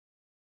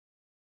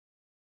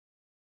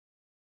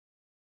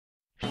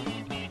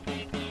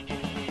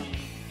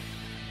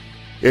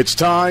It's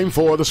time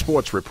for the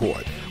Sports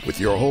Report with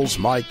your host,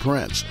 Mike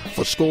Prince.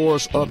 For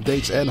scores,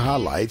 updates, and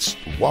highlights,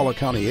 Waller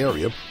County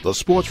area, the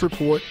Sports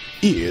Report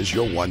is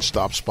your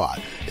one-stop spot.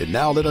 And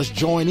now let us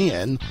join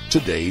in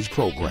today's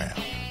program.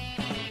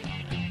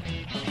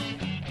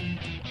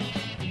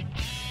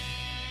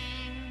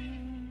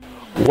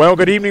 Well,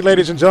 good evening,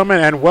 ladies and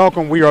gentlemen, and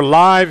welcome. We are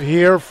live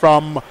here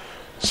from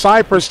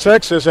Cypress,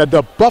 Texas, at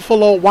the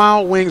Buffalo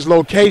Wild Wings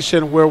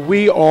location, where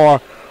we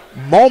are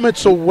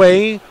moments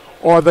away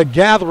or the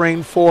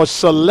gathering for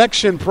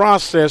selection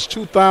process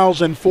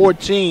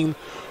 2014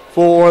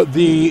 for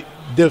the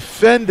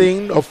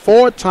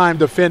four-time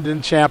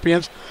defending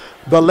champions,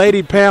 the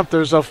Lady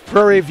Panthers of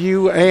Prairie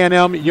View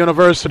A&M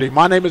University.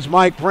 My name is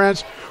Mike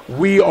Prince.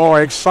 We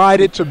are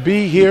excited to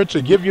be here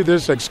to give you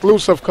this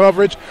exclusive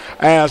coverage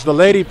as the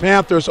Lady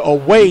Panthers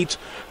await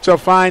to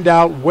find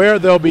out where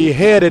they'll be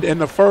headed in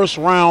the first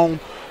round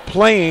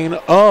playing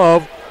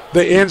of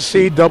the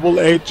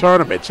NCAA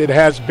tournaments. It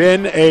has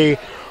been a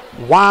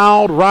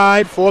wild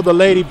ride for the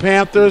Lady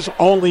Panthers.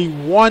 Only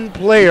one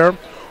player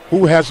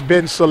who has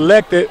been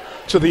selected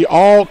to the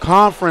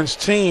all-conference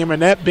team,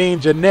 and that being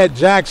Jeanette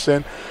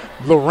Jackson.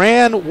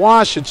 Loran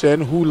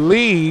Washington, who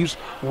leaves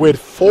with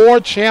 4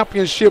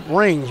 championship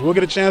rings. We'll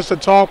get a chance to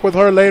talk with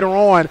her later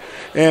on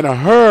and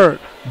her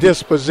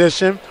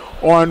disposition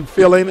on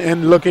feeling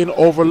and looking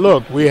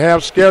overlooked. We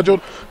have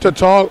scheduled to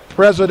talk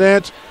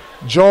President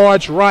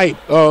George Wright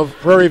of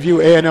Prairie View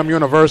A&M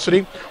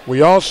University.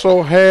 We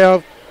also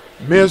have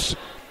Ms.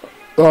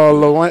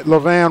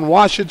 Loran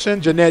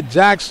Washington, Jeanette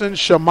Jackson,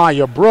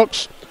 Shamaya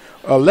Brooks,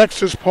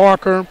 Alexis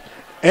Parker,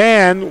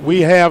 and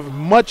we have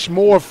much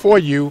more for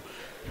you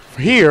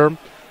here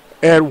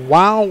at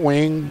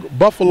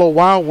Buffalo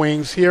Wild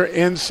Wings here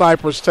in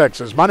Cypress,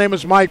 Texas. My name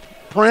is Mike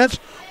Prince.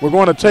 We're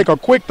going to take a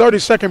quick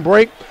 30-second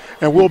break,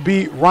 and we'll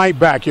be right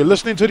back. You're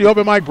listening to the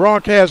Open Mic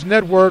Broadcast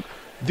Network,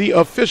 the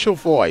official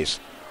voice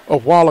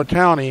of Waller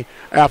County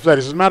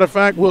Athletics. As a matter of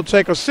fact, we'll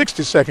take a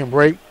 60-second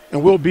break,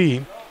 and we'll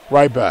be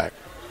right back.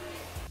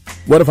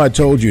 What if I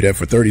told you that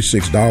for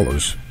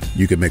 $36,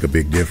 you could make a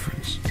big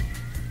difference?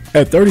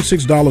 At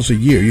 $36 a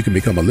year, you can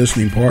become a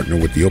listening partner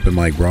with the Open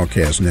Mic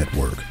Broadcast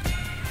Network.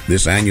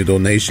 This annual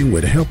donation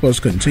would help us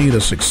continue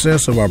the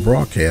success of our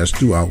broadcast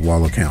throughout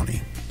Waller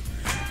County.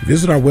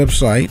 Visit our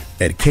website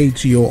at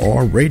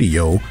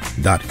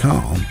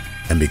KTORradio.com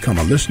and become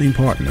a listening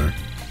partner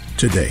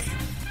today.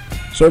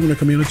 Serving the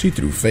community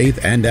through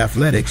faith and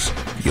athletics,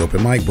 the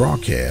Open Mic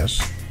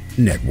Broadcast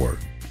Network.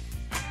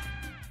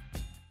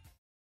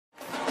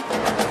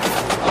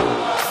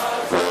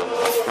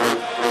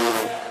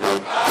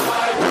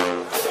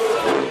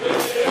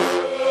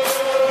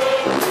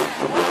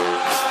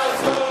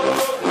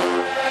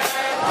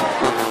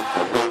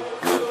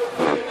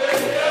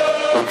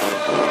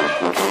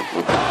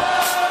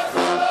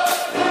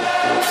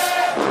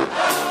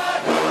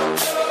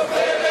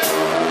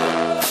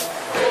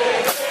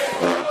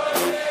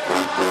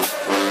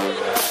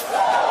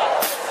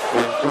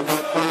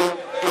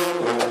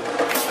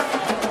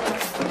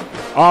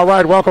 All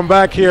right, welcome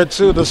back here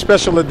to the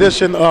special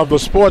edition of the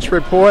Sports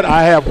Report.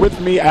 I have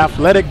with me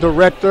athletic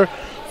director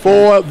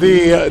for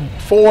the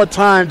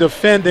four-time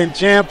defending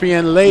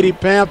champion Lady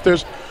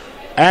Panthers,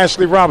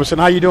 Ashley Robertson.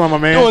 How you doing, my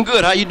man? Doing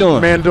good. How you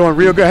doing? Man, doing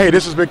real good. Hey,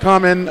 this is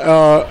becoming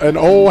an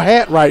old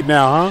hat right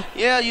now, huh?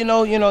 Yeah, you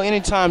know,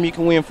 anytime you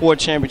can win 4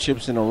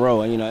 championships in a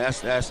row,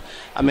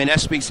 that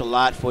speaks a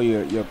lot for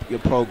your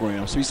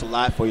program. It speaks a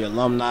lot for your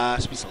alumni.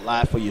 It speaks a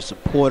lot for your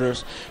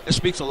supporters. It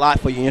speaks a lot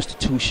for your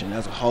institution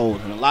as a whole,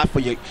 and a lot for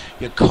your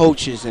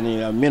coaches and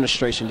your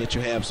administration that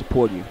you have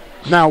supporting you.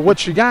 Now,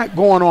 what you got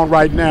going on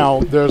right now,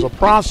 there's a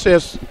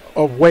process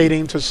of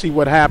waiting to see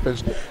what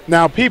happens.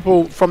 Now,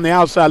 people from the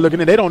outside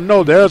looking in, they don't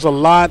know there's a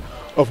lot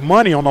of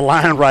money on the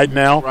line right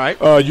now. Right.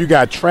 You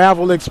got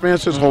travel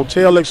expenses,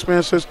 hotel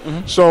expenses.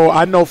 Mm-hmm. So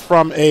I know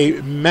from a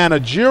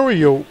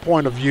managerial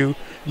point of view,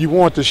 you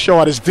want the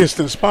shortest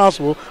distance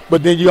possible,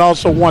 but then you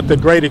also want the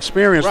great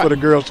experience for the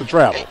girls to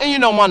travel.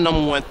 And my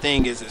number one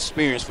thing is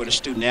experience for the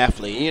student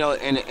athlete.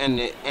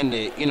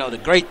 The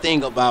great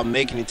thing about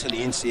making it to the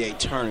NCAA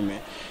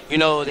tournament, the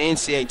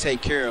NCAA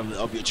take care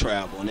of your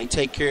travel, and they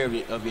take care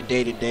of your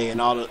day-to-day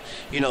and all the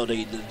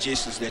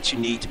logistics that you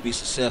need to be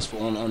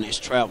successful on this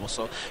travel.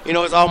 So,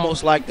 it's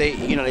almost like they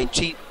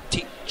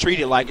treat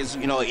it like it's,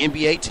 an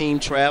NBA team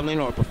traveling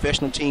or a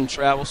professional team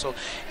travel. So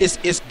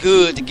it's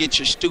good to get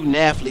your student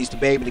athletes to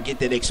be able to get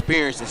that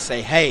experience and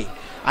say, hey,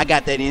 I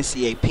got that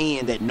NCAA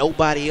pin that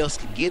nobody else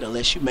can get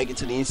unless you make it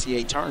to the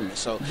NCAA tournament.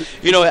 So,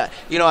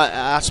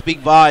 I speak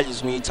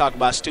volumes when you talk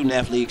about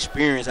student-athlete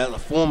experience. As a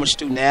former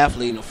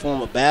student-athlete and a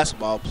former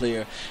basketball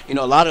player, a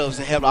lot of us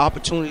have the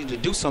opportunity to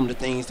do some of the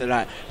things that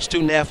our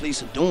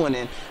student-athletes are doing.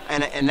 And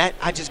and that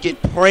I just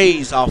get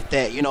praise off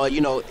that.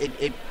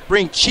 It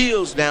brings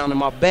chills down in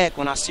my back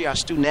when I see our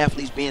student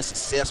athletes being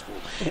successful,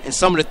 and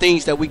some of the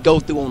things that we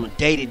go through on a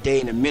day-to-day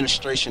in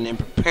administration and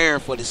preparing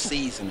for the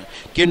season,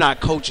 getting our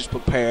coaches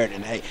prepared,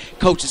 and hey,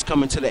 coaches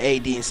coming to the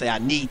AD and say, I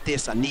need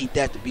this, I need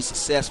that to be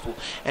successful.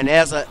 And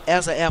as an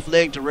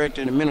athletic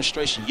director in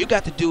administration, you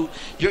got to do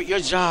your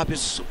job is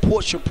to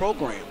support your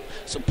program.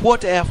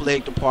 Support the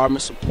athletic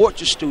department,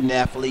 support your student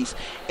athletes,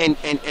 and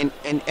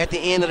at the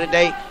end of the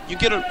day, you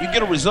get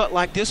a result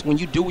like this when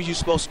you do what you're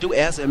supposed to do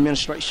as an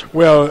administration.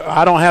 Well,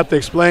 I don't have to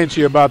explain to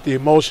you about the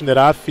emotion that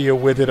I feel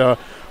with it.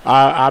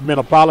 I've been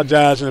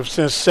apologizing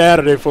since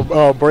Saturday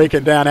for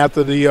breaking down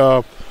after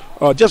the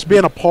just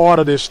being a part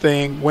of this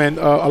thing when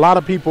a lot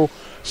of people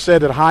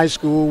said that high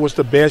school was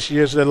the best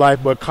years of their life,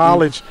 but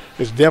college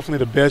is definitely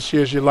the best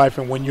years of your life.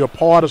 And when you're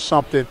part of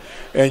something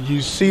and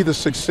you see the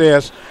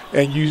success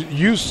and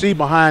you see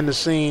behind the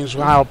scenes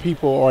how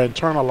people are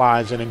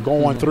internalizing and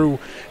going through,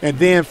 and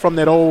then from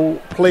that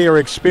old player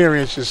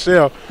experience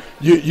yourself,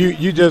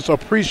 you just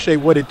appreciate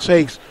what it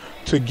takes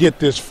to get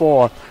this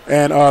far.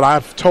 And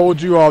I've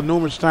told you all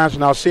numerous times,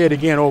 and I'll say it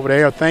again over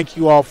there, thank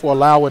you all for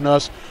allowing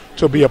us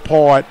to be a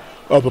part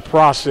of the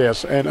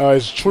process, and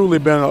it's truly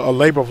been a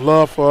labor of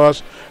love for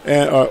us,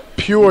 and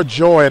pure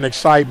joy and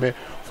excitement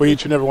for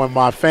each and every one.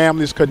 My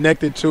family's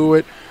connected to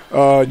it.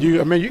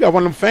 You got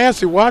one of them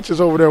fancy watches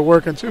over there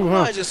working too,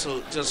 huh? Just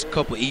a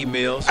couple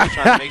emails. I'm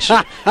trying to make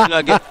sure. I'm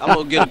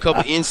gonna get a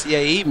couple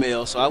NCAA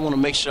emails, so I want to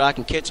make sure I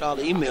can catch all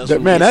the emails.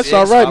 Man, that's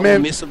all right, so man. I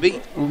won't miss a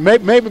beat.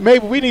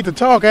 Maybe we need to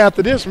talk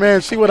after this, man.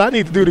 See what I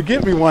need to do to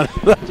get me one.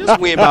 Just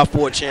win about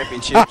 4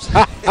 championships.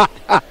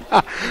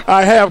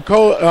 I have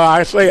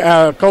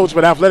coach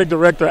but athletic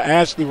director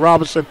Ashley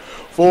Robinson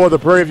for the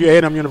Prairie View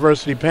A&M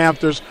University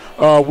Panthers.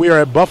 We are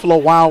at Buffalo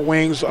Wild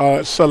Wings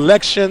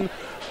selection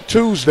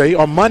Tuesday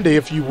or Monday,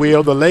 if you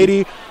will. The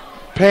Lady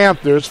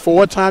Panthers,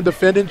 4-time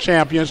defending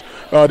champions.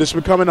 This is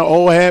becoming an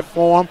old hat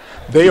for them.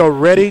 They are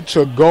ready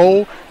to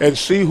go and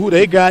see who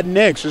they got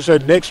next. It's a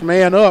next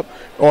man up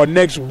or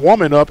next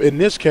woman up in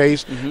this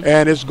case,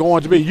 and it's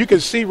going to be. You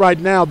can see right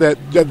now that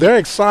they're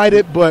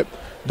excited, but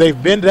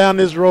they've been down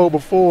this road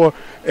before,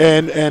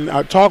 and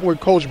talking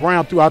with Coach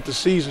Brown throughout the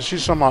season,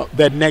 she's talking about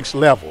that next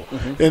level,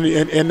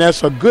 and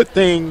that's a good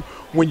thing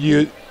when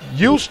you're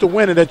used to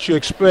winning that you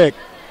expect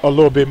a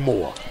little bit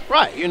more.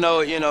 Right.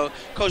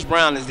 Coach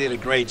Brown has did a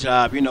great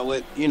job. A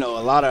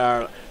lot of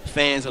our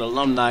fans and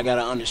alumni got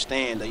to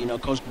understand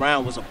that, Coach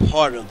Brown was a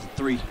part of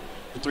the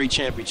three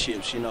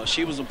championships.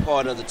 She was a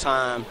part of the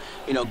time,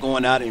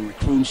 going out and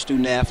recruiting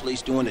student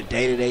athletes, doing the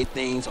day-to-day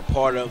things, a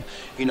part of,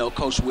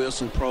 Coach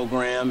Wilson's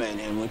program.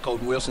 And when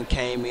Coach Wilson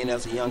came in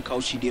as a young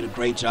coach, she did a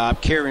great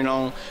job carrying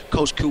on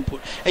Coach Cooper.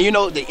 And,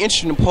 the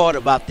interesting part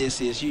about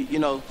this is,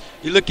 you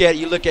look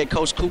at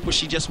Coach Cooper,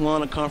 she just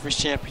won a conference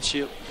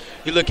championship.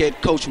 You look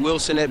at Coach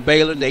Wilson at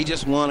Baylor, they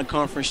just won a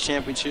conference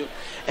championship.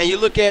 And you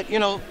look at,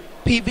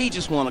 PV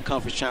just won a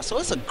conference championship. So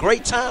it's a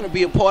great time to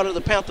be a part of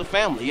the Panther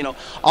family.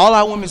 All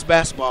our women's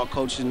basketball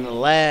coaches in the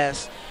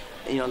last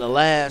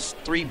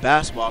 3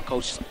 basketball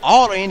coaches,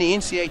 all are in the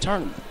NCAA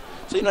tournament.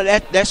 So,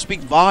 that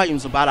speaks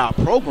volumes about our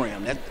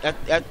program.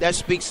 That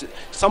speaks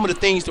some of the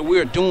things that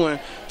we're doing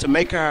to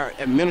make our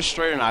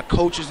administrator and our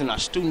coaches and our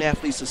student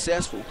athletes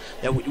successful.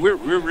 That we're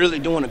really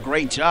doing a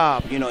great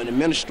job, in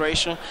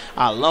administration,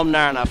 our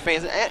alumni and our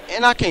fans.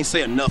 And I can't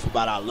say enough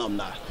about our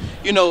alumni.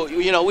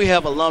 We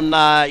have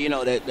alumni,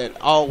 that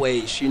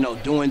always,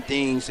 doing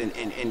things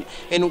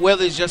and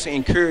whether it's just an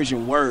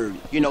encouraging word,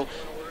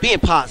 being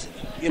positive.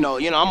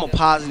 I'm a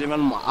positive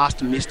and I'm an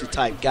optimistic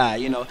type guy.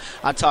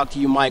 I talk to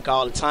you, Mike,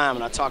 all the time,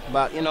 and I talk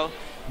about,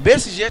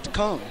 best is yet to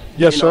come.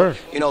 Yes, sir.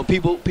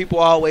 People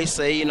always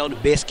say, the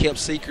best kept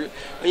secret.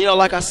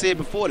 Like I said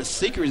before, the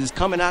secret is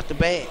coming out the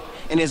bag.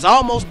 And it's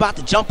almost about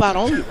to jump out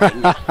on you right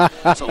now.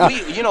 So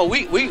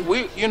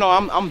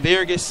I'm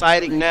very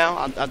excited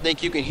now. I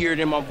think you can hear it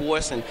in my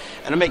voice, and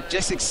I'm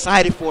just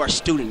excited for our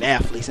student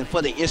athletes and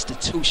for the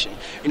institution.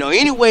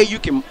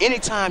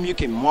 Anytime you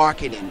can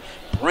market and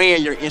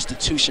brand your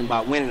institution by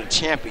winning a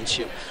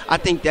championship, I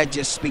think that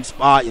just speaks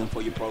volume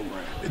for your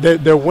program.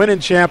 They're winning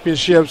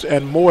championships,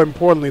 and more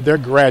importantly, they're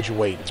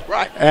graduating.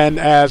 Right. And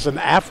as an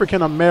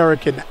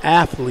African-American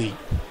athlete,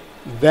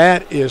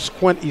 that is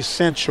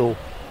quintessential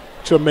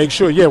to make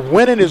sure. Yeah,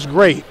 winning is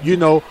great,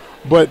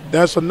 but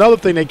that's another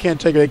thing they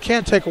can't take. They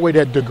can't take away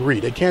that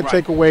degree. They can't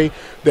take away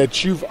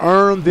that you've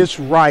earned this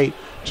right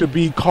to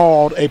be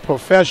called a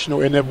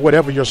professional in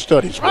whatever your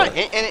studies were. Right,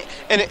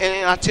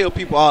 and I tell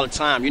people all the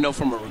time,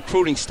 from a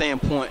recruiting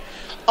standpoint,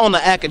 on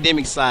the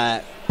academic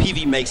side,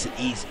 PV makes it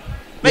easy.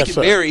 Make it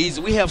very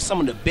easy. We have some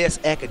of the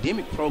best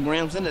academic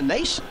programs in the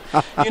nation.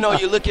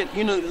 You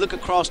look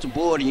across the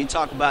board, and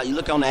you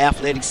look on the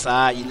athletic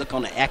side, you look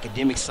on the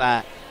academic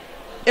side,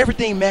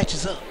 everything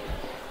matches up.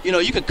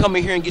 You can come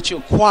in here and get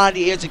your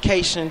quality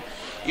education,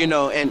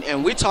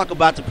 and we talk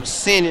about the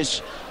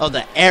percentage of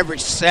the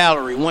average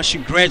salary once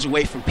you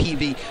graduate from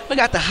PV. We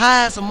got the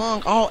highest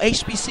among all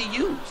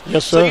HBCUs.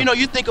 Yes, sir. So,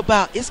 you think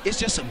about it's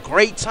just a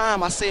great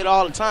time. I say it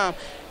all the time.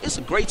 It's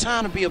a great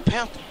time to be a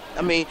Panther.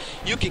 I mean,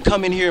 you can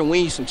come in here and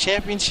win you some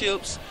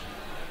championships,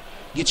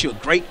 get you a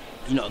great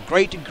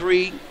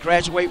degree,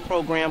 graduate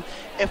program,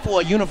 and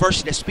for a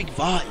university that speaks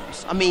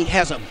volumes. I mean,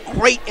 has a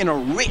great and a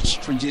rich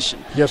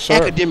tradition. Yes, sir.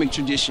 Academic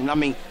tradition. I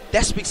mean,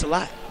 that speaks a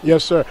lot.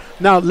 Yes, sir.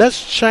 Now,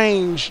 let's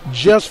change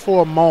just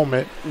for a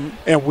moment,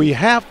 and we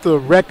have to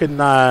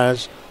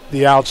recognize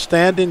the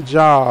outstanding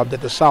job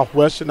that the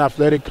Southwestern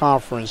Athletic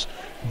Conference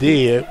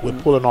did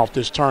with pulling off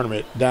this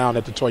tournament down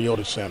at the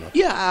Toyota Center.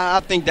 Yeah, I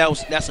think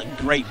that's a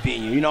great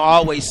venue. You know, I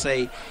always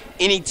say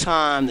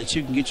anytime that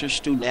you can get your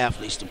student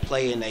athletes to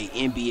play in a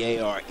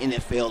NBA or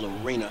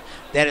NFL arena,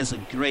 that is a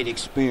great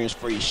experience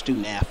for your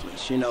student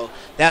athletes. You know,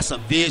 that's a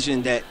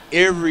vision that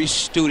every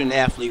student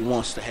athlete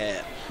wants to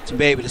have, to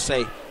be able to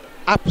say,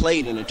 I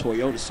played in the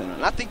Toyota Center.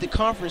 And I think the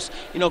conference,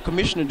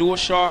 Commissioner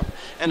Dual-Sharp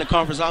and the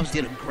conference office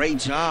did a great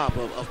job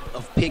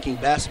of picking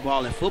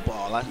basketball and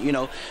football.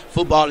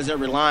 Football is at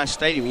Reliance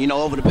Stadium.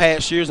 Over the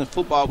past years in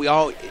football,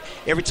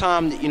 every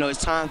time,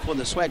 it's time for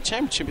the SWAC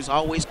championship, it's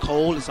always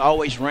cold, it's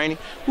always raining.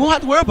 We don't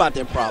have to worry about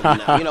that problem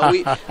now.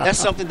 That's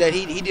something that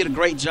he did a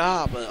great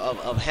job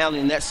of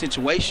handling that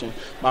situation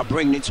by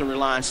bringing it to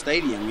Reliance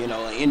Stadium,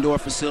 an indoor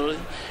facility.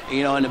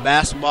 In the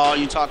basketball,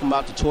 you're talking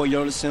about the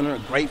Toyota Center, a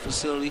great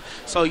facility.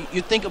 So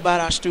you think about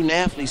our student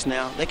athletes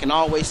now, they can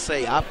always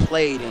say, I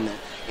played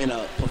in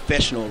a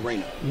professional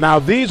arena. Now,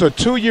 these are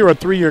 2-year or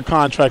 3-year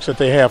contracts that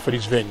they have for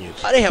these venues?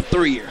 They have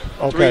 3-year.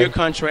 Okay. 3-year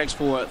contracts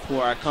for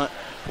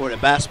the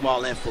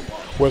basketball and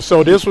football. Well,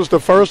 so this was the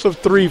first of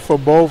 3 for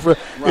both. Right.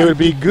 It would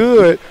be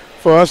good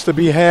for us to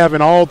be having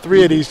all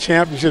 3 of these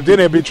championships. Then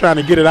they'll be trying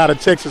to get it out of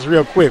Texas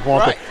real quick,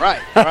 won't they?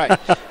 Right.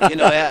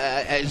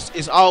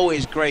 It's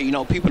always great.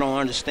 People don't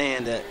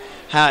understand that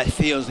how it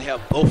feels to have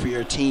both of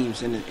your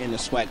teams in the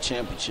SWAC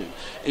championship.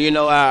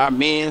 Our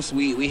men's,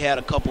 we had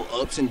a couple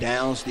ups and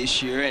downs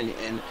this year,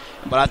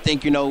 but I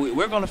think,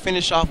 we're going to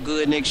finish off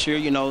good next year.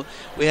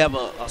 We have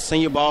a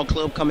senior ball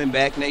club coming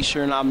back next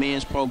year in our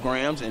men's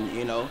programs, and,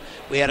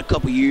 we had a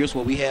couple years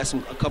where we had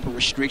a couple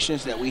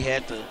restrictions that we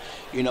had to,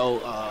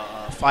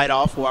 fight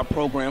off for our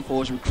program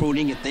for its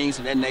recruiting and things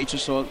of that nature,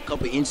 so a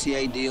couple of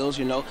NCAA deals,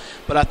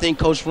 But I think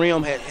Coach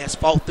Rim has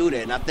fought through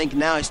that, and I think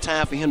now it's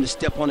time for him to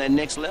step on that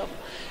next level.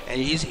 And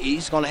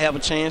he's going to have a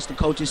chance to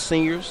coach his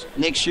seniors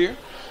next year,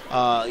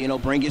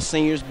 bring his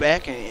seniors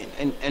back,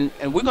 and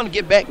we're going to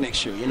get back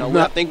next year.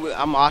 I think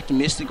I'm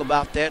optimistic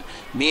about that,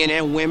 men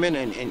and women,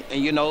 and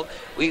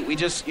we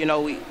just,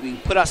 we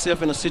put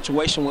ourselves in a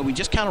situation where we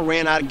just kind of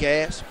ran out of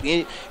gas.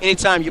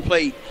 Anytime you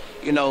play,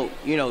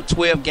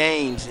 12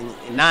 games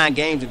and 9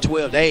 games in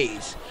 12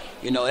 days,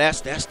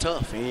 that's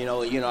tough.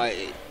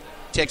 And,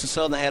 Texas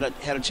Southern had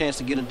a chance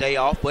to get a day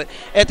off, but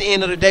at the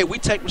end of the day, we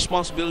take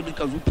responsibility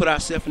because we put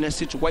ourselves in that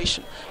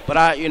situation. But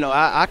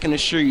I can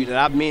assure you that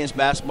our men's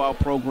basketball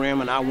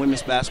program and our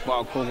women's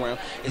basketball program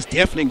is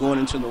definitely going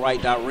into the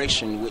right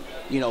direction with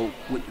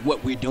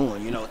what we're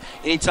doing.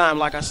 Anytime,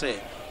 like I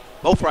said,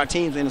 both of our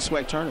teams are in the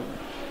SWAC tournament.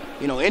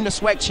 In the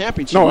SWAC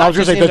championship. No, I was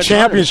just saying the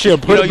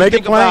championship. Make it plain.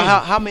 Think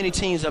about how many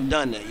teams have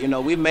done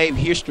that. We've made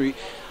history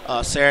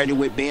Saturday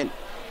with being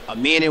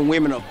men and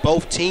women of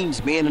both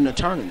teams being in the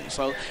tournament.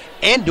 So,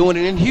 and doing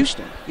it in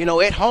Houston,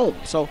 at home.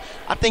 So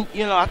I think,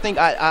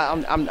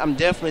 I'm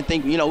definitely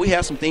thinking, we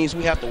have some things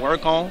we have to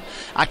work on.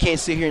 I can't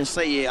sit here and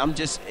say, I'm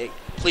just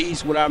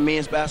pleased with our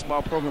men's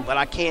basketball program, but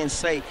I can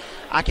say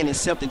I can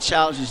accept the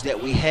challenges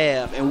that we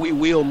have, and we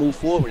will move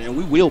forward, and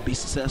we will be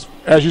successful.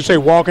 As you say,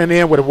 walking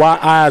in with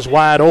eyes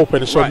wide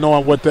open, and so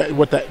knowing what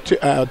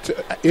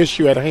the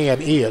issue at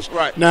hand is.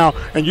 Right. Now,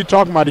 and you're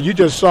talking about it, you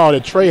just saw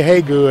that Trey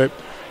Haygood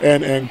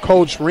and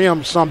Coach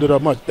Rim summed it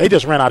up much. They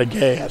just ran out of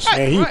gas. Right,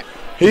 and right.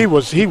 He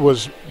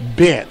was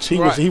bent.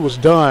 He was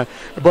done.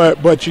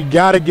 But you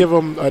got to give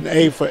him an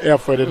A for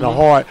effort and the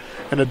heart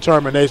and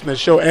determination to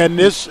show. And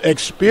this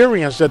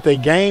experience that they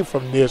gained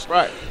from this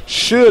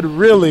should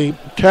really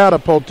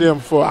catapult them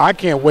for. I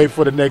can't wait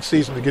for the next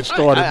season to get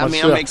started. I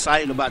mean, I'm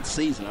excited about the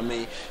season. I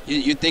mean,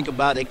 you think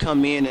about it, they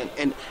come in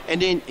and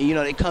then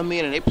they come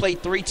in and they play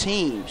 3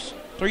 teams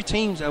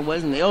that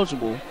wasn't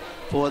eligible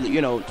for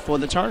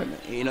the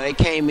tournament. They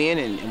came in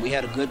and we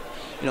had a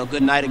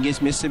good night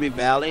against Mississippi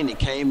Valley, and they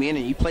came in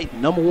and you played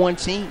number 1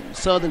 team,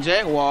 Southern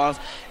Jaguars.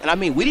 And I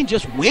mean, we didn't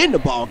just win the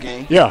ball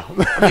game. Yeah.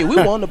 I mean, we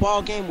won the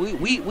ball game.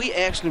 We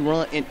actually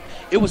run, and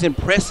it was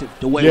impressive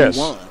the way we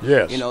won.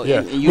 Yes.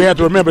 And we have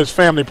to remember it's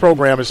family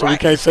programming, so we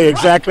can't say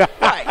exactly.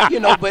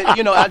 Right.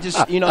 But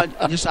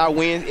just our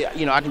win.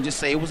 I can just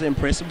say it was an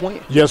impressive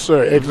win. Yes,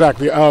 sir.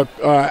 Exactly.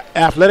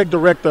 Athletic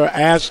Director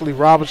Ashley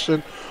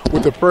Robinson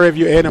with the Prairie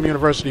View A&M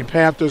University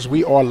Panthers.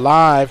 We are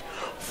live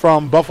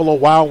from Buffalo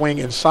Wild Wing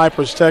in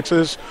Cypress,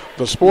 Texas.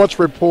 The Sports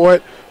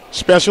Report,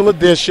 special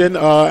edition.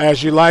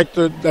 As we like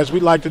to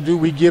do,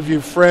 we give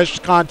you fresh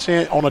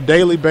content on a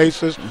daily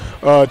basis.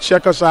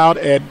 Check us out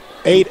at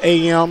 8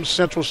 a.m.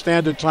 Central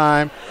Standard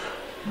Time,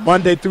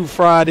 Monday through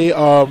Friday.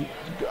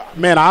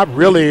 Man, I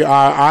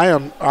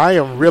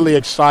am really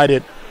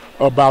excited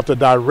about the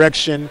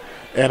direction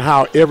and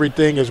how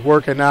everything is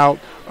working out.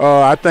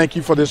 I thank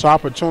you for this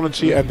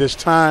opportunity and this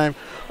time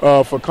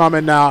for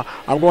coming. Now,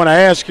 I'm going to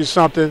ask you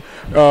something.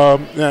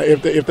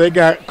 If they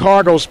got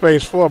cargo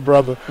space for a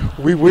brother,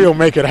 we will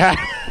make it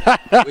happen.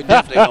 We're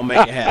definitely going to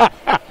make it happen.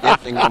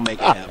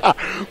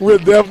 We'll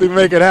definitely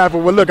make it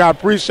happen. Well, look, I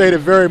appreciate it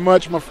very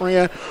much, my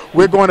friend.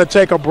 We're going to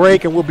take a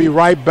break, and we'll be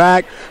right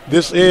back.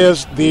 This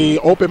is the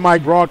Open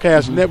Mic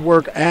Broadcast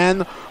Network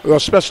and a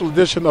special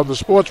edition of the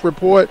Sports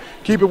Report.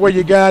 Keep it where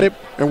you got it,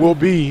 and we'll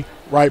be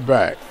right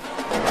back.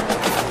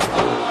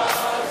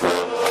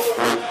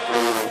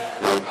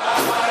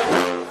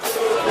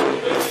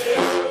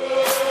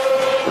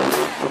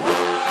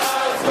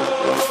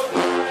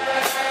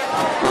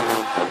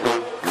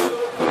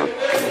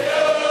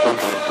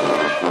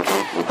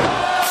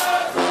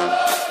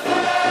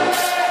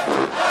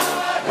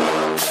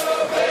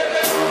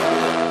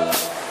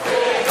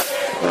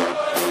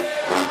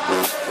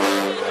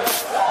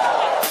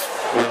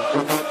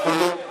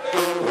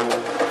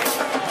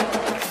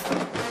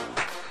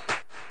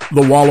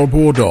 The Waller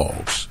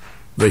Bulldogs,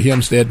 the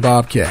Hempstead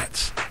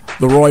Bobcats,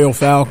 the Royal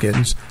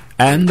Falcons,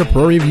 and the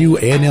Prairie View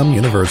A&M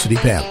University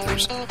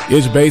Panthers.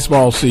 It's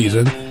baseball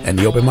season, and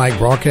the Open Mic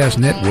Broadcast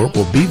Network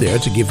will be there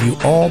to give you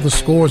all the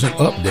scores and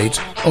updates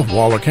of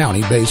Waller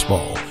County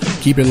baseball.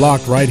 Keep it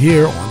locked right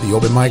here on the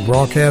Open Mic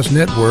Broadcast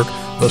Network,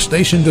 the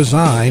station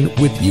designed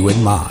with you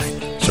in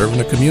mind, serving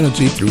the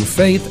community through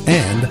faith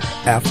and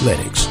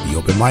athletics. The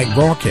Open Mic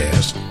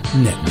Broadcast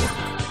Network.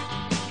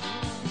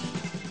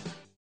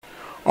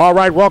 All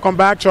right, welcome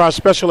back to our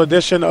special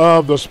edition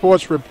of the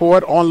Sports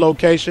Report, on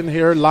location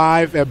here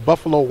live at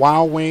Buffalo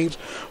Wild Wings.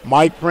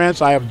 Mike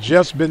Prince, I have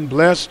just been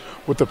blessed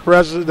with the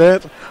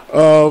president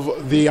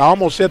of the, I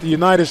almost said the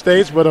United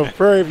States, but of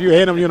Prairie View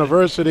A&M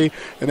University,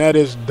 and that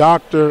is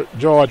Dr.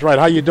 George Wright.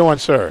 How you doing,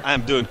 sir?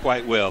 I'm doing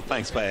quite well.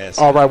 Thanks for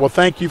asking. All right, well,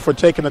 thank you for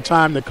taking the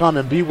time to come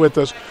and be with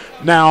us.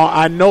 Now,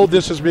 I know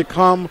this has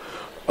become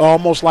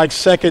almost like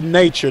second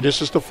nature.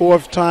 This is the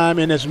fourth time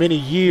in as many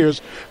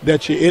years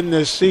that you're in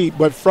this seat.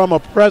 But from a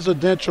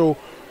presidential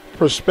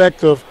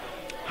perspective,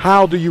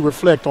 how do you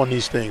reflect on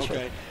these things?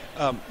 Okay,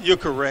 you're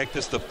correct.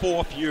 It's the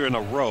fourth year in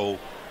a row,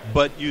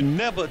 but you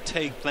never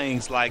take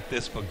things like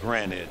this for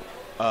granted.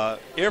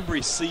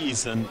 Every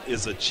season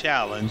is a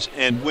challenge,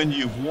 and when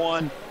you've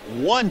won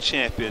one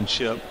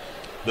championship,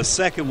 the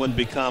second one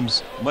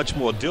becomes much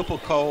more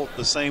difficult,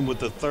 the same with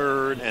the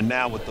third, and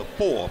now with the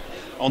fourth.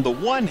 On the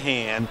one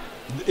hand,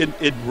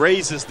 it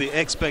raises the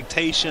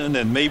expectation,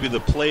 and maybe the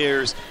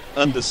players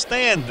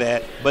understand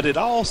that, but it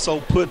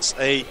also puts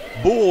a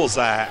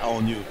bullseye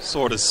on you,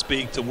 so to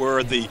speak, to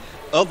where the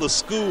other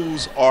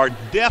schools are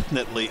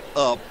definitely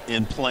up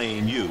in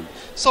playing you.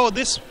 So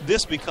this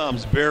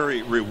becomes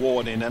very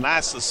rewarding, and I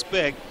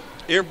suspect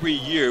every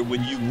year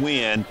when you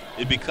win,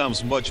 it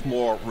becomes much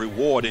more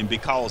rewarding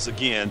because,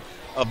 again,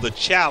 of the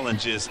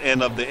challenges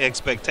and of the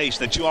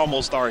expectation that you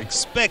almost are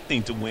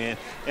expecting to win.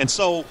 And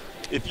so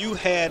if you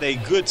had a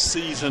good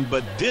season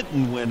but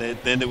didn't win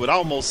it, then it would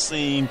almost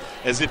seem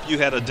as if you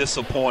had a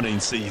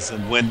disappointing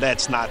season, when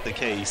that's not the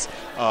case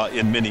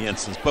in many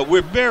instances. But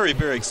we're very,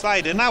 very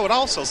excited. And I would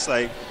also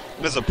say,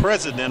 as a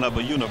president of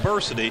a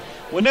university,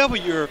 whenever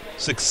you're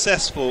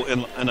successful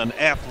in an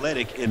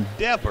athletic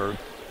endeavor,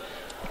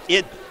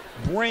 it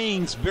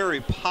brings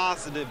very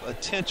positive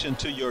attention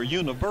to your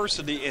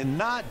university, and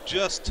not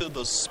just to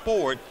the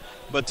sport,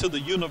 but to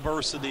the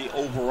university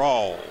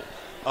overall.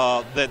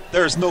 That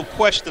there's no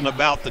question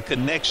about the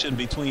connection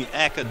between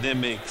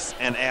academics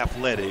and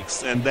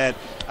athletics, and that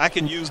I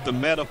can use the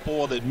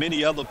metaphor that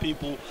many other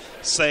people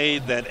say,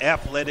 that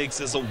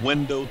athletics is a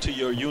window to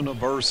your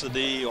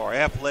university, or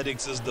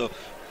athletics is the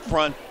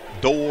front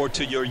door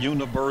to your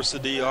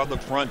university, or the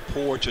front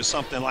porch, or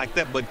something like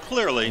that. But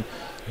clearly,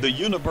 the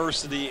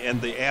university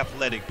and the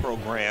athletic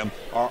program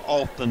are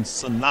often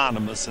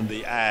synonymous in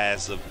the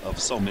eyes of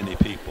so many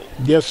people.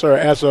 Yes, sir.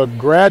 As a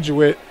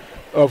graduate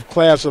of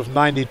class of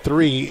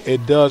 93,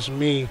 it does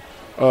me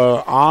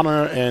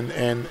honor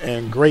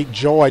and great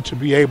joy to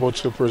be able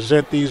to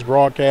present these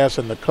broadcasts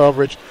and the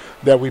coverage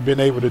that we've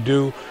been able to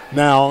do.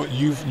 Now,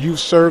 you've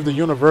served the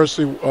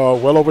university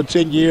well over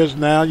 10 years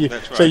now. You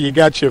That's right. say you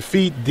got your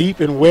feet deep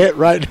and wet,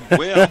 right?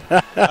 Well,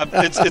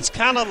 it's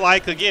kind of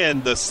like,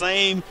 again, the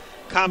same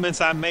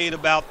comments I made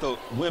about the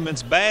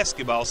women's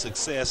basketball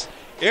success.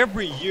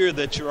 Every year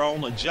that you're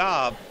on a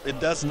job,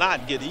 it does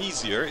not get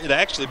easier. It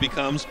actually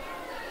becomes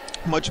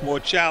much more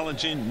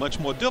challenging, much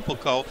more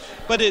difficult,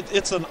 but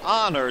it's an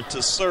honor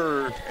to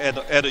serve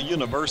at a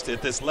university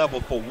at this level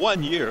for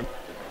 1 year,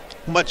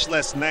 much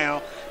less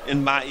now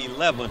in my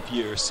 11th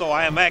year. So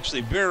I am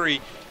actually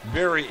very,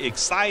 very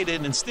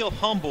excited and still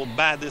humbled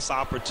by this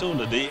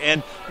opportunity.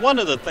 And one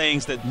of the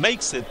things that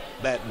makes it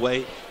that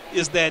way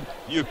is that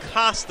you're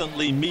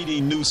constantly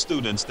meeting new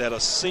students, that a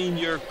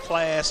senior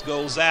class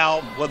goes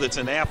out, whether it's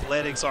in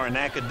athletics or in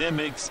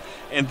academics,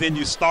 and then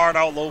you start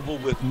all over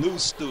with new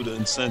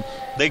students, and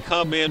they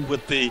come in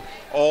with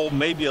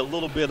maybe a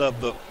little bit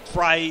of the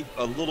fright,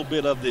 a little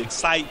bit of the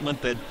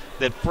excitement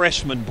that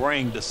freshmen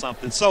bring to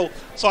something. So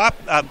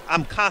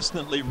I'm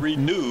constantly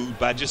renewed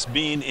by just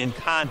being in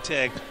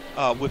contact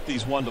with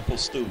these wonderful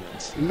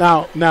students.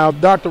 Now,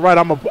 Dr. Wright,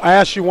 I'm going to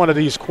ask you one of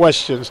these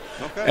questions,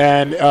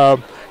 and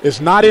it's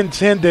not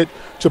intended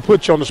to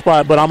put you on the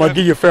spot, but I'm going to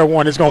give you a fair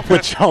warning. It's going to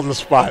put you on the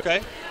spot.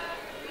 Okay.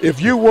 If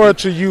you were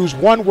to use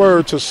one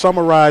word to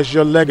summarize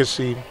your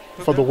legacy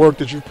for the work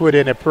that you put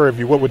in at Prairie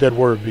View, what would that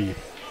word be?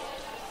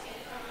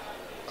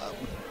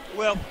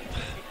 Well,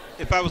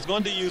 if I was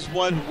going to use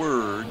one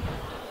word,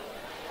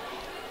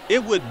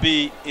 it would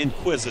be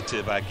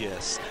inquisitive, I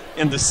guess,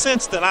 in the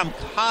sense that I'm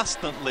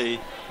constantly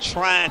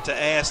trying to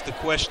ask the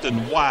question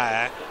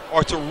why,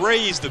 or to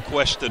raise the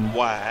question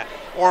why,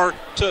 or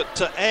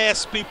to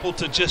ask people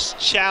to just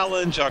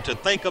challenge or to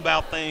think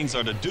about things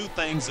or to do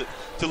things,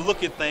 to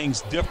look at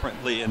things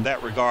differently in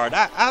that regard.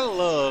 I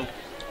love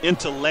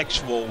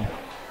intellectual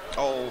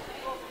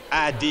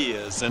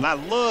ideas, and I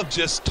love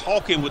just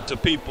talking to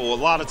people a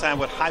lot of time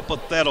with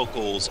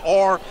hypotheticals,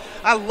 or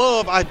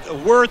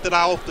a word that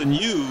I often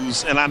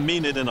use, and I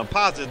mean it in a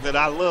positive, that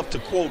I love to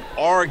quote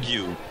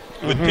argue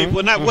with people.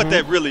 And what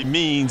that really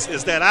means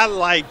is that I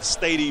like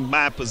stating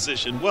my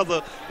position,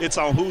 whether it's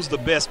on who's the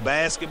best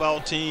basketball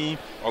team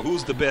or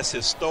who's the best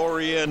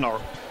historian or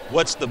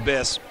what's the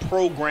best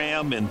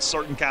program in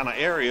certain kind of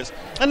areas.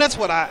 And that's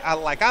what I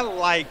like. I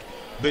like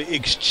the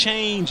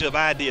exchange of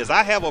ideas.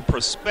 I have a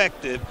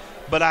perspective,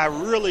 but I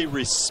really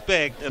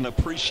respect and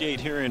appreciate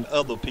hearing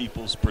other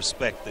people's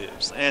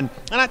perspectives. And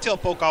I tell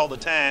folk all the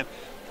time,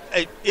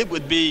 it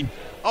would be,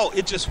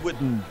 it just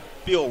wouldn't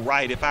feel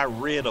right if I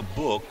read a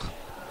book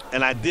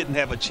and I didn't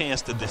have a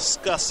chance to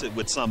discuss it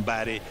with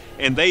somebody,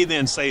 and they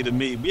then say to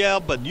me, yeah,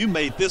 but you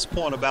made this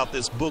point about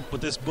this book, but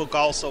this book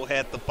also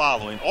had the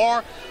following.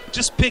 Or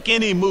just pick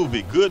any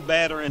movie, good,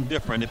 bad, or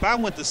indifferent. If I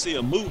went to see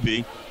a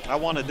movie, I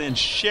want to then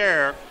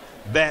share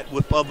that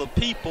with other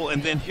people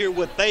and then hear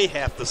what they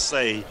have to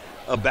say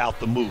about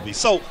the movie.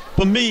 So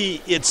for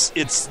me, it's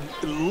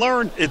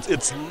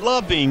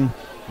loving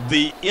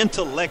the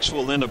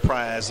intellectual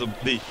enterprise of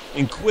the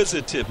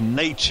inquisitive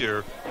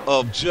nature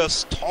of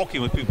just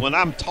talking with people. When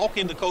I'm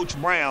talking to Coach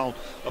Brown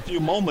a few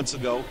moments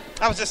ago,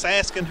 I was just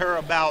asking her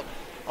about,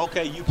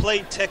 okay, you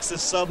played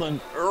Texas Southern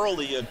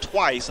earlier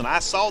twice, and I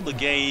saw the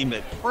game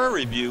at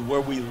Prairie View where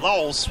we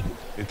lost.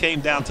 It came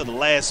down to the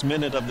last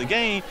minute of the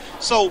game.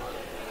 So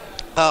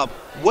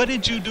what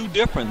did you do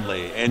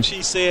differently? And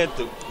she said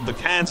the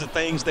kinds of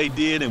things they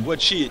did and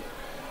what she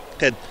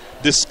had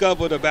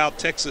discovered about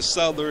Texas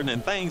Southern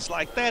and things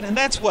like that. And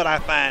that's what I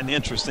find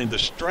interesting, the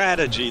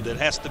strategy that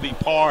has to be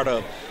part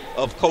of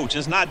coaching.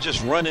 It's not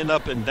just running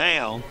up and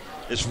down.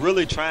 It's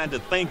really trying to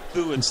think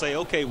through and say,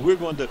 okay, we're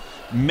going to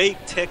make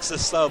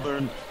Texas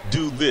Southern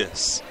do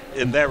this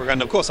in that regard.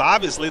 And, of course,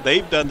 obviously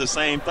they've done the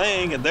same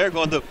thing, and they're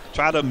going to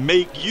try to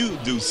make you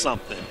do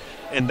something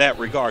in that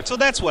regard. So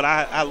that's what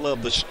I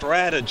love, the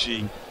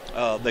strategy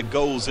that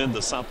goes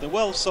into something.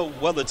 Well, so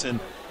whether it's in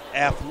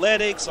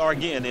athletics or,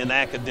 again, in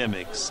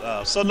academics.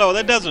 So, no,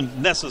 that doesn't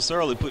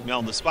necessarily put me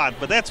on the spot,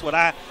 but that's what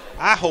I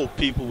hope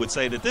people would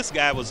say, that this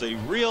guy was a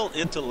real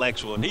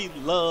intellectual, and he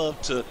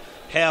loved to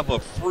have a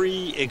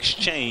free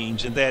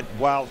exchange, and that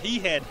while he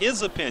had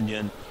his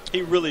opinion,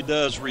 he really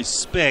does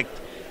respect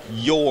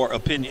your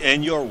opinion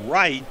and your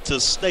right to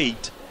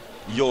state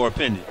your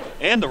opinion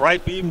and the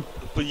right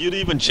for you to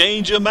even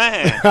change your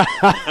mind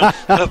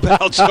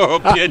about your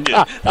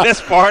opinion.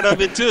 That's part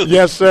of it too.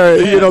 Yes, sir.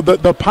 Yeah. You know,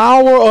 the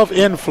power of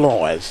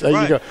influence. There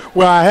right. you go.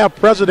 Well, I have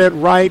President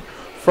Wright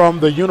from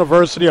the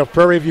University of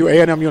Prairie View,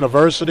 A&M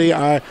University.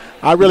 I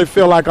really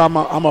feel like I'm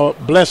a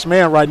blessed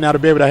man right now to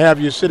be able to have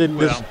you sitting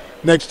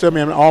next to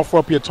me and offer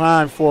up your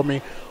time for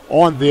me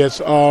on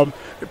this.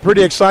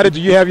 Pretty excited.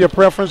 Do you have your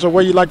preference of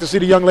where you'd like to see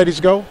the young ladies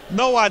go?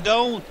 No, I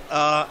don't.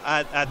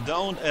 I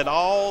don't at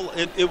all.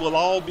 It will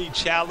all be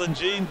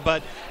challenging,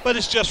 but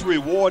it's just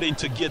rewarding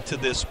to get to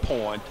this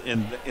point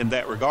in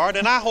that regard.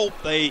 And I hope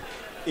they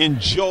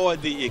enjoy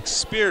the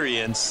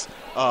experience,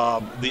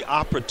 the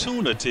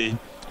opportunity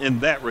in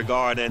that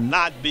regard, and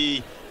not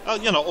be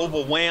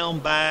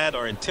overwhelmed by it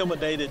or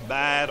intimidated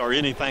by it or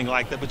anything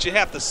like that. But you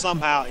have to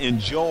somehow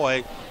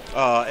enjoy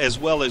as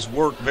well as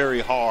work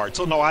very hard.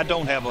 So, no, I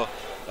don't have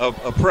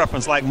a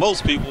preference. Like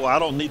most people, I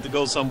don't need to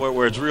go somewhere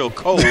where it's real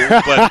cold.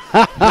 But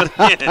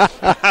again,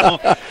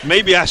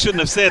 maybe I shouldn't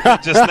have said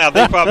that just now.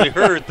 They probably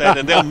heard that,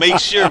 and they'll make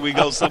sure we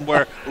go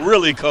somewhere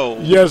really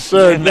cold. Yes,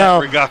 sir.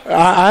 Now,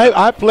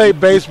 I played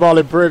baseball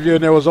in Prairie View,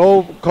 and there was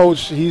old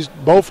coach.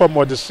 Both of them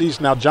are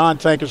deceased now, John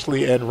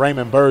Tankersley and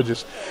Raymond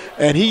Burgess.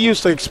 And he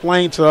used to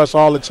explain to us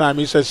all the time.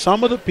 He said,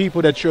 some of the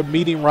people that you're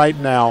meeting right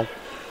now,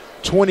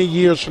 20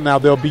 years from now,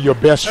 they'll be your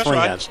best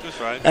friends. That's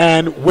right.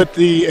 And with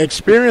the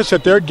experience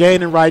that they're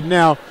gaining right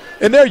now,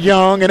 and they're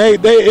young, and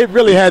it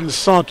really hadn't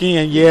sunk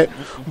in yet,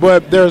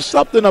 but there's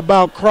something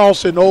about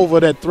crossing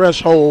over that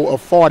threshold of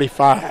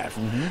 45.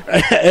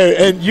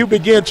 And you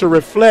begin to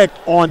reflect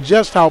on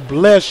just how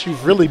blessed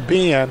you've really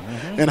been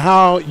and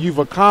how you've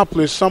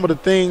accomplished some of the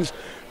things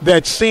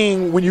that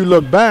seem, when you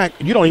look back,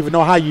 you don't even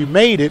know how you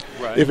made it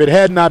if it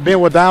had not been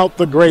without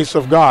the grace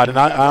of God. And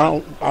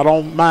I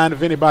don't mind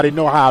if anybody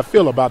know how I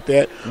feel about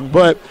that.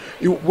 But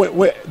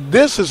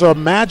this is a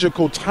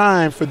magical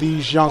time for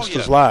these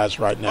youngsters' lives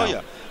right now. Oh,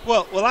 yeah.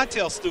 Well, I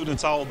tell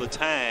students all the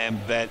time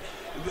that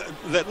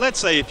let's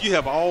say if you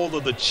have all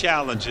of the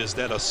challenges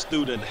that a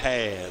student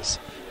has,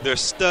 they're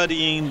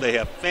studying, they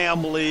have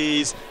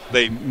families,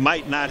 they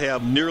might not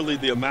have nearly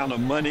the amount of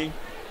money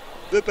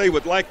that they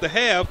would like to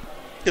have,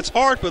 it's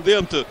hard for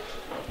them to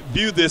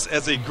view this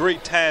as a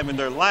great time in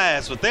their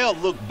lives, but they'll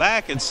look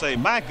back and say,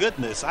 my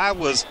goodness, I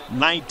was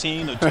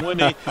 19 or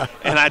 20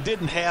 and I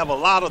didn't have a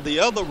lot of the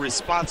other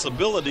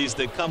responsibilities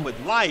that come with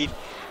life.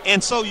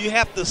 And so you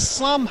have to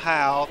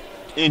somehow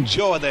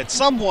enjoy that.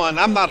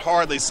 I'm not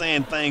hardly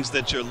saying things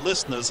that your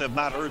listeners have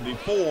not heard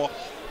before,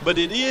 but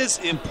it is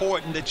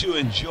important that you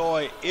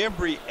enjoy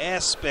every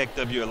aspect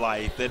of your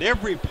life, that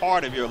every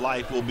part of your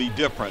life will be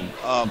different.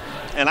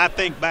 And I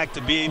think back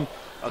to being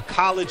a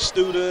college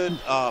student.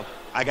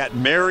 I got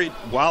married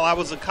while I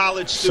was a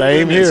college student.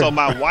 Same here. And so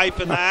my wife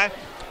and I,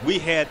 we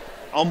had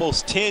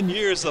almost 10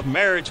 years of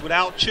marriage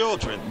without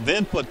children.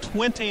 Then for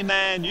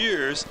 29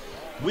 years,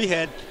 we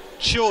had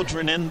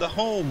children in the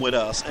home with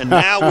us, and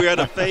now we're at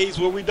a phase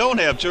where we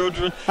don't have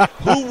children.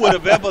 Who would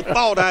have ever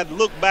thought I'd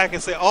look back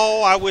and say,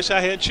 oh, I wish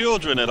I had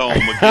children at home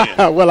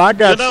again? Well, I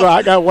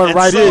got one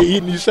right here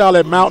eating. You saw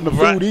that mountain of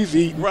food he's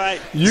eating. Right.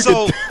 You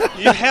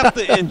have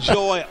to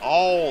enjoy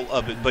all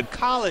of it, but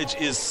college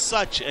is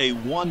such a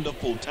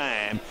wonderful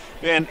time.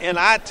 And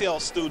I tell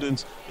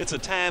students it's a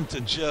time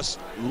to just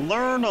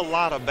learn a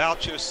lot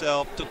about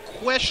yourself, to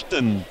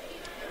question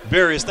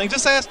various things.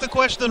 Just ask the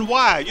question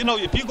why. You know,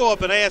 if you go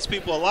up and ask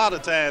people a lot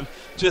of times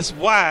just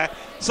why,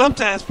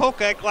 sometimes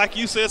folk act like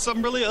you said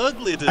something really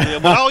ugly to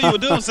them. But all you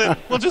would do is say,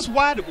 well, just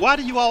why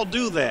do you all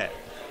do that?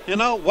 You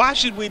know, why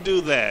should we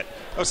do that?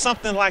 Or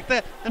something like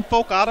that. And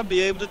folk ought to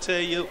be able to tell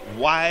you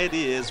why it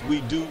is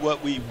we do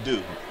what we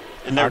do.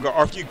 And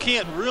or if you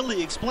can't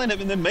really explain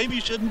it, then maybe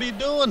you shouldn't be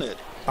doing it.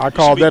 I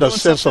call that a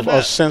sense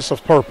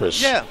of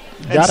purpose. Yeah.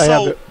 You got to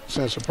have a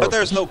sense of purpose. But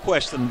there's no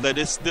question that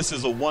this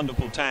is a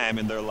wonderful time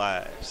in their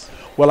lives.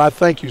 Well, I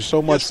thank you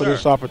so much for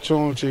this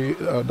opportunity,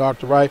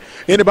 Dr. Wright.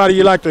 Anybody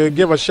you'd like to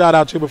give a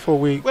shout-out to before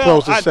we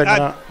close this segment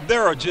out?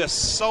 There are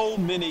just so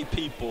many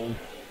people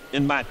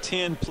in my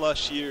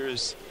 10-plus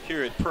years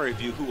here at Prairie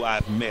View who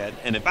I've met,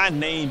 and if I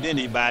named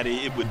anybody,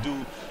 it would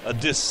do a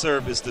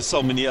disservice to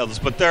so many others.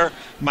 But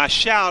my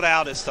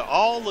shout-out is to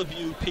all of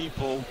you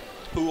people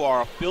who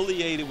are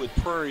affiliated with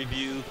Prairie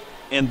View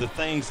and the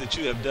things that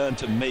you have done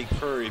to make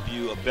Prairie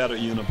View a better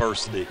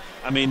university.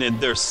 I mean, and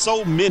there's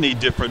so many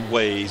different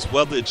ways,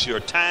 whether it's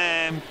your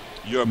time,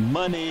 your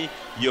money,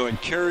 your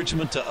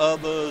encouragement to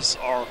others,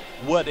 or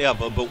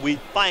whatever. But we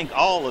thank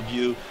all of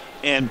you,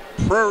 and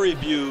Prairie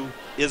View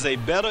is a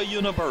better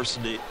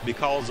university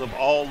because of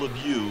all of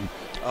you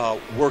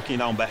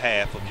working on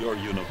behalf of your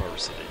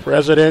university.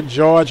 President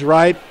George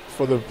Wright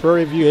for the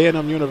Prairie View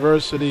A&M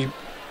University.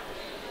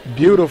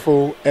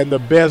 Beautiful and the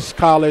best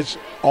college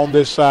on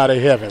this side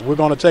of heaven. We're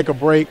going to take a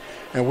break,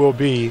 and we'll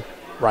be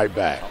right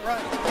back. All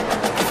right.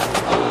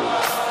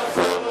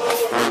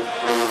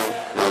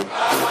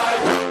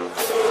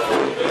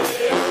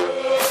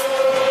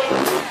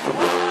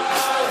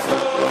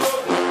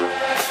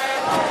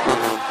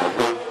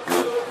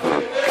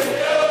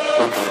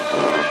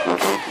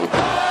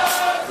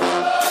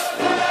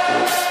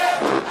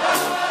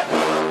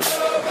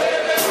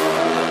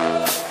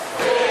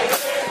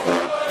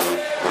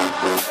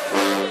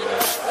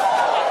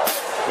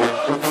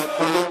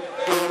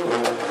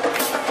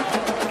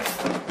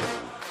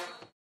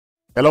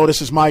 Hello,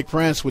 this is Mike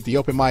Prince with the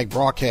Open Mic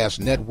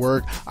Broadcast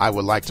Network. I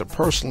would like to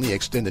personally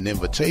extend an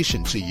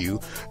invitation to you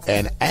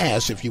and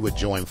ask if you would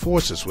join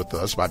forces with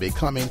us by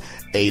becoming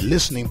a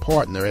listening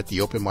partner at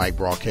the Open Mic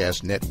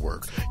Broadcast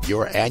Network.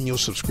 Your annual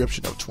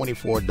subscription of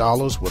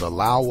 $24 would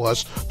allow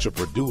us to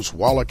produce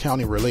Waller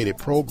County related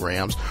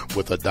programs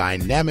with a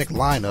dynamic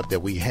lineup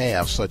that we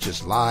have, such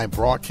as live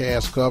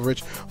broadcast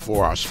coverage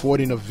for our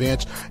sporting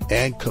events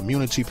and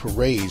community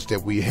parades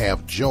that we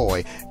have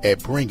joy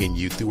at bringing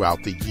you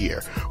throughout the year.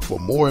 For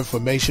more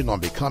information on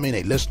becoming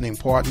a listening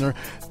partner,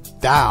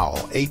 dial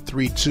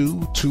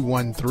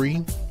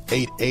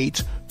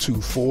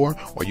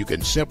 832-213-8824, or you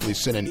can simply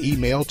send an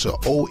email to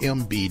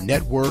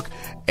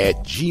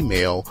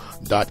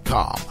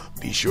ombnetwork@gmail.com.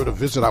 Be sure to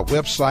visit our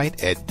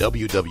website at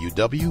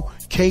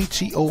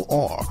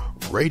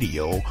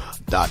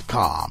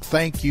www.ktorradio.com.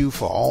 Thank you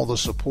for all the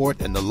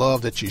support and the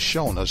love that you've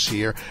shown us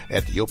here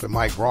at the Open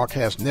Mic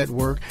Broadcast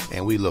Network,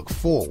 and we look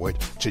forward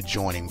to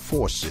joining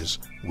forces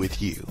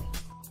with you.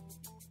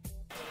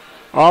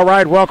 All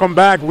right, welcome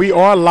back. We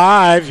are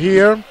live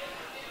here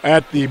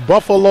at the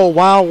Buffalo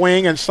Wild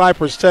Wing in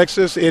Cypress,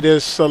 Texas. It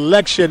is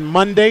Selection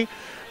Monday,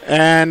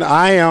 and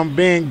I am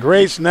being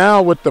graced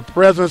now with the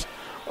presence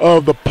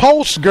of the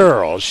Post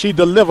Girl. She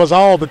delivers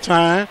all the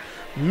time,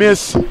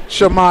 Miss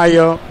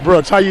Shamaya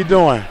Brooks. How you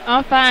doing?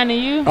 I'm fine,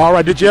 and you? All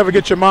right, did you ever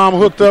get your mom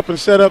hooked up and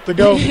set up to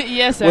go?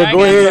 Yes, sir. Well,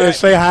 go ahead and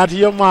say hi to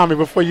your mommy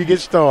before you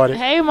get started.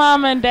 Hey,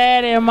 Mama and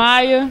Dad and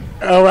Maya.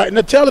 All right, now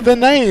tell her their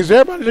names.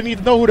 Everybody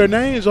needs to know who their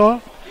names are.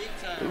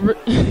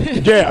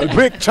 Yeah,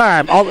 big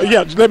time.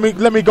 Yeah,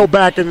 let me go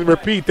back and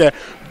repeat that.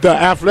 The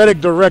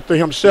athletic director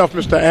himself,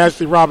 Mr.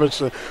 Ashley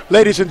Robertson.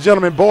 Ladies and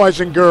gentlemen, boys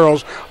and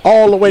girls,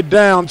 all the way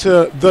down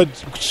to the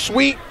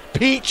Sweet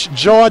Peach,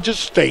 Georgia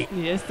State.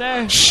 Yes,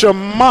 sir.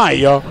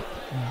 Shamaya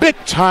Big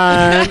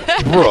Time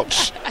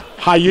Brooks.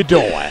 How you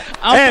doing?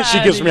 And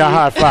she gives me a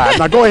high five.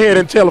 Now go ahead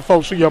and tell the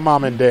folks who your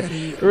mom and dad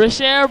is.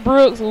 Rochelle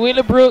Brooks,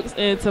 Willie Brooks,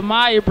 and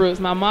Tamaya Brooks.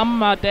 My mama,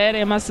 my dad,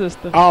 and my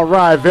sister. All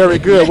right, very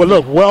good. Well,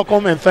 look,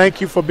 welcome and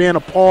thank you for being a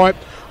part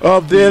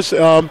of this.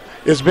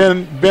 It's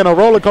been a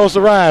roller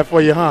coaster ride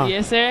for you, huh?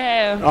 Yes, sir, it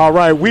has. All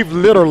right, we've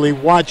literally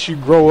watched you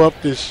grow up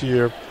this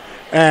year,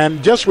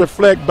 and just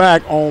reflect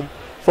back on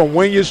from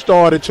when you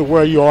started to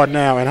where you are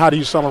now, and how do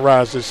you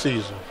summarize this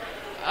season?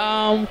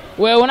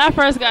 Well, when I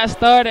first got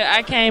started,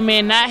 I came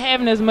in not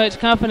having as much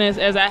confidence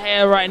as I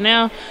have right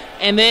now,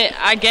 and then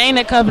I gained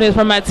that confidence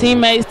from my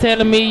teammates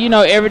telling me,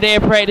 every day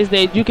at practice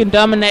that you can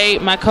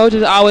dominate. My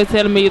coaches always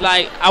telling me,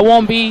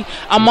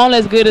 I'm only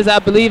as good as I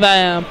believe I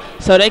am.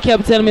 So they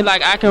kept telling me,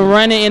 I can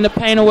run it in the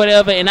paint or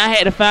whatever, and I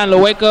had to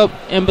finally wake up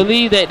and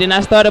believe that. Then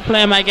I started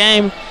playing my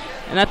game,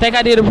 and I think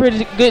I did a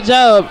pretty good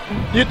job.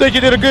 You think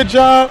you did a good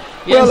job?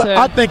 Yes, well, sir.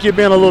 I think you're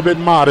being a little bit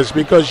modest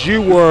because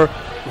you were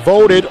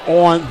voted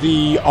on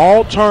the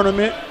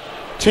all-tournament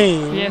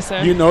team. Yes,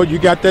 sir. You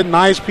got that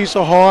nice piece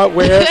of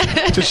hardware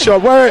to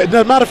show. As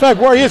a matter of fact,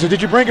 where is it?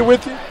 Did you bring it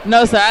with you?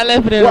 No, sir. I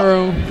left it in the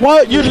room.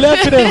 What? You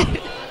left it in?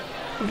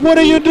 What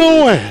are you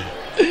doing?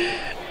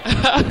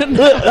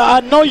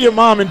 I know your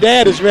mom and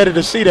dad is ready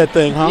to see that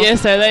thing, huh?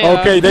 Yes, sir, they are.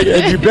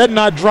 Okay, you better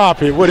not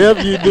drop it.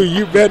 Whatever you do,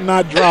 you better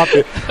not drop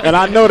it. And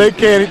I know they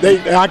can't.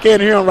 I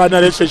can't hear them right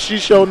now. They said she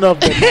sure enough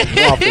better not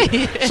drop it.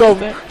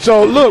 Yes,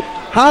 so look,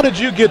 how did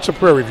you get to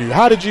Prairie View?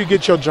 How did you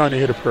get your journey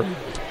here to Prairie View?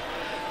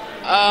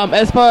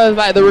 As far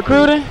as the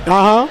recruiting,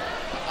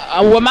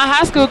 well, my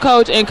high school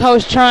coach and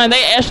Coach Tron,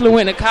 they actually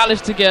went to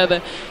college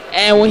together.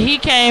 And when he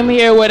came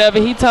here,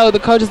 he told the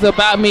coaches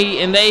about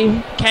me, and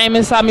they came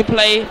and saw me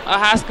play a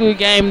high school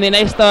game. And then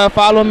they started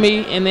following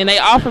me, and then they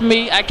offered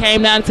me. I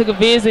came down and took a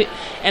visit,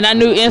 and I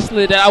knew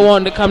instantly that I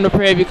wanted to come to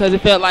Prairie View because it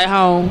felt like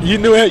home. You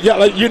knew it.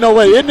 Yeah, you know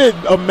what? Isn't it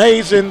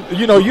amazing?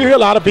 You hear a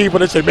lot of people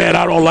that say, "Man,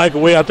 I don't like it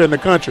way out there in the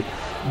country."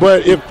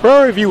 But if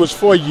Prairie View was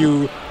for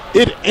you,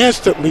 it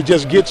instantly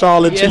just gets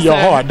all into your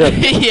heart,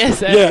 doesn't it? Yes,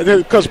 sir. Yeah,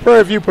 because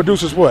Prairie View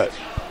produces what?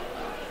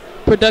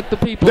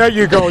 Productive people. There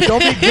you go.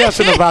 Don't be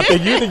guessing about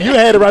that. You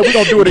had it right. We're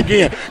going to do it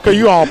again because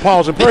you all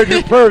pausing.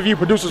 Prairie View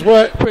produces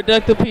what?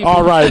 Productive people.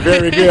 All right,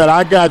 very good.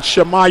 I got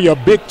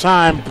Shamaya Big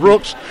Time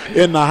Brooks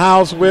in the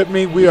house with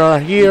me. We are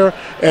here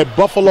at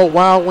Buffalo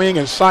Wild Wing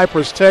in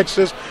Cypress,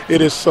 Texas.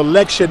 It is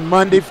Selection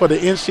Monday for the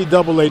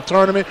NCAA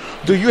tournament.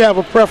 Do you have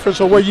a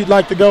preference or where you'd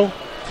like to go?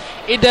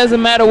 It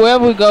doesn't matter where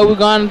we go. We're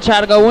going to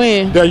try to go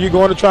win. There, you're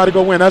going to try to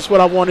go win. That's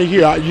what I want to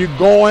hear. You're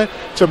going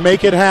to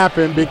make it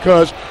happen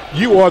because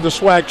you are the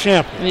SWAC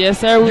champion. Yes,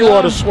 sir. You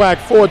are the SWAC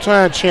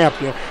 4-time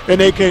champion,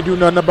 and they can't do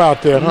nothing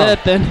about that, huh?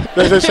 Nothing.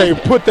 As they say,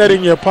 put that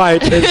in your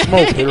pipe and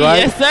smoke it, right?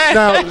 Yes, sir.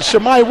 Now,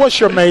 Shamaya, what's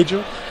your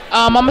major?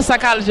 I'm a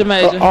psychology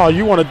major.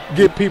 You want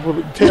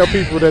to tell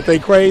people that they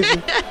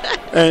crazy,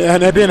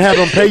 and then have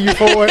them pay you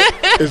for it?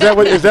 Is that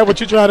what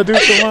you're trying to do,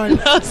 Shamaya?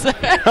 No, sir.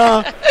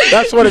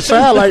 That's what it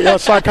sounds like. A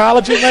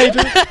psychology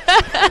major.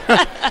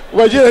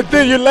 Well,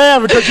 then you're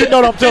laughing because you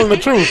know I'm telling the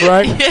truth,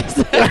 right? Yes,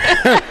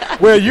 sir.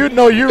 Well, you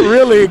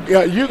really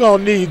you're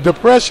gonna need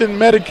depression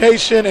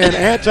medication and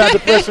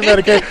antidepressant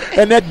medication,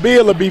 and that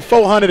bill will be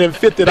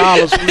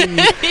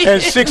 $450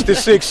 and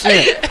 66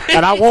 cents.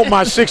 And I want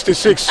my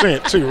 66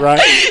 cents too,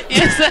 right?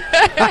 Yes, sir.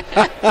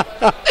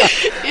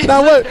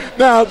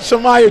 Now,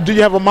 Shamaya, do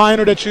you have a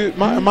minor that you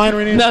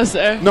minoring in? No,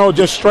 sir. No,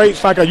 just straight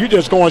psycho. You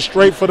just going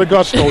straight for the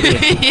gusto there.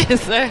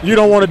 Yes, sir. You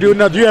don't want to do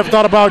nothing. You ever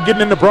thought about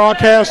getting into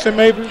broadcasting,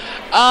 maybe?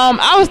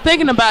 I was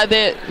thinking about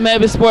that,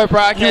 maybe sport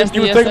broadcasting.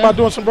 You were thinking about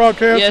doing some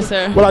broadcasting? Yes,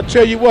 sir. Well, I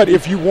tell you what,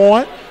 if you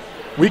want,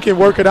 we can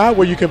work it out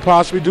where you can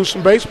possibly do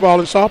some baseball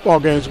and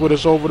softball games with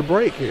us over the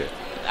break here.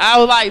 I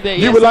would like that.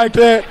 You would like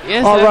that?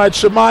 Yes, All sir. right,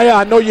 Shamaya,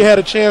 I know you had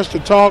a chance to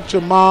talk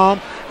to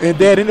Mom and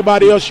Dad.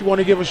 Anybody else you want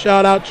to give a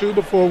shout out to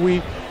before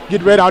we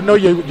get ready? I know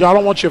y'all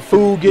don't want your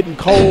food getting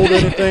cold or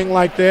anything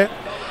like that.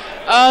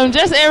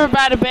 Just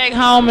everybody back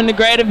home in the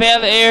Greater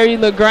Valley area,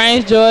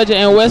 LaGrange, Georgia,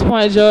 and West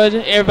Point,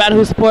 Georgia. Everybody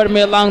who supported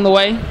me along the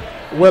way.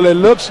 Well, it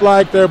looks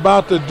like they're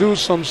about to do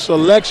some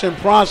selection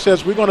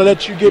process. We're going to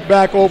let you get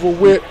back over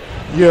with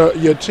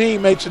your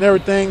teammates and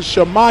everything.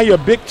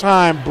 Shamaya Big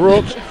Time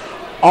Brooks,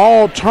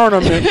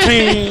 all-tournament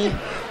team,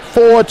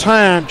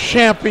 4-time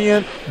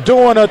champion,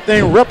 doing a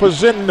thing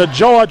representing the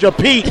Georgia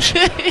Peach.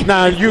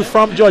 Now, you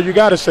from Georgia, you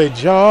got to say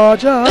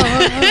Georgia.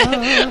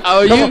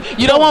 Oh,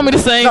 you don't want me to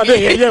sing? No,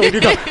 yeah,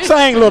 you go.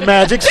 Sing, little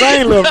magic.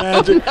 Sing, little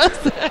magic.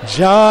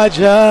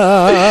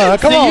 Georgia.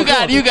 Come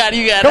on. You got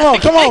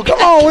it. Come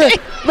on.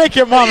 Make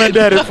your mom and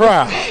daddy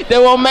proud. They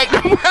won't make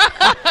them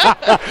proud.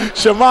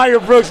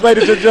 Shamaya Brooks,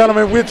 ladies and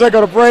gentlemen, we'll take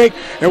a break,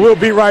 and we'll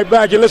be right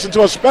back. You listen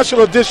to a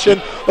special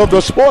edition of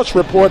the Sports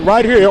Report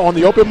right here on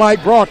the Open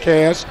Mic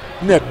Broadcast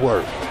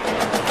Network.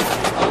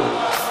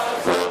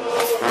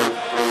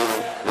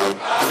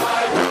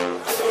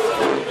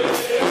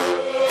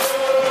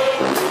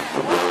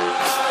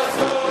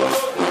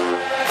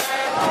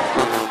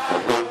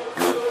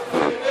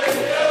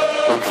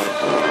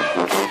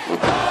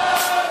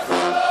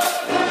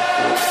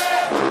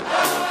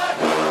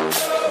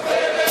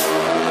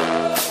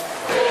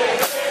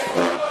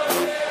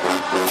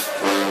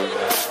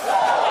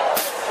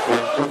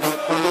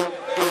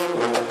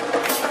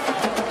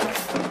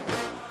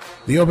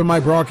 The Open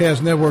Mic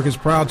Broadcast Network is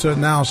proud to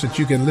announce that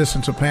you can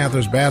listen to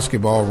Panthers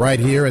basketball right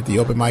here at the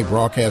Open Mic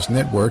Broadcast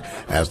Network,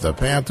 as the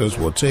Panthers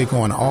will take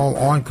on all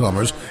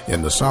oncomers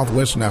in the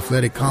Southwestern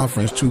Athletic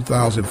Conference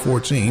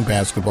 2014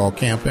 basketball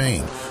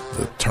campaign.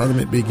 The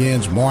tournament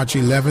begins March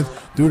 11th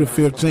through the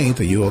 15th,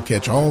 and you will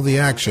catch all the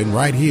action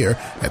right here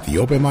at the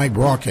Open Mic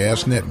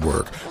Broadcast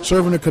Network,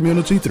 serving the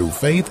community through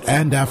faith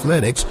and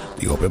athletics.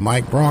 The Open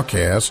Mic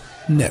Broadcast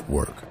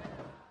Network.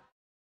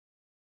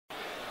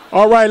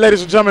 All right,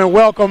 ladies and gentlemen,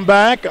 welcome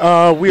back.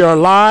 We are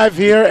live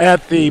here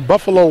at the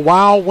Buffalo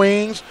Wild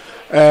Wings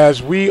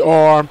as we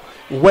are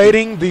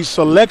waiting the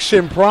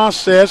selection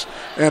process,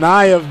 and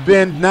I have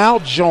been now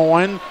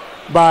joined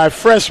by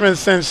freshman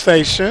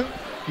sensation,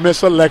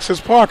 Miss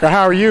Alexis Parker.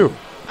 How are you?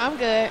 I'm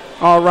good.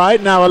 All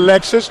right. Now,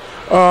 Alexis,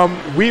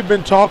 we've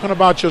been talking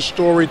about your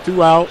story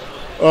throughout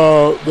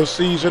the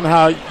season,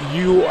 how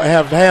you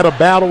have had a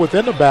battle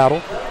within the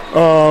battle,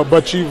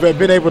 but you've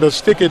been able to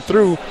stick it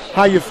through.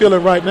 How you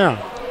feeling right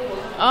now?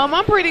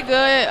 I'm pretty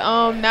good.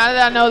 Now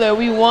that I know that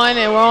we won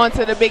and we're on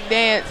to the big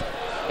dance,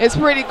 it's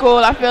pretty cool.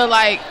 I feel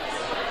like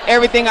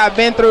everything I've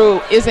been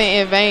through isn't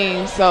in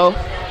vain, so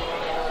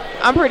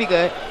I'm pretty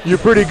good. You're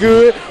pretty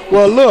good?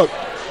 Well, look,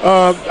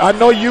 I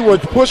know you were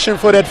pushing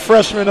for that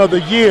freshman of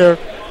the year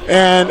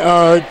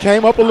and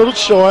came up a little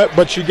short,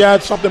 but you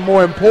got something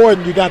more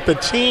important. You got the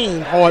team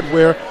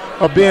hardware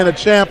of being a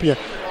champion.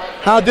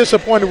 How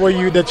disappointed were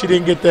you that you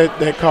didn't get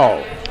that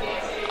call?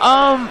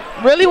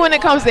 Really, when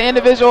it comes to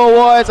individual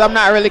awards, I'm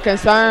not really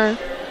concerned.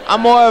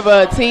 I'm more of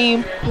a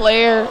team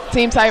player,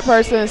 team type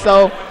person,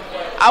 so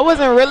I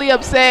wasn't really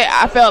upset.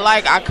 I felt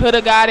like I could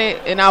have got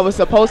it and I was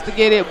supposed to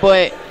get it,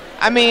 but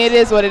I mean, it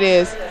is what it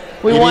is.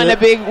 We won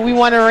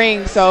a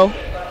ring, so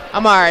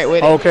I'm all right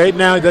with it. Okay,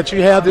 now that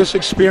you have this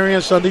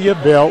experience under your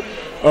belt,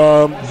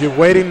 you're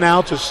waiting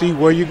now to see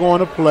where you're going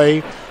to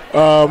play.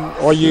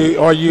 Are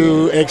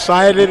you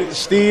excited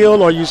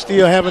still, or are you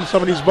still having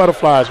some of these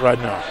butterflies right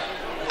now?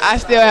 I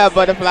still have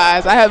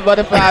butterflies. I have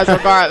butterflies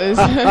regardless.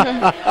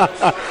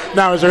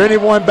 Now, is there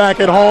anyone back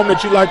at home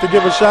that you'd like to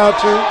give a shout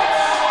to?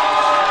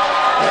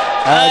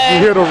 As you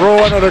hear the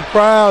roaring of the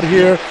crowd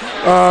here,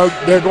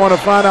 they're going to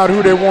find out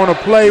who they want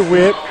to play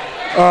with.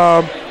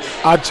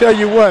 I tell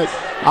you what,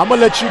 I'm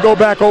going to let you go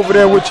back over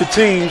there with your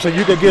team so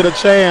you can get a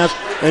chance.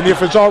 And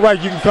if it's all right,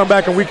 you can come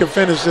back and we can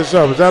finish this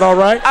up. Is that all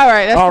right?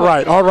 All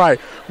right. All right.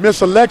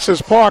 Miss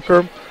Alexis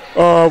Parker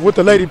with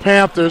the Lady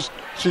Panthers.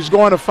 She's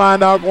going to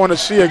find out, going to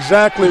see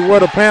exactly where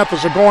the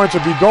Panthers are going to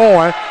be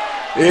going.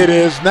 It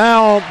is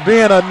now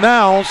being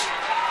announced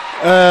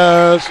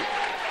as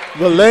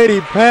the Lady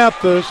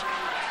Panthers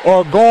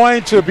are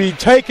going to be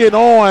taking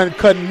on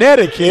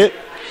Connecticut.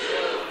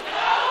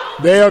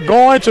 They are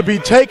going to be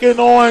taking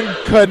on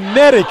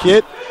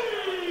Connecticut.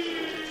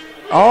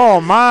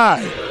 Oh,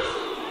 my.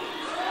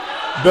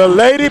 The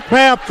Lady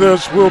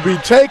Panthers will be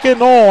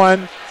taking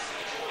on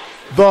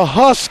the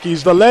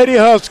Huskies, the Lady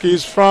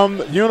Huskies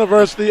from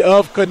University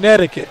of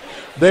Connecticut.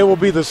 They will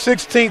be the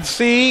 16th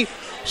seed,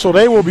 so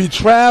they will be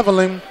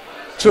traveling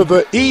to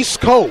the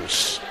East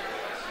Coast.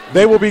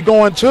 They will be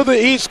going to the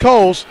East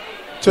Coast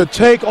to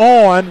take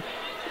on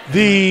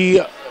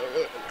the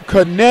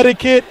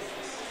Connecticut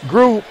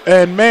group.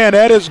 And, man,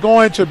 that is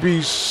going to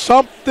be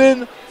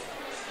something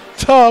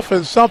tough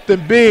and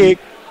something big.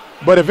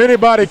 But if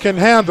anybody can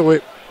handle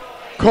it,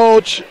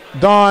 Coach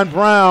Don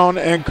Brown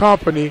and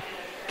company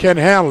can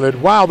handle it.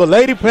 Wow, the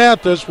Lady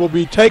Panthers will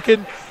be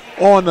taking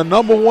on the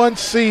number 1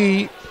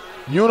 seed,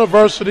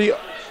 University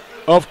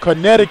of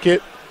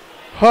Connecticut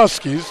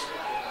Huskies.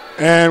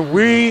 And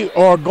we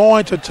are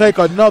going to take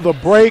another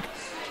break,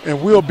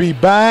 and we'll be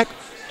back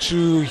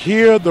to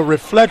hear the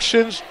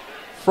reflections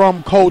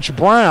from Coach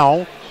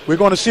Brown. We're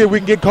going to see if we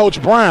can get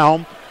Coach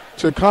Brown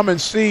to come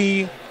and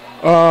see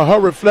her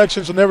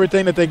reflections and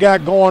everything that they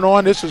got going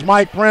on. This is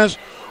Mike Prince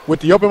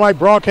with the Open Mic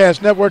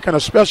Broadcast Network and a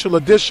special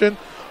edition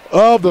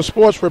of the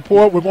Sports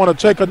Report. We're going to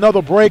take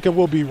another break, and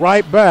we'll be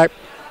right back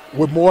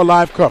with more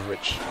live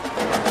coverage.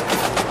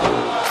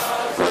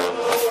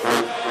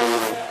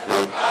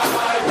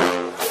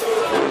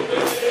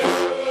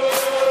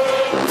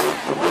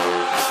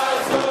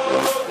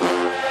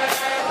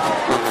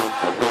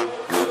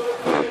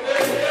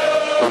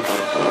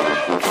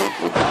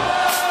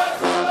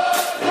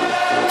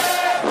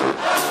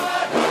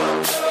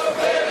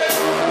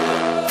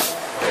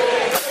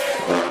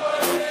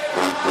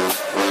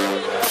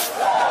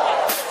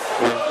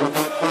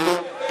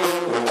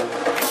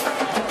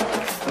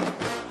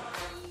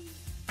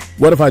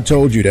 What if I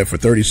told you that for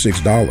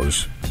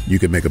 $36, you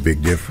could make a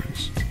big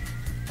difference?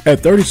 At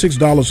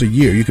 $36 a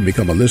year, you can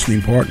become a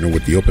listening partner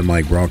with the Open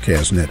Mic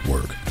Broadcast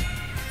Network.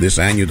 This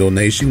annual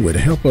donation would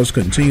help us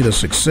continue the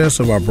success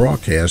of our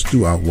broadcast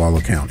throughout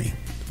Waller County.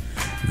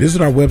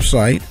 Visit our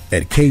website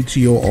at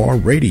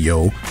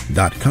ktorradio.com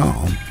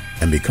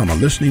and become a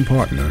listening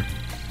partner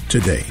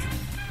today.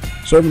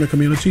 Serving the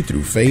community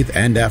through faith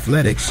and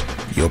athletics,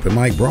 the Open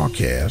Mic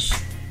Broadcast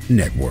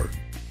Network.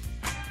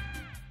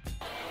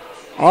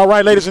 All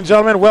right, ladies and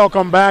gentlemen,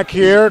 welcome back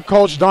here.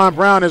 Coach Don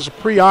Brown is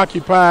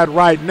preoccupied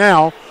right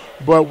now,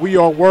 but we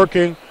are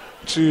working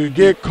to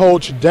get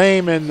Coach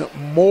Damon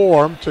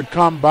Moore to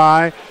come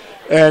by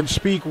and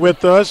speak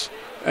with us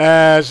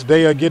as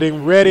they are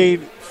getting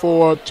ready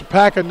to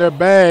packing their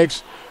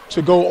bags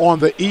to go on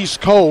the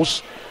East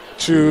Coast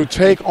to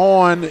take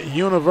on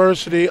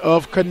University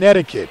of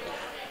Connecticut.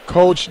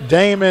 Coach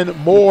Damon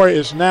Moore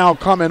is now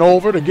coming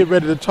over to get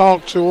ready to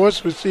talk to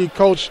us. We see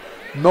Coach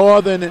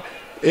Northern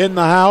in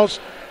the house.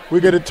 We're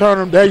going to turn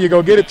him. There you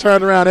go. Get it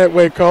turned around that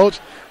way, Coach.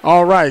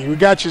 All right. We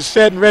got you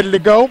set and ready to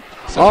go.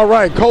 Sir. All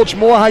right. Coach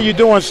Moore, how you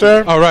doing,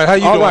 sir? All right. How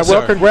you doing, All right. sir?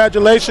 Well,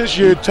 congratulations.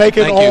 You're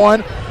taking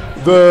on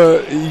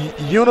the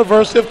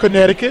University of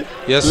Connecticut.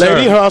 Yes, sir.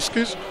 Lady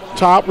Huskers,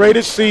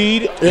 top-rated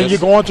seed, and Yes. you're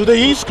going to the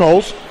East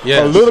Coast.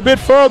 Yes. A little bit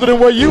further than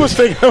where you was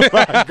thinking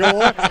about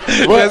going.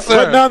 Yes,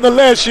 sir. But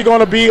nonetheless, you're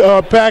going to be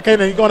packing,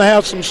 and you're going to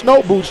have some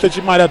snow boots that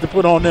you might have to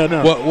put on there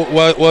now.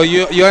 Well,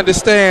 you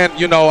understand,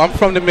 I'm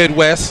from the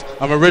Midwest.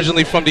 I'm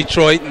originally from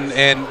Detroit,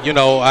 and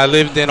I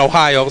lived in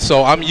Ohio,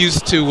 so I'm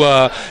used to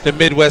the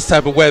Midwest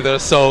type of weather.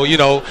 So,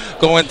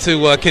 going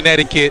to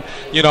Connecticut,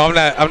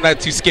 I'm not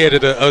too scared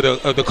of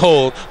the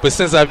cold. But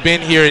since I've been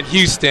here in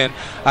Houston,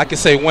 I can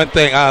say one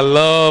thing: I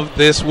love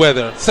this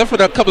weather, except for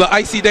the couple of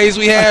icy days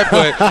we had.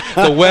 But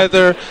the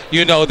weather,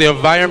 the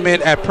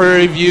environment at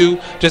Prairie View,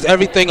 just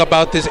everything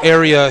about this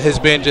area has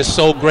been just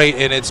so great,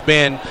 and it's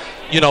been,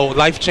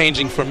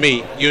 life-changing for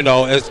me,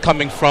 as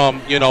coming from,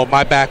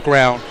 my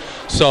background.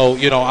 So,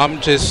 I've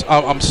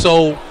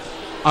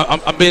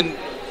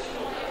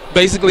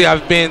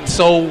been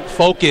so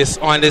focused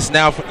on this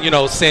now,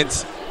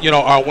 since,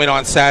 our win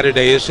on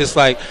Saturday. It's just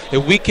like,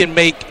 if we can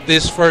make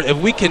this if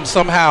we can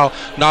somehow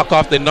knock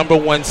off the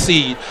 #1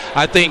 seed,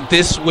 I think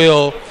this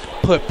will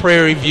put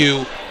Prairie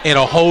View in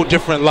a whole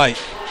different light.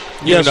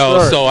 Yes,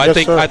 sir. So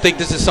Yes, sir. I think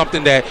this is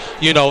something that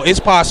is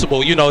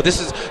possible.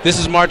 This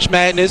is March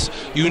Madness.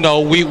 We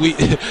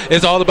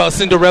it's all about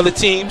Cinderella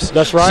teams.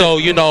 That's right. So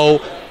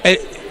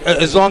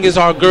as long as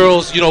our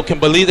girls can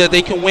believe that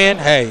they can win,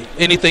 hey,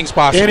 anything's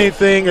possible.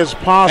 Anything is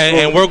possible.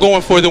 And we're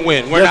going for the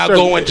win. We're Yes, not sir.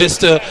 going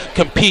just to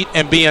compete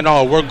and be an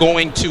all. We're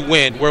going to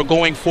win. We're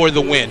going for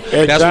the win.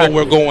 Exactly. That's what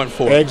we're going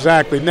for.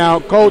 Exactly. Now,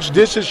 Coach,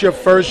 this is your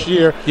first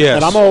year. Yes.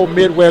 And I'm an old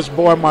Midwest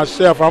boy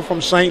myself. I'm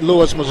from St.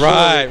 Louis,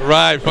 Missouri.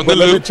 Right. From But the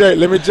let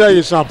loop. me tell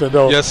you something,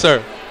 though. Yes,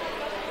 sir.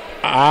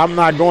 I'm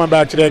not going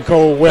back to that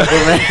cold weather,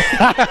 man.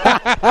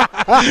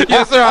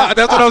 Yes, sir.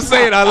 That's what I'm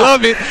saying. I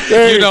love it.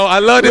 Hey, I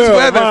love this look,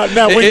 weather.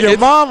 Now,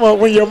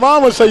 when your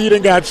mama say you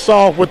done got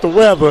soft with the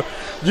weather,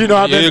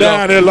 I've been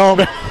down there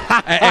longer.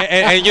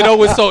 and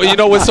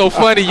what's so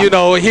funny,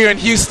 here in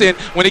Houston,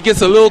 when it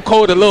gets a little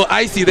cold, a little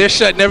icy, they're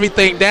shutting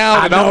everything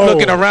down, and I'm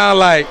looking around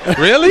like,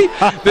 really?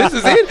 This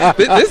is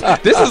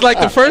it? This is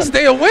like the first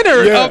day of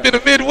winter up in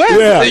the Midwest,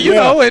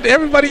 and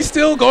everybo's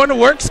still going to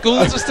work.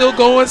 Schools are still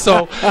going.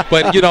 So,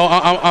 but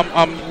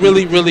I'm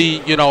really, really,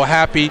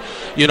 happy,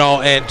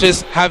 and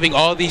just having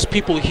all these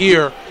people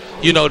here,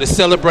 to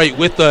celebrate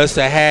with us,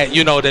 that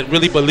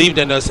really believed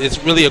in us.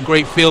 It's really a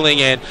great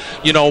feeling. And,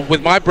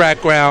 with my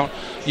background,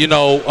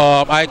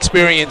 I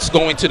experienced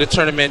going to the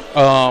tournament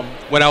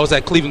when I was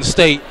at Cleveland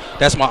State.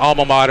 That's my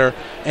alma mater.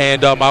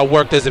 And I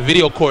worked as a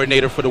video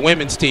coordinator for the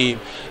women's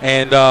team.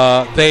 And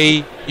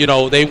they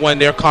won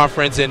their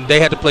conference, and they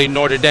had to play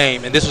Notre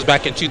Dame. And this was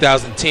back in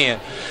 2010.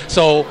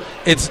 So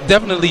it's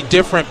definitely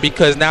different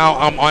because now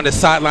I'm on the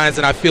sidelines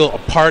and I feel a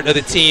part of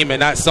the team and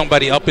not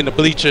somebody up in the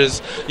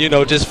bleachers,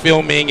 just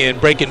filming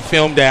and breaking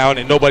film down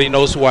and nobody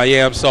knows who I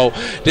am. So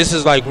this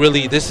is like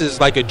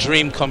a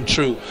dream come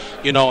true,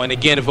 and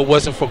again, if it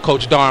wasn't for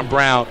Coach Darn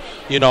Brown,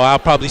 I'll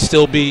probably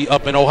still be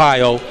up in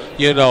Ohio,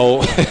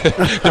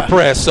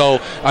 depressed. So,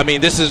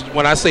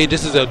 when I say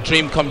this is a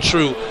dream come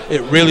true,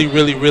 it really,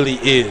 really, really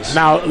is.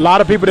 Now, a lot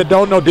of people that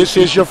don't know, this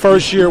is your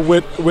first year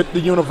with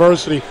the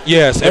university.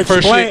 Yes, and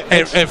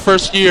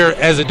first year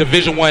as a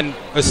Division I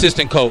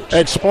assistant coach.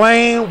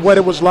 Explain what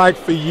it was like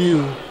for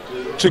you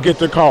to get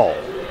the call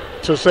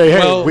to say,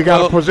 hey, we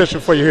got a position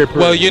for you here.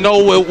 Well,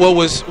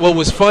 what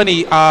was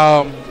funny,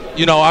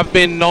 I've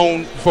been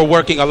known for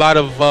working a lot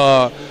of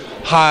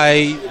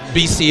high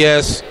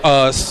BCS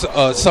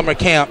summer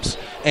camps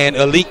and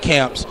elite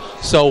camps.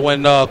 So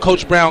when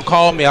Coach Brown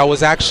called me, I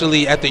was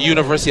actually at the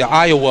University of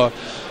Iowa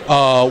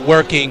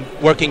working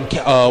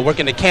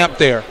the camp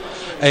there,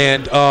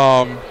 and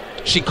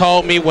she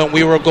called me when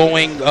we were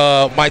going.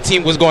 My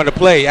team was going to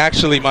play.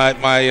 Actually, my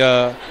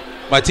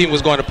team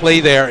was going to play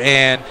there,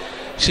 and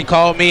she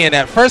called me. And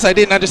at first, I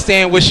didn't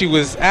understand what she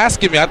was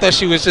asking me. I thought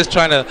she was just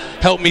trying to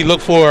help me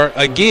look for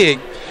a gig.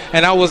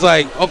 And I was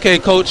like, okay,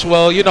 Coach.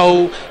 Well,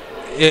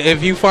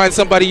 if you find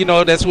somebody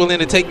that's willing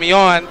to take me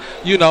on,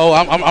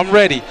 I'm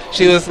ready.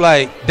 She was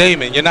like,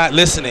 Damon, you're not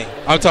listening.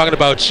 I'm talking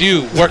about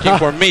you working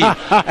for me.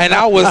 And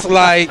I was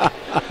like,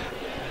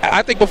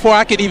 I think before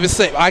I could even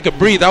say I could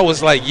breathe, I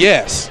was like,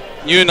 yes.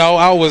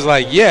 I was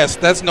like, yes,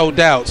 that's no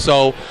doubt.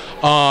 So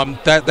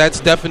That's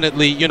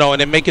definitely, you know,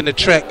 and then making the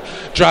trek,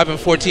 driving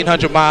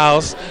 1,400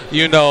 miles,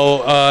 you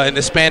know, in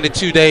the span of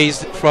 2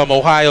 days from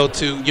Ohio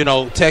to, you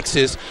know,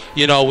 Texas,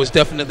 you know, was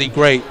definitely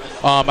great.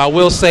 I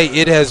will say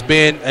it has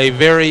been a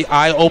very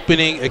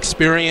eye-opening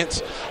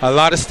experience. A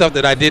lot of stuff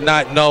that I did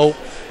not know,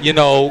 you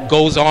know,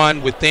 goes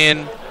on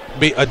within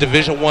a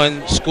Division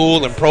I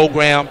school and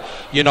program.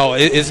 You know,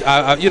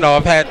 you know,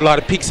 I've had a lot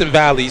of peaks and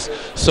valleys.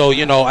 So,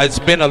 you know, it's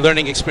been a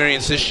learning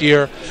experience this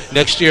year.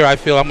 Next year, I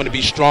feel I'm going to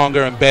be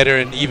stronger and better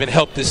and even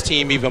help this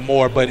team even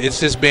more. But it's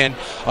just been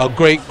a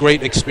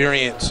great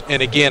experience.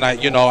 And again,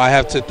 I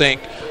have to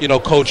thank, you know,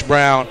 Coach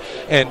Brown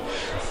and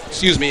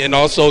and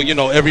also, you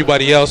know,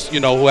 everybody else, you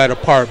know, who had a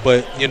part.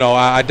 But, you know,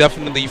 I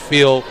definitely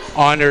feel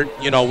honored.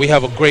 You know, we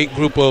have a great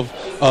group of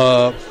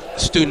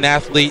student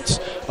athletes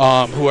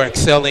who are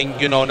excelling,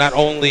 you know, not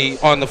only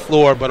on the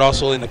floor but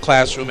also in the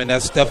classroom, and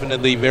that's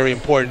definitely very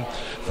important.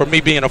 For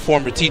me being a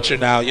former teacher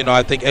now, you know,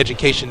 I think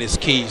education is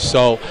key.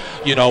 So,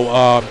 you know,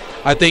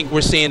 I think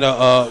we're seeing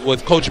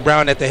with Coach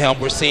Brown at the helm,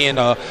 we're seeing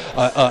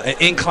an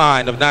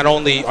incline of not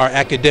only our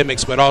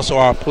academics but also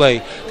our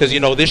play, because, you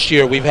know, this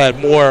year we've had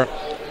more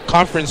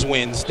conference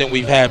wins than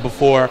we've had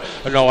before.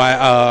 You know,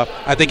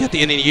 I think at the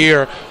end of the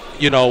year,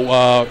 you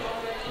know,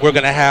 we're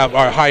going to have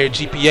our higher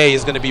GPA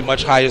is going to be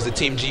much higher as the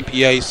team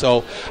GPA.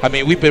 So, I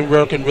mean, we've been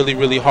working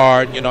really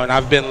hard, you know, and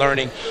I've been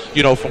learning,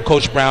 you know, from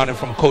Coach Brown and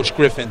from Coach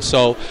Griffin.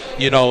 So,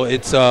 you know,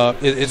 it's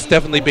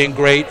definitely been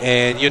great.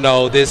 And, you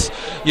know, this,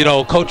 you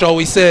know, Coach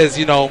always says,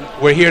 you know,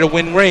 we're here to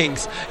win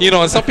rings, you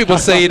know, and some people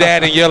say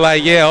that and you're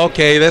like, yeah,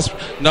 okay,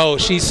 no,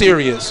 she's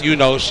serious. You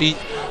know,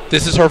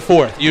 this is her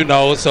fourth, you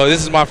know, so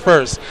this is my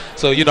first.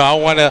 So, you know, I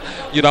want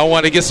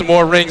to get some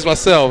more rings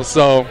myself.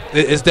 So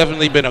it's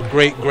definitely been a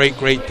great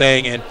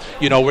thing. And,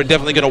 you know, we're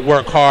definitely going to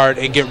work hard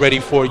and get ready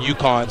for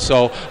UConn.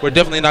 So we're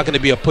definitely not going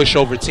to be a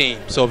pushover team.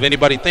 So if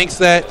anybody thinks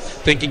that,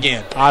 think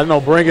again. I know,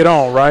 bring it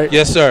on, right?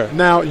 Yes, sir.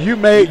 Now, you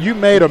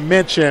made a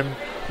mention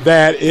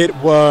that it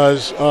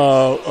was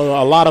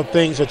a lot of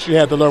things that you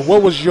had to learn.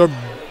 What was your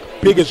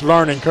biggest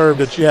learning curve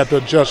that you had to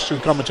adjust to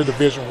coming to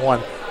Division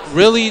I?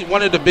 Really,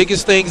 one of the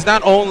biggest things,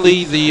 not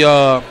only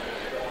the,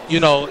 you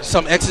know,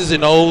 some X's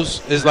and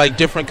O's is like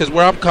different, because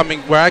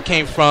where I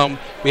came from,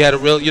 we had a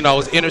real, you know, it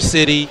was inner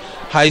city,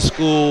 high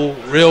school,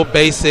 real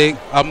basic.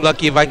 I'm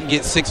lucky if I can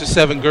get 6 or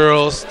 7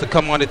 girls to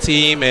come on the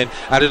team, and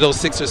out of those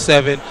 6 or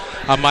 7,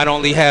 I might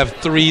only have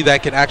 3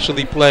 that can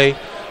actually play.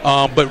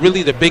 But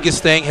really the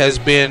biggest thing has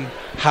been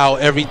how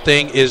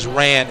everything is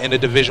ran in the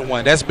Division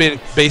I. That's been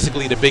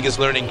basically the biggest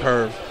learning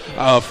curve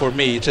for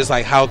me. It's just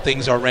like how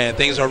things are ran.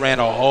 Things are ran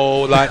a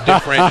whole lot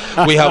different.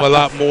 We have a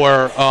lot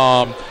more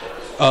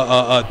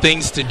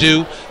things to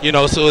do, you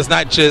know, so it's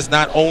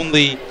not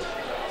only,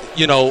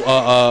 you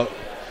know,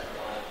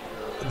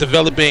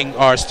 developing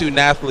our student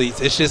athletes.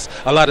 It's just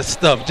a lot of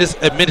stuff,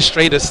 just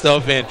administrative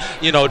stuff, and,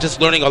 you know, just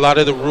learning a lot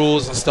of the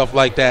rules and stuff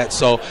like that.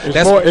 So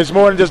it's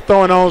more than just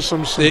throwing on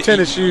some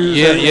tennis shoes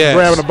and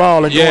grabbing the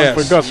ball and going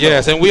for gusto.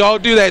 Yes, and we all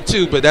do that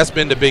too, but that's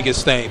been the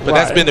biggest thing. But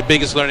that's been the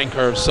biggest learning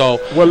curve. So,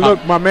 well,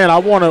 look, my man, I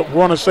want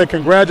to say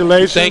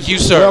congratulations. Thank you,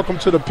 sir. Welcome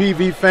to the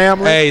PV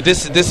family. Hey,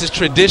 this is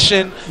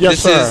tradition. Yes,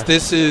 sir.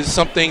 This is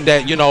something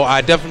that, you know,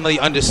 I definitely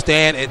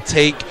understand and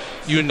take.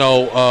 You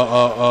know,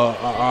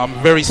 I'm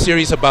very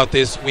serious about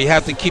this. We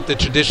have to keep the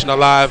tradition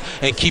alive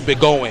and keep it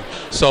going.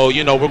 So,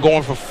 you know, we're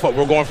going for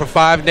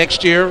 5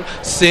 next year,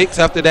 6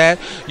 after that.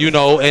 You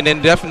know, and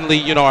then definitely,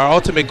 you know, our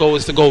ultimate goal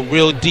is to go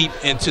real deep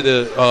into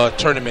the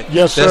tournament.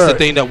 Yes, sir. That's the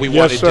thing that we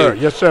want to do.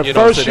 Yes, sir. You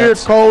First year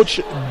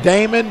coach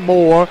Damon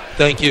Moore.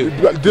 Thank you.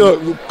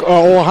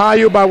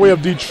 Ohio by way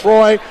of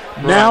Detroit.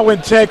 Right. Now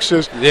in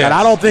Texas, yes. And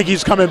I don't think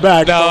he's coming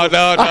back. No,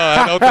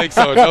 I don't think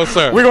so. No,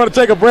 sir. We're going to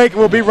take a break, and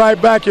we'll be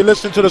right back. You're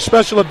listening to the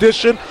special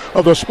edition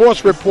of the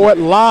Sports Report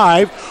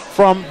live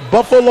from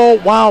Buffalo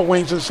Wild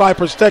Wings in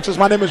Cypress, Texas.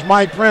 My name is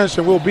Mike Prince,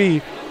 and we'll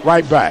be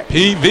right back.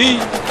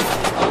 PV.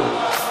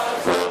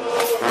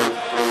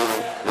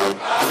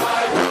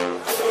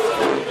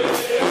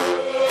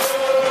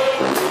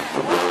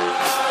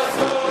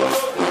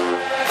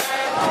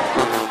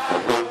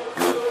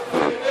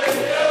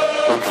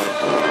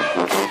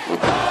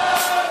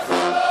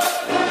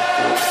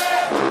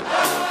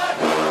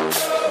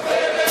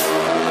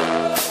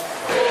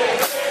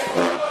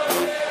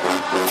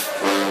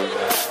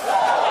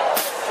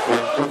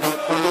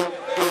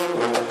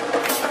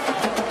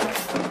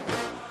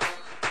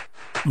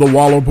 The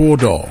Waller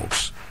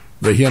Bulldogs,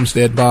 the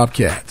Hempstead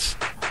Bobcats,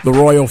 the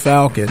Royal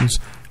Falcons,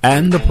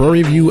 and the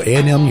Prairie View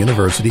A&M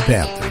University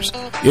Panthers.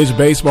 It's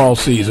baseball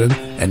season,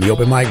 and the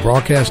Open Mic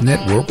Broadcast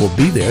Network will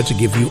be there to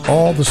give you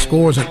all the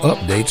scores and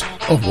updates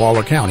of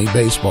Waller County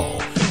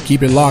baseball.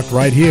 Keep it locked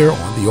right here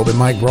on the Open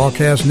Mic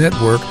Broadcast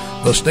Network,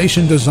 the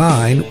station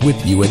designed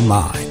with you in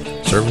mind,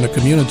 serving the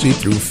community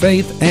through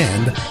faith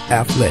and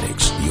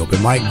athletics. The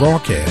Open Mic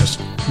Broadcast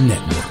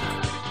Network.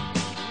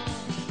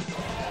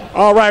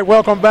 All right,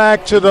 welcome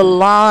back to the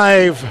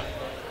live.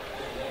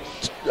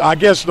 I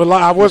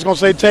was going to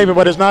say taping,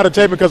 but it's not a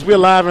taping because we're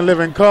live and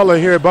live in color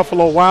here at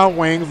Buffalo Wild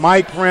Wings.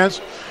 Mike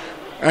Prince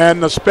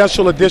and the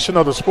special edition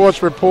of the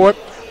Sports Report.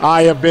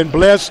 I have been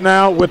blessed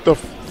now with the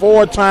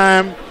first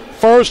time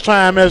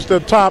as the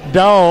top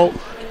dog.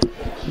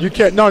 You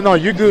can't. No.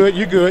 You're good.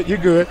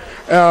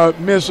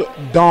 Miss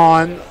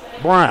Dawn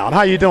Brown.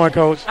 How you doing,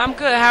 Coach? I'm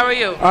good. How are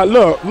you?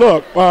 Look.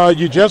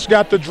 You just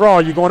got the draw.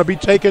 You're going to be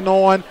taking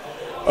on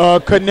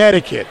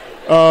Connecticut.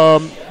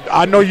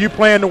 I know you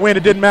plan to win.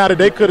 It didn't matter.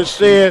 They could have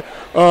said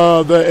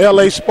the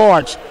L.A.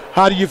 Sparks.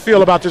 How do you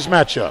feel about this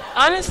matchup?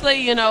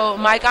 Honestly,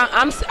 Mike,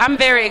 I'm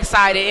very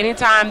excited.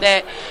 Anytime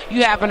that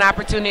you have an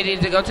opportunity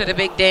to go to the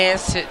big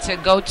dance, to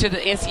go to the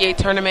NCAA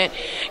tournament,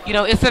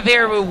 it's a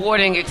very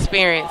rewarding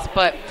experience.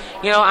 But,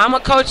 I'm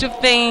a coach of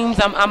themes.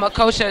 I'm a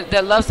coach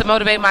that loves to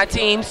motivate my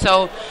team.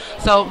 So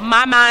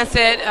my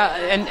mindset,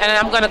 and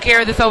I'm going to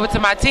carry this over to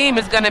my team,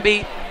 is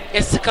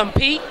to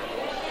compete,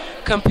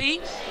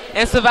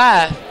 and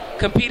survive.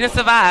 Compete and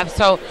survive.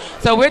 So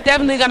we're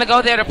definitely going to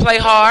go there to play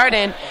hard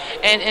and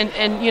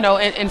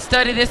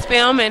study this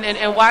film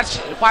and watch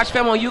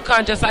film on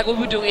UConn just like we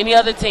would do any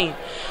other team.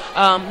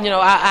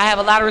 I have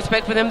a lot of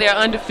respect for them. They're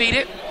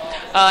undefeated.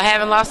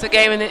 Haven't lost a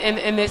game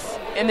in this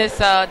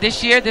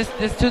year, this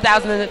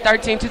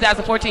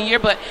 2013-2014 year,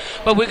 but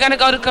we're going to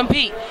go to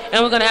compete,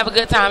 and we're going to have a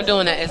good time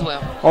doing that as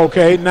well.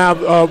 Okay, now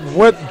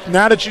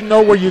now that you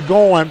know where you're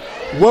going,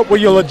 what will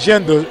your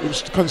agenda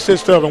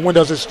consist of, and when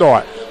does it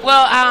start?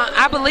 Well,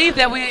 I believe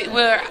that we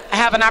will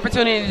have an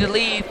opportunity to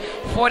leave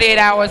 48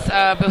 hours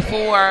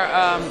before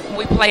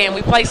we play, and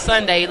we play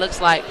Sunday, it looks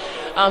like.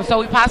 So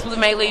we possibly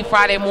may leave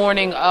Friday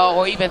morning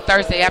or even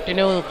Thursday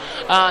afternoon.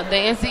 The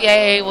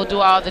NCAA will do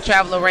all the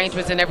travel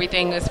arrangements and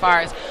everything as far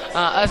as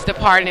us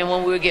departing and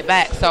when we will get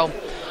back. So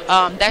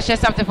that's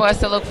just something for us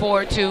to look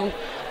forward to.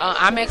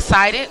 I'm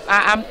excited.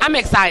 I'm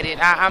excited.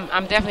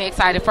 I'm definitely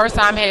excited. First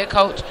time head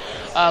coach,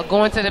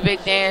 going to the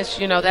big dance.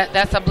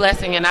 That's a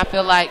blessing, and I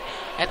feel like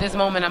at this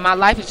moment in my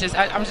life, I'm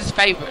just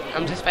favored.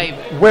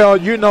 Well,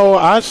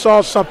 I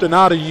saw something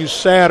out of you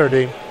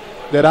Saturday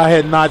that I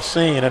had not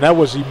seen, and that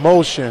was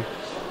emotion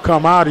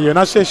come out of you. And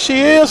I said,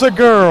 she is a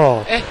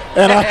girl.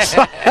 And I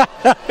saw,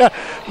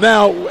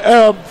 now,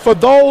 for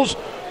those,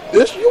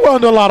 you were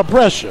under a lot of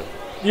pressure.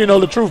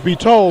 The truth be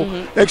told.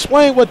 Mm-hmm.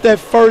 Explain what that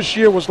first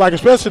year was like,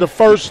 especially the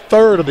first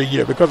third of the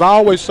year, because I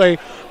always say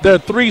there are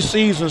 3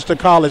 seasons to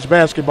college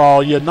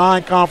basketball: your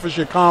non-conference,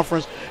 your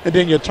conference, and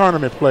then your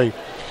tournament play.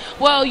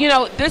 Well,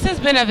 this has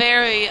been a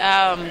very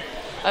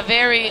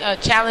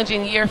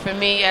challenging year for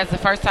me as the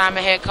first-time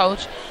head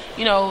coach.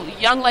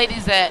 Young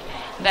ladies that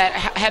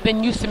have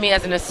been used to me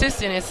as an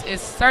assistant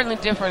is certainly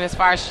different as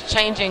far as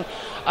changing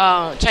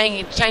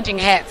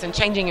hats and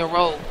changing your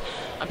role.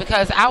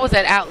 Because I was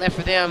that outlet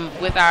for them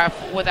with our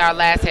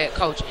last head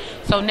coach.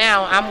 So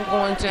now I'm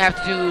going to have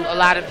to do a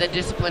lot of the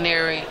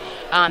disciplinary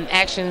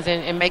actions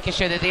and making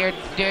sure that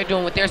they're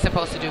doing what they're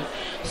supposed to do.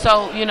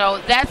 So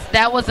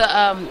that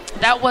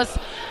was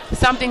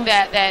something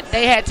that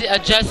they had to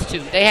adjust to.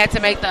 They had to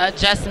make the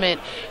adjustment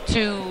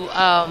to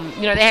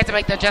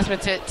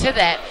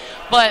that.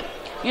 But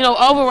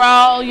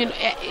overall,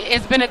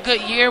 it's been a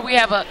good year. We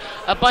have a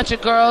bunch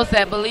of girls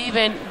that believe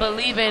in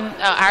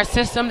our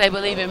system. They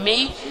believe in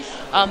me.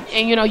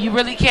 And you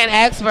really can't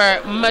ask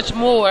for much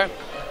more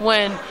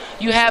when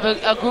you have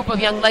a group of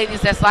young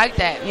ladies that's like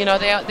that.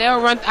 They'll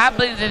run. I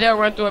believe that they'll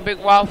run through a big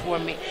wall for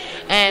me,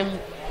 and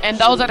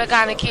those are the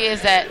kind of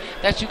kids that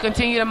you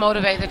continue to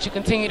motivate, that you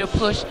continue to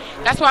push.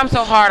 That's why I'm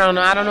so hard on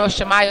them. I don't know if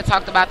Shamaya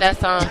talked about that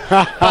song,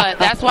 but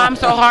that's why I'm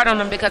so hard on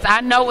them, because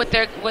I know what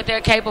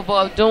they're capable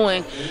of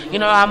doing.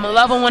 I'm gonna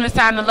love them when it's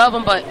time to love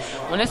them, but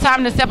when it's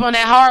time to step on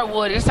that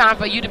hardwood, it's time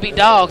for you to be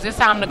dogs. It's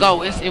time to go.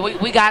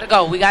 We gotta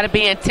go. We gotta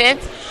be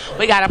intense.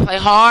 We gotta play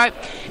hard,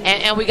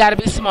 and we gotta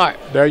be smart.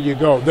 There you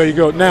go.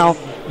 Now,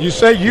 you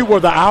say you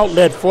were the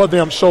outlet for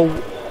them. So,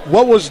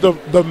 what was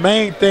the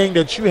main thing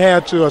that you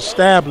had to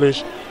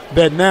establish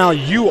that now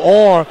you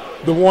are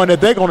the one that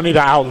they're going to need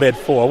an outlet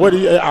for?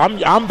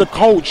 I'm the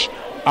coach.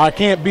 I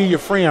can't be your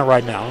friend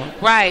right now.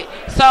 Right.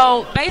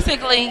 So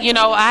basically,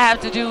 I have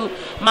to do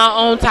my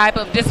own type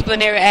of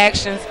disciplinary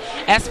actions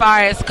as far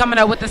as coming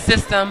up with the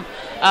system,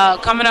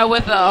 coming up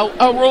with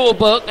a rule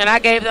book, and I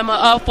gave them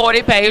a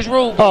 40-page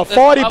rule book. A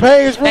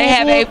 40-page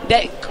rule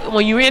book?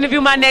 When you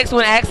interview my next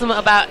one, ask them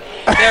about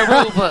their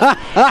rule book.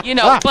 But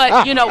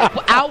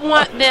I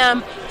want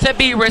them to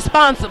be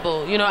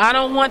responsible. I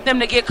don't want them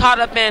to get caught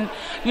up in,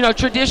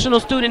 traditional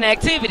student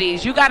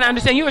activities. You got to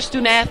understand, you're a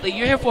student athlete.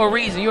 You're here for a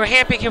reason. You're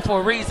handpicked here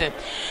for a reason.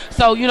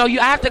 So, you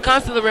have to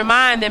constantly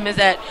remind them is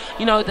that,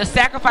 the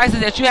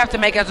sacrifices that you have to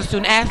make as a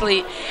student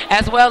athlete,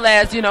 as well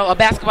as, a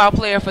basketball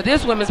player for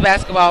this women's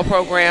basketball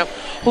program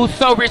who's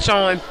so rich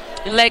on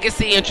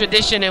legacy and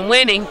tradition and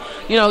winning,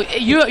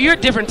 you're a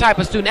different type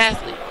of student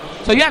athlete.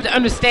 So you have to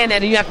understand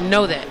that, and you have to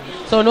know that.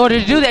 So in order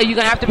to do that, you're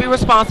going to have to be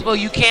responsible.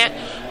 You can't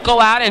go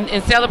out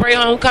and celebrate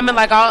homecoming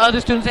like all other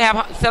students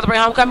celebrate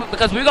homecoming,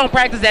 because we're going to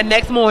practice that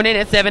next morning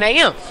at 7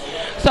 a.m.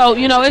 So,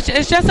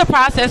 it's just a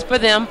process for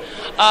them.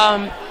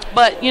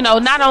 But, you know,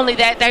 not only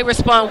that, they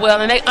respond well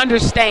and they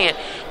understand.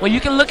 When you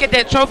can look at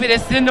that trophy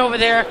that's sitting over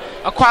there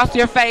across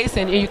your face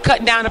and you're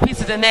cutting down the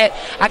pieces of net.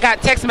 I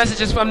got text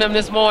messages from them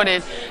this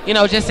morning, you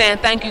know, just saying,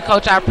 thank you,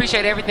 Coach. I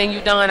appreciate everything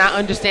you've done. I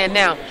understand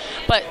now.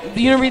 But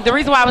you know, the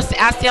reason why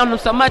I stay on them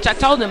so much, I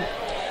told them,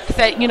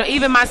 that, you know,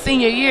 even my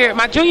junior year,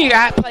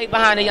 I played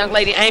behind a young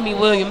lady, Amy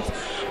Williams,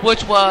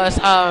 which was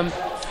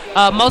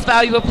most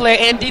valuable player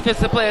and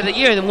defensive player of the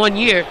year in 1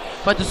 year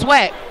for the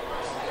SWAC.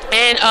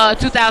 And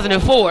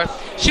 2004,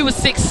 she was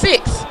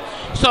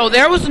 6'6". So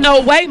there was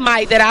no way,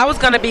 Mike, that I was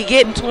going to be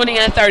getting 20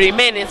 and 30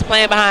 minutes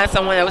playing behind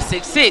someone that was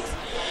 6'6".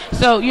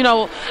 So, you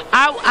know,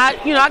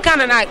 I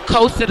kind of not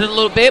coasted a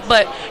little bit,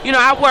 but, you know,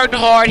 I worked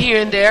hard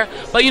here and there.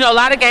 But, you know, a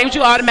lot of games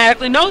you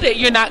automatically know that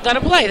you're not going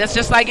to play. That's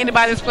just like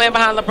anybody that's playing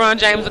behind LeBron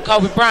James or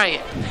Kobe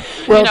Bryant.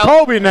 Well, you know,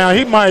 Kobe now,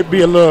 he might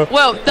be a little.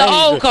 Well, the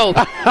old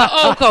Kobe.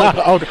 The old Kobe.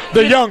 Okay.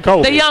 The young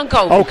Kobe. The young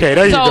Kobe. Okay,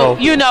 there you go. So,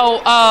 you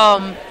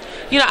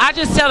know, I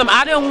just tell them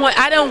I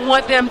don't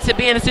want them to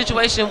be in a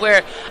situation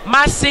where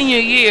my senior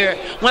year,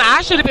 when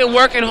I should have been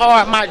working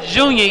hard my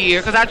junior year,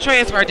 because I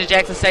transferred to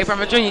Jackson State from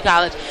a junior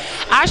college,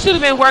 I should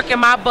have been working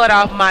my butt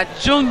off my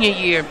junior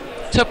year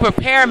to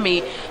prepare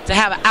me to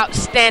have an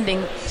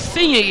outstanding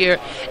senior year,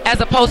 as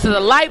opposed to the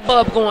light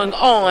bulb going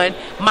on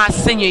my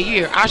senior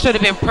year. I should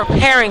have been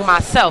preparing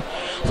myself.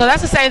 So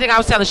that's the same thing I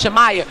was telling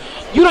Shamaya.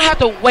 You don't have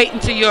to wait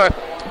until your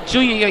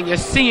junior year and your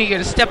senior year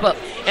to step up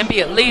and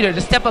be a leader,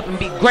 to step up and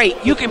be great.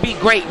 You can be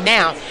great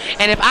now.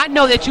 And if I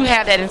know that you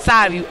have that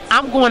inside of you,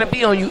 I'm going to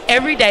be on you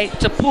every day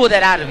to pull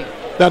that out of you.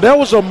 Now, there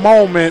was a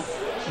moment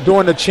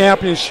during the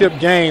championship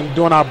game,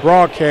 during our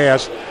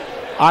broadcast,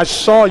 I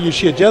saw you.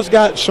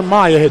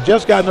 Shamaya had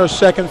just gotten her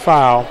second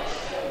foul,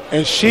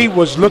 and she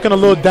was looking a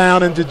little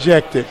down and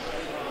dejected.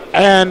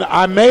 And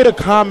I made a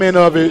comment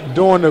of it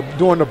during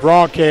the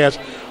broadcast,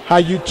 how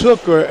you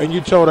took her and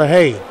you told her,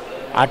 hey,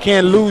 I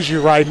can't lose you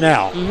right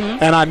now,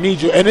 and I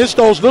need you. And it's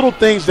those little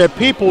things that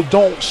people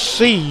don't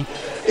see.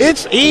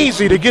 It's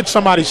easy to get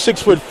somebody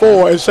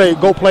 6'4" and say,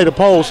 go play the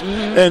post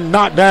and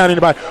knock down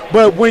anybody.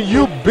 But when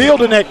you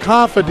building that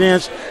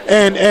confidence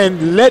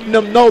and letting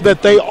them know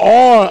that they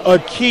are a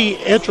key,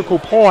 integral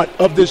part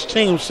of this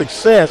team's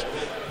success,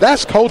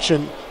 that's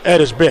coaching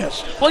at its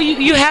best. Well,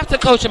 you have to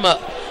coach them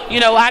up. You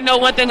know, I know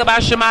one thing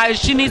about Shamaya,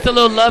 she needs a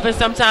little loving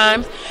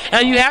sometimes,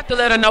 and you have to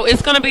let her know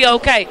it's going to be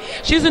okay.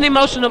 She's an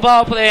emotional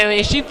ball player,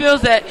 and she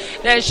feels that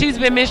she's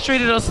been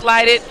mistreated or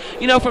slighted,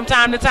 you know, from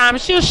time to time,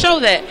 and she'll show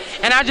that.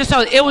 And I just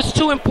told her it was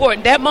too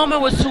important. That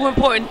moment was too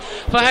important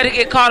for her to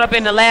get caught up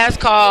in the last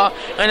call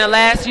and the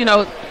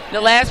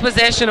last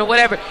possession or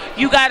whatever.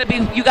 You got to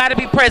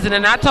be present.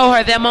 And I told her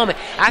at that moment,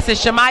 I said,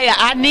 Shamaya,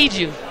 I need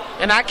you.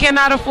 And I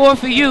cannot afford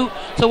for you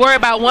to worry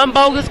about one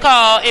bogus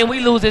call and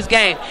we lose this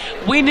game.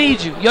 We need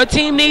you. Your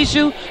team needs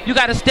you. You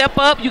got to step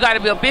up. You got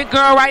to be a big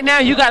girl right now.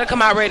 You got to come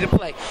out ready to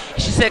play.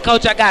 She said,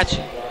 Coach, I got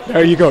you.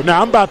 There you go.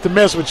 Now, I'm about to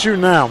mess with you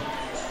now.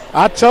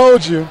 I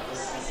told you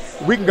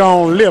we can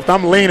go on lift.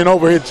 I'm leaning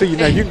over here to you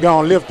now. You can go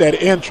on lift that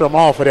interim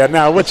off of there.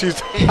 Now, what you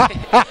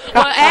Well,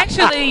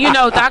 actually, you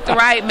know, Dr.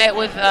 Wright met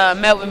with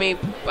me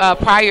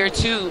prior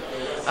to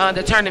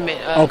the tournament,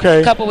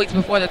 a couple weeks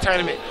before the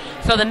tournament.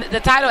 So the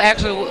title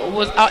actually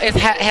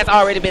has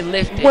already been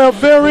lifted. Well,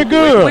 very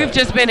good. We've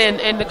just been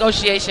in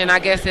negotiation, I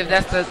guess, if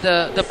that's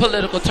the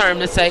political term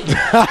to say,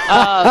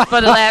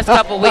 for the last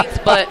couple weeks,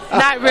 but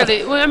not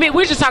really. I mean,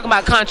 we're just talking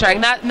about contract,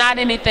 not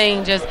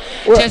anything just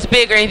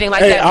big or anything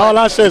like that. All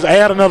I say is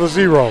add another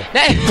zero.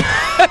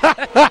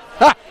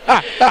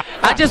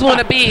 I just want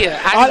to be here.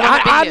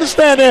 I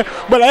understand that,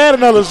 but add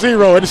another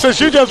zero. And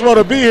since you just want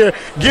to be here,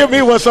 give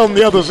me what's on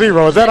the other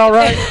zero. Is that all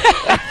right?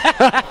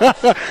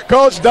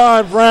 Coach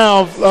Dawn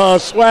Brown,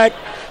 SWAC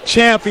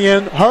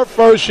champion, her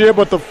first year,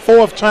 but the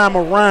fourth time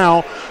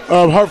around,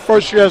 her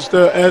first year as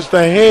the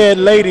head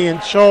lady in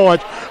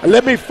charge.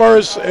 Let me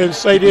first and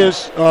say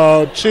this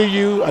to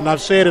you, and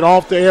I've said it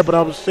off the air, but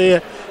I would say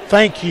it,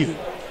 thank you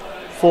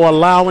for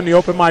allowing the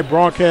Open Mic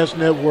Broadcast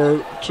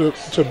Network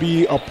to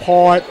be a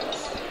part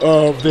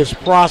of this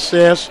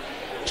process,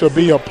 to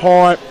be a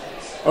part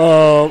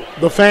of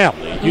the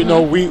family. You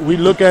know, we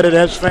look at it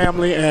as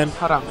family, and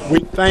we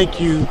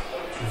thank you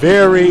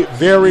very,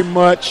 very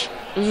much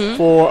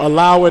for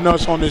allowing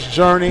us on this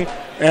journey.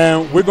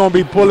 And we're going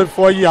to be pulling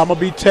for you. I'm going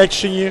to be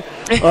texting you,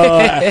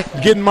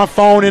 getting my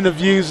phone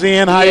interviews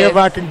in, however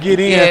I can get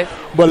in.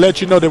 But let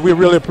you know that we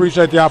really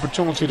appreciate the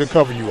opportunity to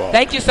cover you all.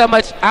 Thank you so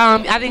much.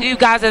 I think you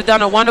guys have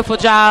done a wonderful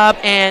job,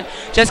 and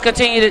just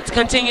continue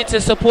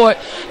to support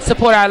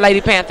our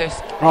Lady Panthers.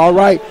 All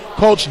right.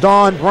 Coach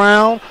Dawn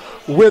Brown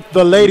with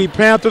the Lady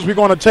Panthers. We're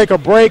going to take a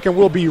break, and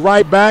we'll be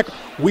right back.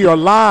 We are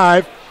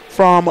live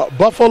from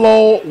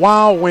Buffalo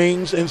Wild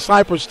Wings in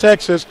Cypress,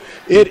 Texas.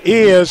 It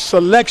is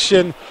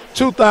Selection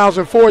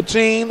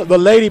 2014. The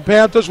Lady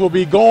Panthers will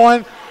be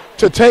going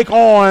to take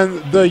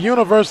on the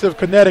University of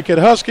Connecticut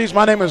Huskies.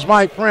 My name is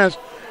Mike Prince,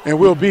 and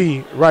we'll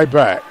be right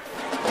back.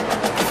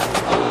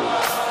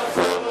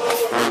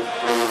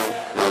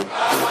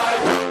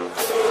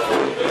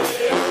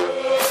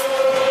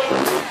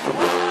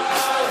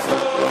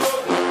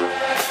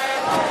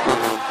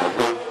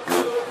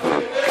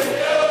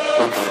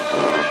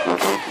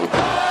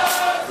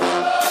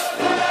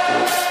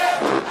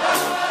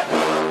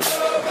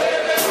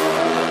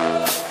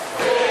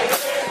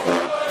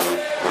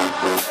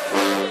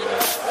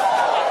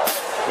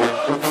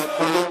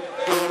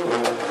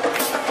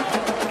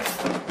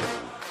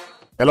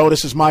 Hello,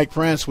 this is Mike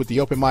Prince with the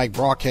Open Mic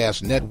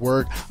Broadcast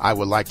Network. I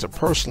would like to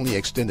personally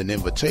extend an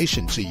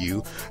invitation to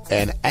you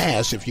and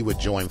ask if you would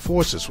join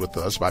forces with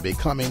us by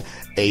becoming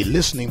a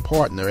listening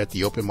partner at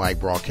the Open Mic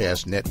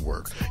Broadcast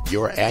Network.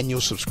 Your annual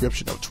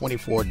subscription of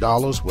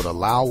 $24 would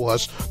allow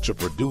us to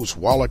produce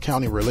Waller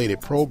County-related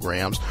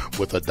programs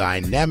with a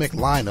dynamic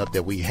lineup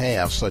that we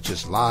have, such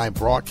as live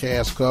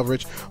broadcast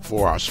coverage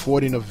for our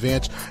sporting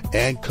events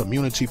and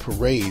community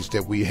parades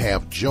that we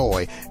have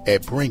joy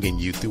at bringing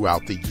you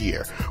throughout the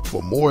year.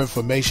 For more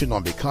information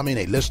on becoming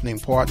a listening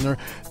partner,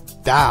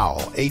 dial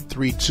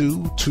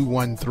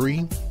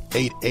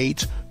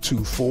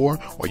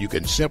 832-213-8824, or you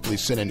can simply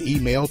send an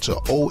email to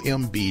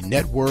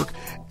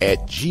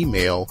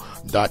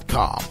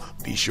ombnetwork@gmail.com.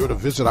 Be sure to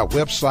visit our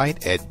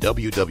website at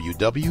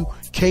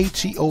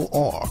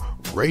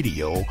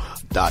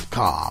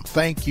www.ktorradio.com.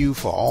 Thank you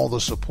for all the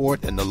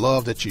support and the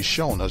love that you've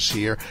shown us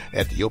here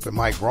at the Open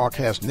Mic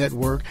Broadcast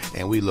Network,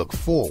 and we look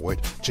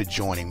forward to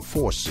joining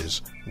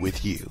forces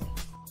with you.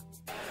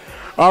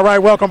 All right,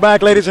 welcome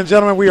back, ladies and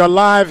gentlemen. We are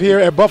live here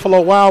at Buffalo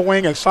Wild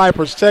Wing in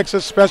Cypress,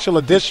 Texas, special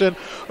edition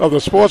of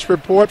the Sports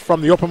Report from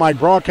the Open Mic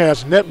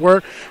Broadcast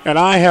Network, and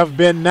I have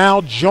been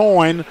now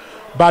joined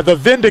by the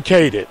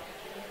vindicated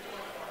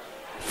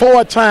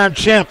four-time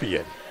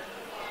champion,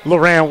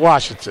 Loran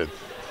Washington.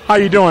 How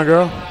you doing,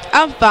 girl?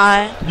 I'm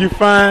fine. You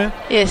fine?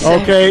 Yes, sir.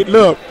 Okay,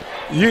 look,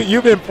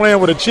 you've been playing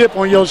with a chip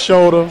on your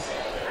shoulder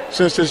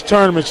since this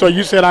tournament, so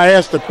you said I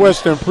asked the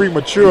question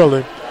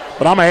prematurely,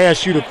 but I'm going to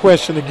ask you the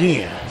question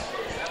again.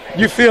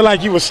 You feel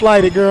like you were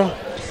slighted, girl?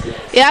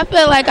 Yeah, I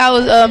feel like I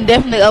was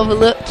definitely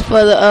overlooked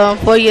for the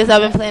 4 years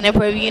I've been playing at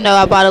Prairie View. You know,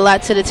 I brought a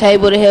lot to the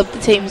table to help the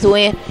teams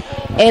win.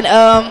 And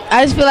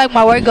I just feel like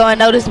my work going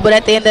noticed, but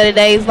at the end of the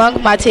day, as long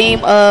as my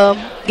team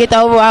get the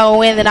overall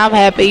win, then I'm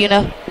happy, you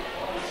know.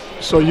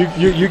 So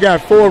you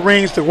got 4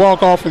 rings to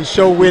walk off and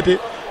show with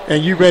it,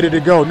 and you ready to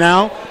go.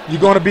 Now,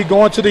 you're going to be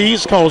going to the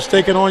East Coast,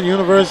 taking on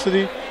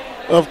University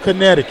of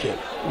Connecticut.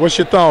 What's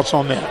your thoughts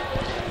on that?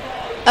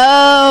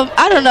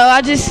 I don't know.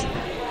 I just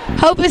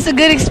hope it's a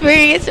good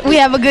experience. We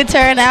have a good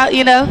turnout,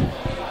 you know.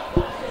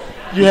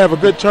 You have a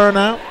good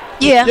turnout?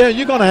 Yeah. Yeah,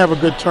 you're going to have a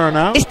good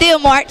turnout. It's still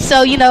March,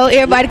 so, you know,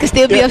 everybody can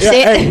still be upset.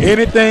 Hey,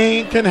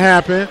 anything can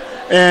happen.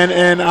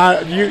 And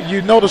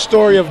you know the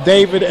story of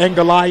David and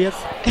Goliath?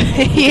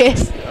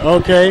 Yes.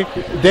 Okay.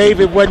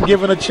 David wasn't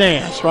given a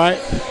chance, right?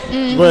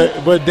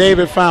 Mm-hmm. But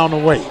David found a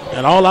way.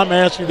 And all I'm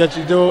asking that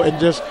you do is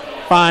just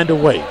find a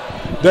way.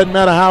 Doesn't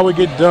matter how it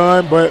get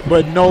done,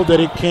 but know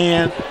that it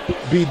can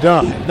be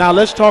done. Now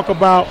let's talk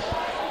about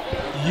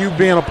you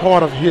being a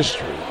part of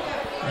history.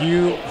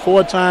 You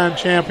 4-time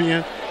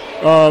champion.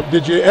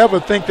 Did you ever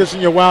think this in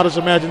your wildest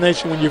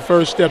imagination when you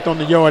first stepped on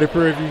the yard at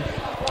Prairie View?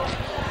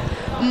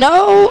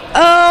 No,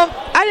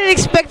 I didn't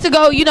expect to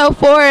go,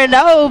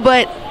 4-0,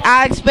 but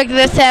I expected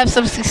us to have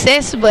some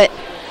success. But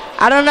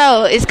I don't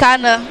know. It's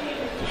kind of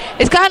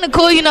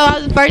cool, I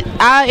was the first.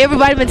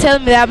 Everybody been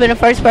telling me that I've been the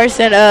first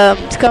person to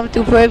come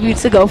through Prairie View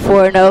to go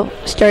 4-0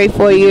 straight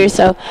 4 years.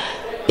 So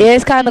yeah,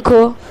 it's kind of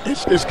cool.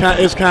 It's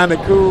kind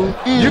of cool.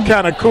 You're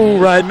kind of cool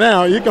right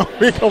now. You're gonna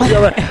be all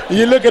right.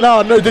 You look at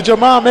all. Did your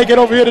mom make it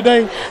over here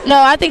today? No,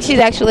 I think she's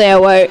actually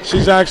at work.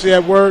 She's actually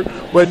at work,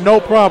 but no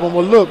problem.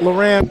 Well, look,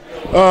 Loran,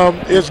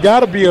 it's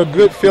got to be a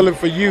good feeling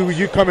for you.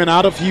 You coming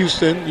out of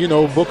Houston,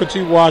 Booker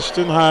T.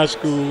 Washington High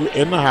School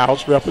in the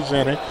house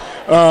representing.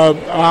 An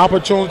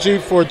opportunity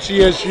for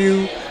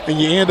TSU, and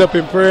you end up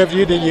in Prairie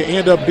View, then you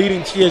end up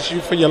beating TSU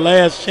for your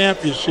last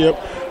championship.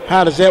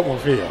 How does that one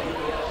feel?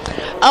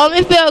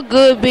 It felt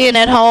good being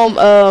at home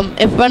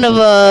in front of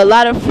a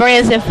lot of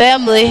friends and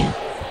family,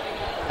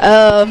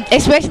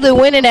 especially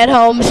winning at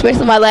home,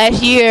 especially my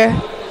last year.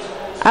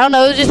 I don't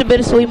know, it was just a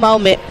bittersweet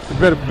moment.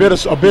 A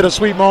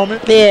bittersweet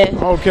moment? Yeah.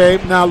 Okay,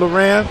 now,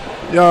 Loran,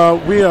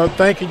 we are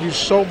thanking you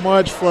so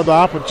much for the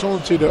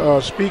opportunity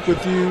to speak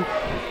with you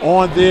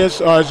on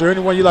this. Is there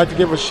anyone you'd like to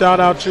give a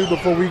shout-out to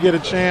before we get a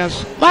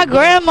chance? My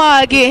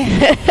grandma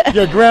again.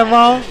 Your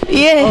grandma?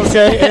 Yes.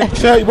 Okay, and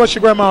tell you, what's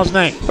your grandma's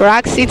name?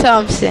 Roxy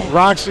Thompson.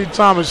 Roxy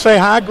Thompson. Say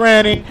hi,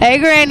 Granny. Hey,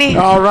 Granny.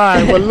 All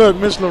right. Well, look,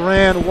 Miss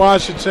Loran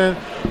Washington,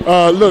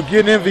 look,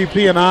 you're an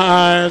MVP in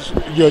our eyes.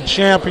 You're a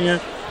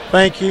champion.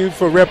 Thank you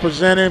for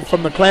representing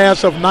from the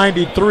class of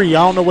 93.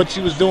 I don't know what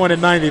you was doing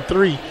in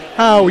 93.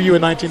 How old were you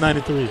in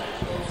 1993?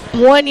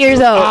 1 year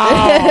old.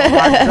 Oh,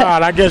 my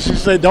God. I guess you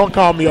say don't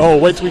call me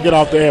old. Wait till we get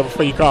off the air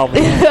before you call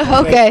me.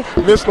 Okay.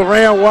 Miss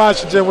Loran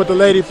Washington with the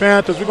Lady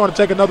Panthers. We're going to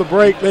take another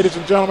break, ladies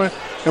and gentlemen,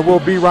 and we'll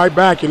be right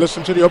back. You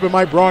listen to the Open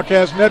Mic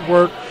Broadcast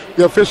Network,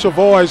 the official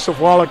voice of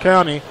Waller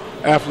County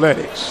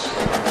Athletics.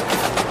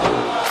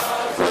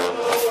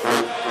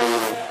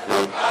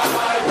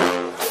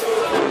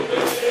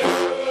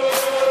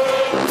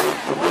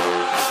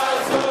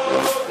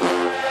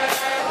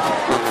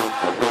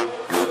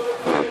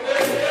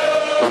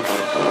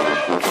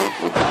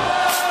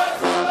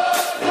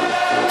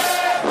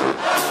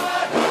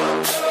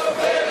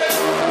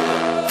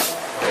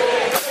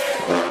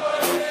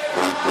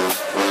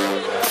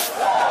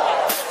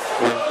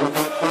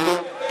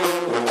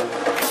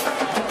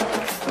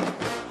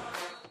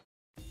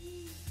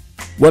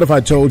 What if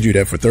I told you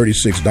that for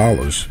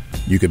 $36,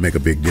 you could make a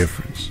big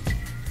difference?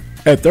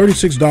 At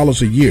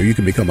 $36 a year, you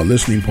can become a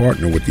listening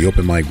partner with the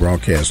Open Mic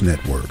Broadcast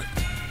Network.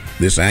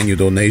 This annual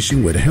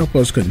donation would help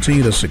us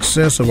continue the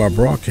success of our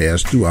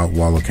broadcast throughout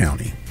Waller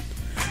County.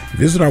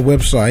 Visit our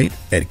website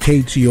at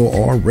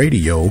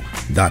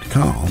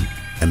ktorradio.com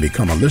and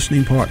become a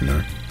listening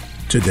partner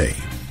today.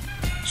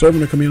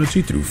 Serving the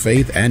community through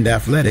faith and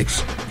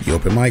athletics, the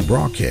Open Mic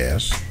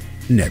Broadcast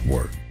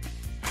Network.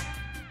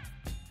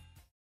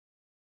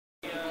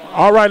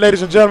 All right,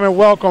 ladies and gentlemen,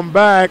 welcome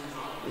back.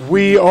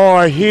 We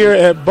are here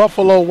at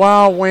Buffalo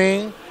Wild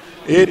Wing.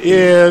 It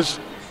is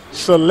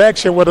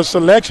selection, where the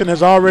selection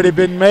has already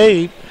been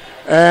made.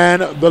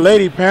 And the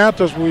Lady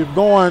Panthers, we've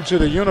gone to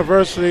the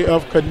University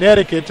of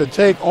Connecticut to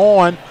take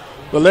on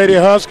the Lady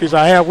Huskies.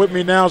 I have with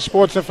me now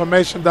Sports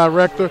Information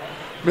Director,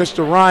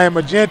 Mr. Ryan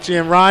Magenti.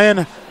 And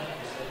Ryan,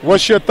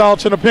 what's your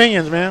thoughts and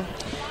opinions, man?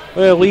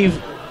 Well, we've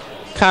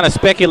kind of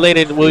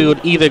speculated we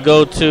would either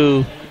go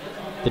to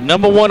the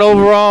number one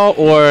overall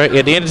or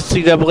at the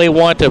NCAA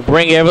want to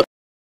bring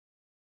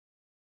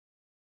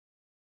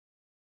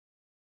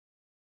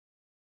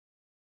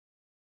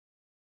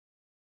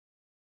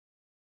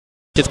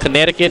it's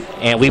Connecticut,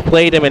 and we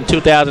played them in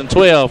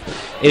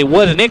 2012. It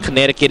wasn't in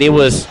Connecticut. It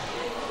was,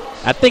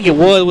 I think it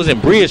was in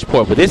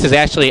Bridgeport, but this is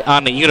actually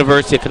on the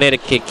University of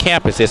Connecticut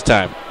campus this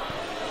time.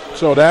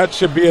 So that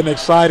should be an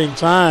exciting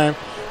time,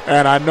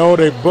 and I know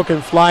they're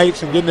booking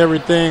flights and getting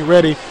everything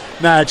ready.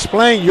 Now,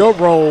 explain your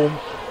role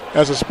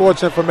as a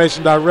sports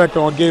information director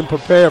on getting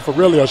prepared for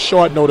really a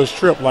short notice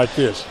trip like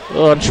this.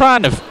 Well, I'm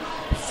trying to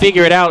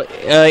figure it out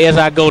as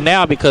I go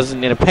now, because in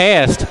the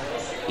past,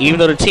 even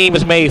though the team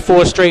has made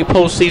 4 straight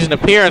postseason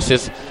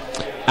appearances,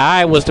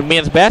 I was the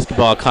men's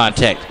basketball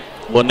contact.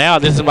 Well, now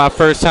this is my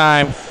first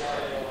time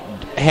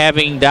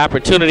having the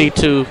opportunity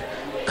to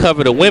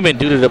cover the women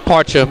due to the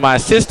departure of my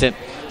assistant.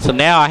 So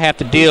now I have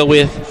to deal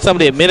with some of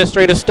the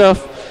administrative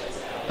stuff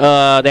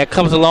that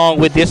comes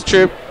along with this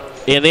trip,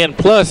 and then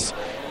plus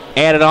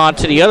added on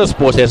to the other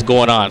sports that's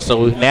going on.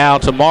 So now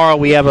tomorrow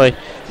we have a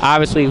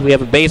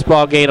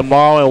baseball game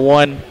tomorrow and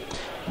one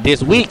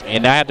this week,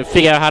 and I have to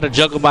figure out how to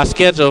juggle my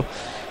schedule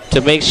to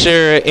make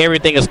sure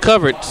everything is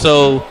covered,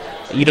 so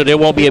there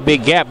won't be a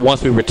big gap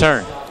once we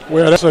return.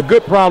 Well, that's a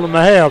good problem to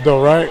have,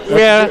 though, right?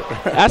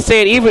 I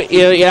said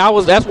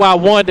that's why I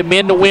wanted the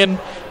men to win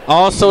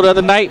also the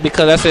other night,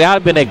 because I said that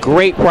would have been a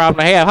great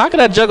problem to have. How can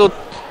I juggle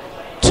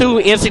 2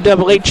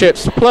 NCAA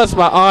trips plus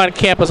my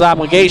on-campus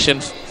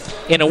obligations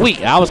in a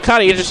week? I was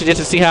kind of interested just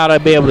to see how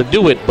I'd be able to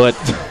do it, but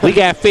we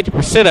got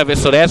 50% of it,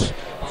 so that's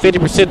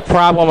 50%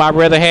 problem I'd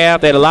rather have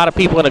that a lot of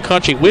people in the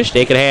country wish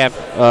they could have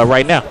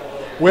right now.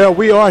 Well,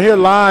 we are here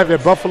live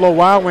at Buffalo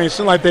Wild Wings. It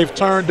seems like they've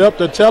turned up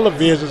the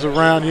televisions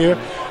around here,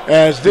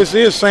 as this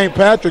is St.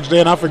 Patrick's Day,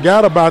 and I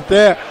forgot about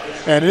that.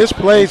 And this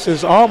place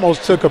is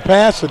almost to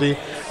capacity,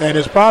 and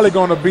it's probably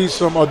going to be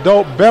some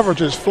adult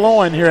beverages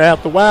flowing here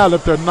after a while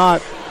if they're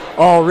not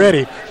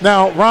already.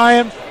 Now,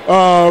 Ryan,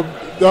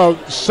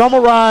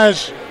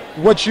 summarize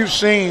what you've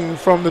seen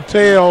from the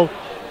tale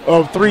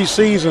of 3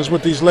 seasons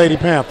with these Lady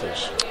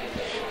Panthers.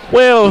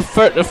 Well,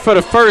 for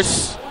the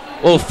first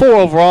 4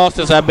 overall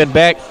since I've been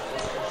back,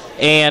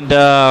 and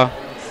I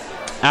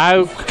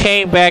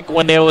came back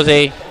when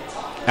I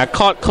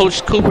caught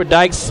Coach Cooper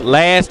Dykes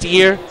last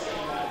year,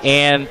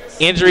 and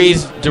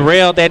injuries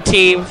derailed that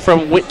team.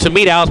 To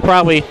me, that was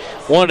probably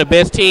one of the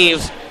best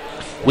teams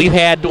we've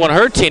had during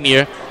her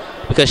tenure,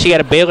 because she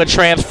had a Baylor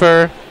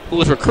transfer who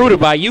was recruited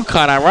by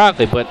UConn,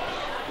 ironically, but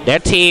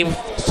that team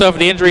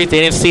suffered injuries. They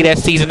didn't see that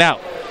season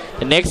out.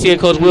 The next year,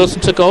 Coach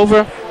Wilson took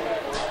over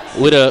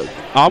with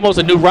almost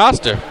a new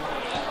roster.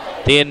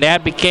 Then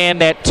that began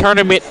that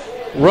tournament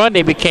run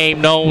they became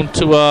known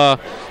to,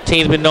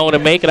 teams been known to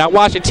make. And I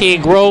watched the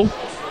team grow,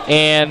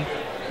 and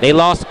they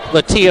lost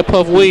Latia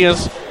Puff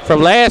Williams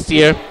from last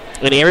year,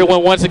 and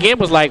everyone once again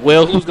was like,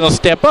 well, who's going to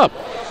step up?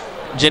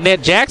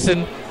 Jeanette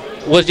Jackson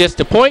was just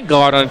the point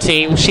guard on the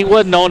team. She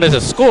wasn't known as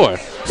a scorer,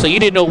 so you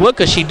didn't know what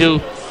could she do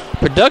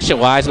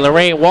production-wise. And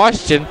Lorraine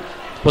Washington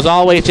was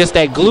always just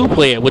that glue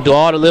player, would do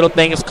all the little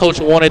things Coach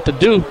wanted to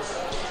do,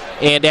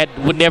 and that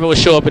would never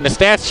show up in the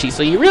stats sheet.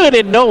 So you really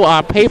didn't know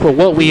on paper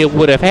what we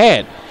would have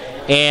had.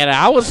 And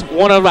I was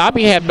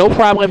have no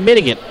problem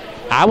admitting it.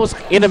 I was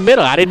in the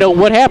middle. I didn't know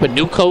what happened.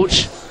 New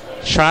coach,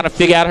 trying to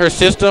figure out her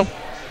system.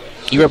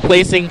 You're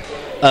replacing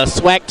a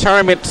SWAC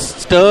tournament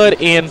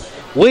stud in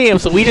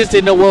Williams, so we just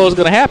didn't know what was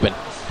going to happen.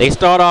 They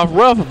start off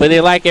rough, but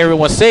then, like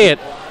everyone said,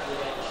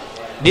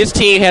 this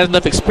team has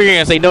enough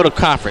experience. They know the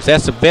conference.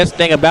 That's the best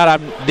thing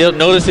about it. I've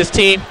noticed this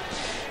team.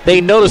 They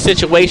know the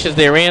situations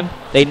they're in.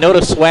 They know the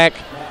SWAC.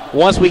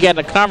 Once we got in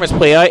the conference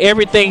play,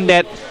 everything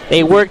that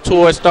they worked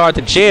towards started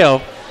to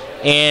gel,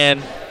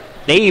 and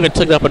they even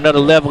took up another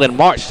level in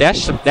March.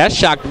 That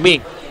shocked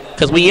me,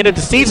 because we ended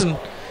the season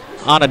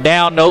on a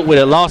down note with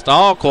a loss to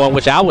Alcorn,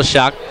 which I was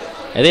shocked.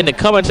 And then to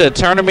come into the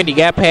tournament, you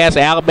got past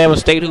Alabama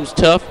State, who's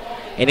tough,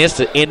 and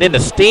then the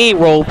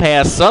steamroll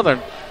past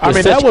Southern. I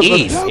mean,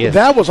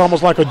 that was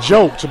almost like a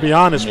joke, to be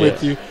honest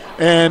with you.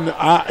 And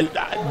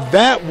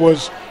that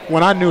was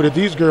when I knew that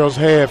these girls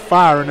had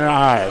fire in their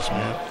eyes,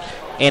 man.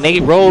 And they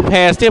rolled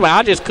past them.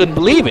 I just couldn't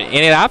believe it. And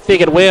then I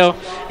figured, well,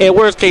 in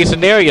worst case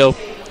scenario,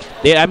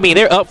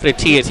 they're up for the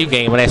TSU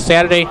game. On that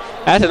Saturday,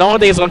 I said the only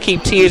thing that's going to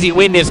keep TSU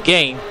win this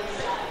game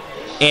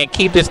and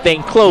keep this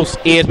thing close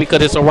is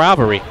because it's a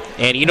rivalry.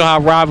 And you know how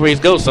rivalries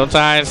go.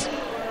 Sometimes,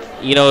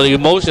 the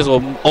emotions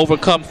will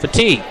overcome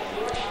fatigue.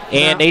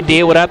 And they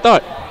did what I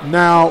thought.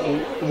 Now,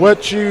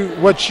 what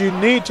you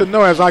need to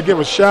know, as I give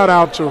a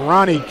shout-out to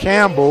Ronnie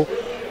Campbell,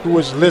 who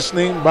is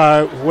listening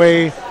by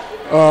way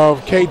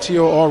of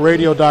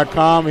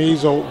KTORradio.com.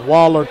 He's a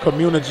Waller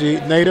community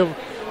native.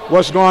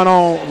 What's going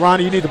on,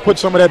 Ronnie? You need to put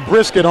some of that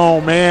brisket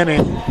on, man,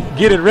 and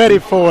get it ready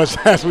for us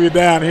as we're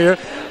down here.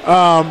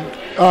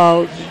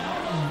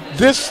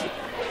 This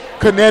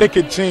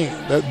Connecticut team,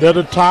 they're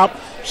the top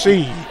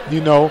seed,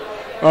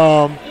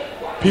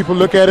 people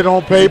look at it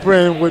on paper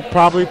and would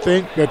probably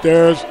think that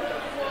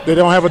they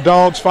don't have a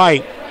dog's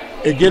fight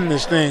at getting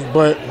this thing.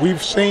 But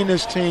we've seen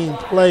this team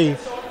play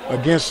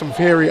against some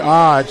very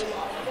odds.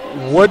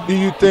 What do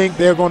you think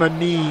they're going to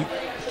need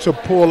to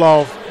pull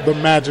off the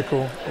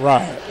magical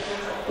ride?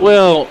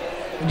 Well,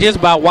 just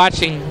by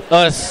watching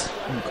us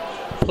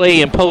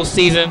play in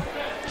postseason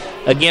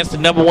against the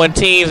number one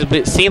teams,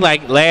 it seemed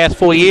like last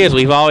 4 years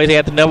we've always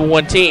had the number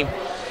one team.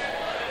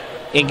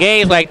 In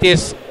games like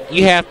this,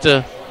 you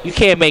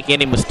can't make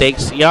any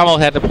mistakes. You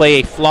almost have to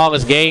play a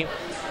flawless game.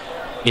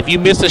 If you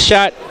miss a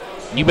shot,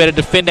 you better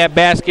defend that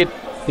basket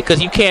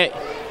because you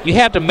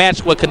have to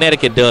match what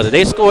Connecticut does. If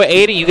they score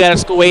 80, you got to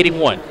score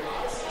 81.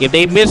 If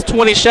they miss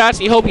 20 shots,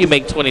 you hope you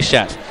make 20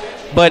 shots.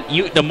 But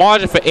the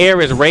margin for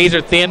error is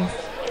razor thin.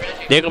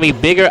 They're going to be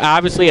bigger,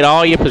 obviously, at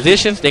all your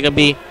positions. They're going to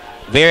be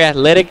very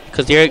athletic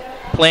because they're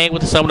playing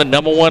with some of the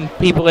number one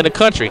people in the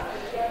country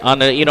on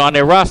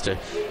their roster.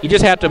 You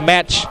just have to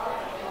match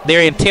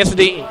their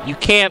intensity. You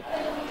can't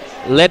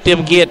let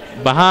them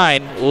get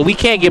behind. Well, we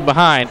can't get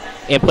behind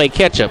and play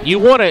catch-up. You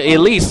want to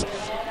at least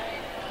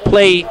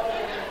play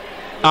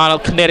on a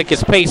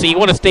Connecticut's pace. And you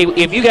want to stay,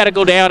 if you got to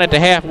go down at the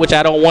half, which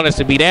I don't want us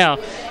to be down,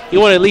 you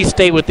want to at least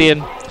stay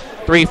within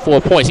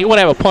 3-4 points. You want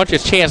to have a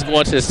puncher's chance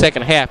going to the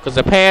second half because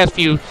the past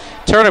few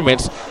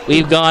tournaments,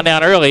 we've gone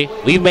down early.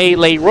 We've made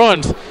late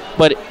runs,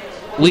 but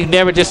we've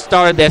never just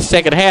started that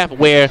second half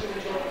where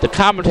the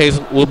commentators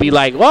will be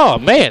like, oh,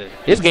 man,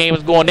 this game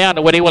is going down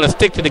the way they want to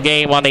stick to the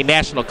game on their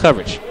national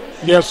coverage.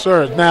 Yes,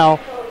 sir. Now,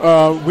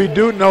 we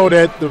do know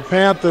that the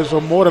Panthers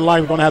are more than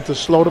likely going to have to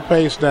slow the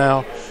pace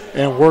down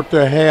and work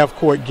their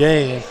half-court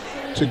game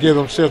to give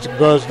themselves,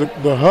 because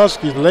the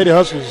Huskies, the Lady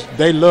Huskies,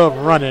 they love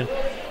running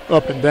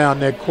up and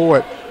down that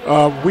court.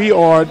 We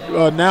are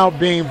now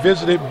being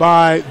visited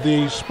by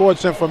the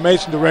sports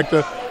information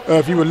director.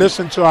 If you would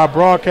listen to our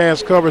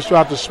broadcast coverage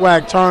throughout the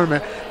SWAC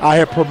tournament, I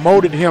have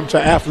promoted him to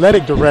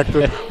athletic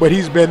director, but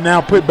he's been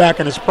now put back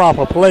in his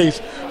proper place,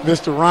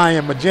 Mr.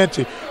 Ryan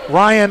Magenti.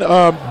 Ryan,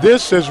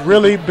 this has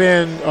really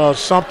been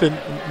something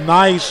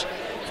nice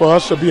for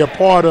us to be a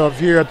part of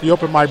here at the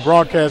Open Mic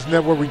Broadcast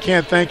Network. We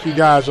can't thank you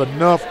guys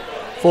enough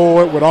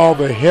for it with all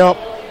the help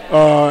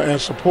and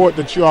support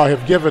that you all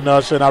have given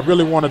us, and I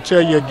really want to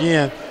tell you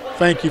again,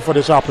 thank you for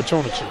this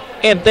opportunity.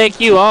 And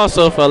thank you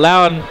also for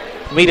allowing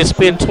me to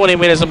spend 20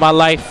 minutes of my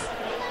life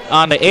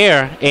on the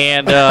air.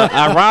 And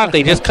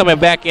ironically, just coming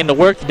back into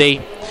work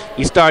today,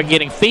 you start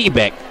getting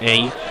feedback,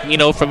 and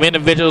from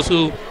individuals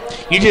who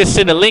you just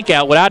send a link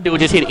out. What I do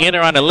is just hit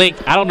enter on the link.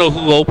 I don't know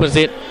who opens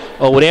it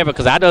or whatever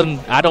because I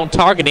don't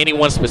target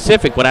anyone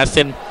specific when I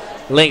send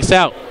links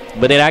out.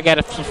 But then I got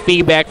a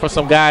feedback from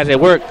some guys at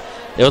work.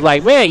 It was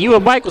like, man, you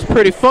and Mike was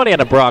pretty funny on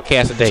the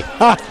broadcast today.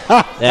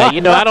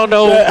 I don't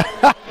know.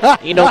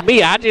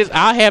 Me,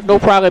 I have no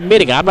problem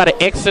admitting I'm not an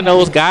X and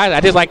those guys.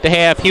 I just like to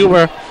have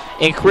humor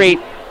and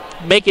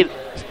make it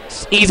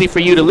easy for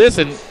you to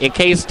listen in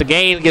case the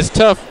game gets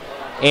tough.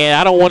 And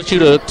I don't want you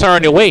to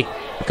turn your way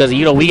because,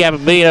 we have a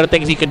million other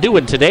things you can do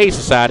in today's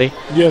society.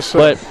 Yes, sir.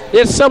 But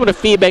there's some of the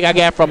feedback I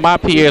got from my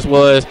peers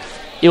was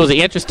it was an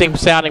interesting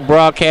sounding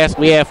broadcast.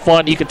 We had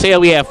fun. You could tell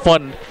we had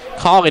fun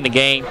calling the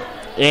game.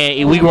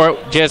 And we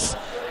weren't just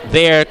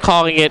there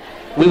calling it.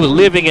 We were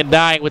living and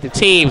dying with the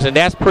teams, and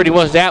that's pretty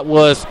much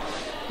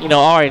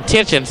our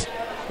intentions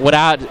when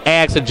I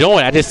asked to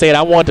join. I just said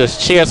I wanted to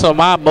share some of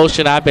my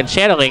emotion I've been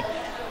channeling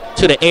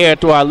to the air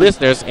through our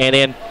listeners, and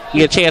then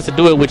get a chance to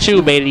do it with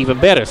you made it even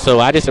better. So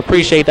I just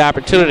appreciate the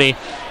opportunity,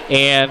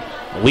 and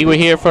we were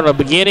here from the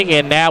beginning,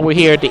 and now we're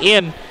here at the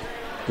end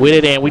with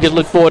it, and we just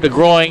look forward to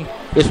growing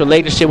this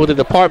relationship with the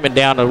department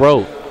down the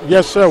road.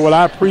 Yes, sir. Well,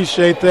 I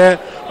appreciate that.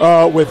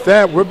 With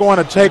that, we're going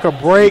to take a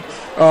break.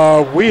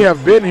 We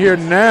have been here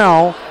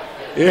now.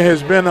 It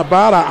has been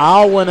about an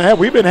hour and a half.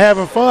 We've been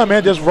having fun,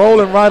 man, just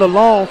rolling right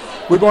along.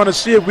 We're going to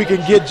see if we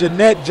can get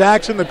Jeanette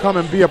Jackson to come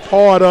and be a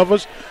part of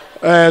us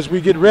as we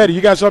get ready.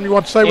 You got something you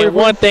want to say? And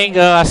one thing,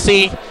 I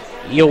see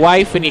your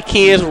wife and your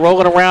kids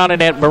rolling around in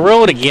that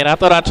maroon again. I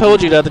thought I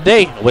told you the other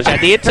day, which I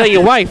did tell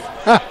your wife.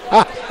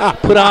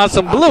 Put on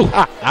some blue.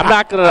 I'm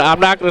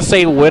not gonna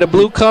say where the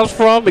blue comes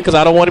from because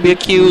I don't want to be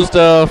accused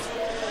of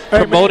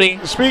promoting.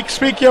 Man,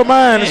 speak your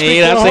mind. And speak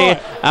You know your what I'm saying?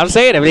 heart. I'm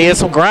saying if there's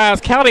some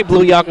Grimes County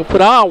blue y'all can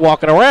put on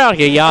walking around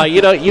here, y'all.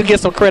 You know, you get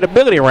some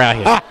credibility around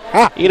here.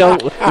 You know,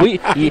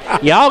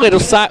 y'all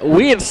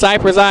we in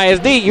Cypress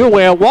ISD. You're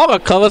wearing Walker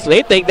colors, so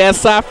they think that's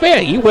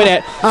Cy-Fair. You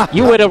wear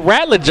the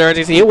Rattler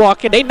jerseys, and you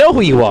walk in, they know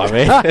who you are,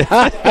 man.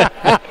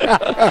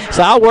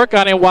 So I'll work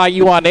on it while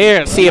you on the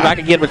air and see if I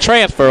can get him a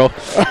transfer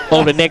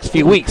over the next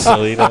few weeks.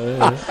 So you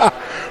know.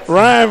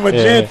 Ryan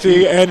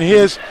Magenti and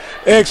his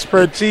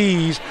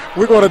expertise.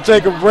 We're going to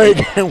take a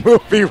break and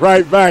we'll be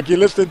right back. You're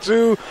listening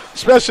to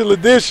special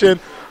edition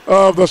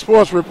of the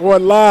Sports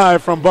Report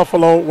live from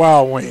Buffalo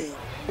Wild Wings.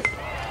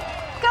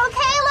 Go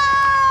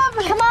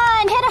Caleb! Come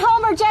on, hit a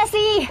homer,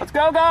 Jesse. Let's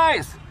go,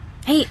 guys.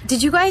 Hey,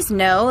 did you guys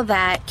know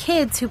that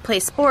kids who play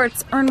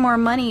sports earn more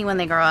money when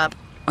they grow up?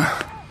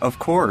 Of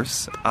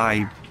course.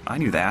 I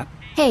knew that.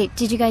 Hey,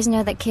 did you guys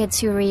know that kids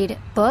who read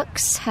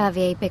books have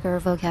a bigger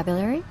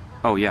vocabulary?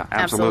 Oh, yeah,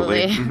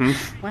 absolutely.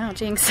 Mm-hmm. Wow,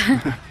 jinx.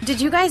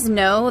 Did you guys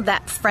know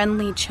that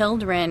friendly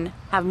children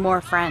have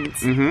more friends?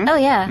 Mm-hmm. Oh,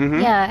 yeah,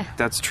 mm-hmm. yeah.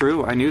 That's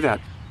true. I knew that.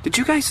 Did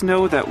you guys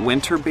know that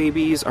winter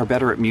babies are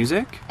better at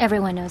music?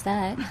 Everyone knows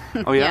that.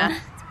 Oh, yeah? Yeah,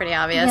 it's pretty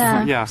obvious.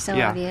 Yeah, so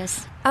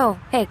obvious. Oh,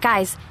 hey,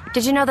 guys,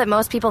 did you know that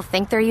most people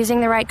think they're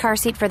using the right car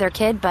seat for their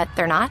kid, but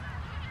they're not?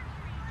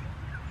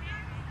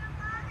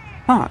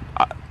 Huh,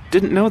 I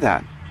didn't know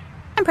that.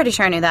 I'm pretty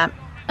sure I knew that.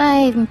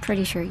 I'm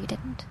pretty sure you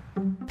didn't.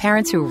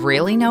 Parents who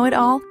really know it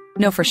all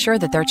know for sure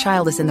that their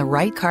child is in the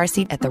right car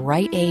seat at the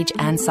right age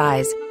and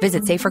size.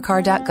 Visit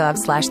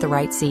safercar.gov/the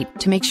right seat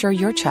to make sure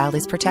your child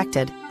is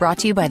protected. Brought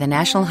to you by the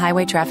National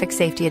Highway Traffic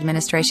Safety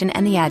Administration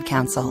and the Ad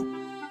Council.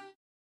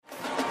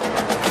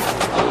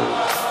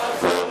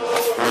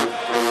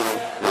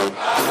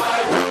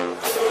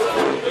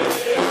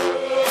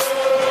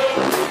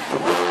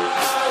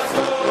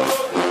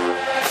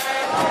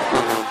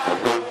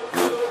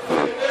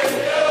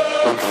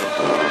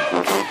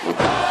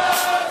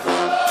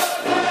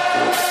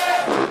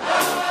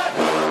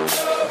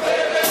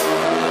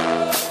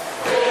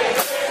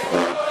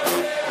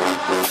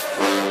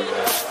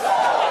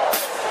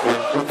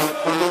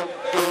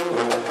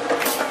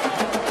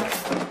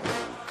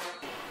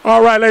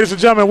 All right, ladies and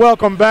gentlemen,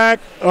 welcome back.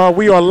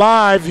 We are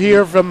live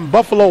here from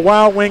Buffalo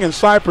Wild Wing in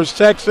Cypress,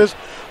 Texas.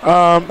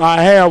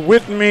 I have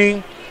with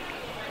me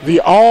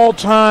the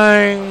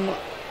all-time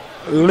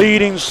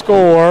leading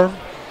scorer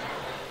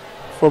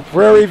for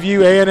Prairie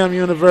View A&M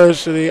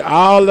University,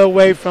 all the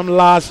way from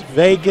Las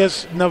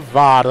Vegas,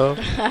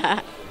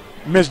 Nevada,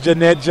 Miss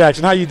Jeanette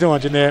Jackson. How you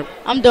doing, Jeanette?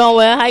 I'm doing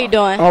well. How you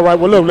doing? All right.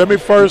 Well, look, let me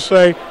first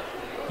say,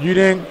 you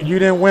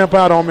didn't wimp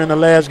out on me in the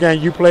last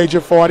game. You played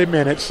your 40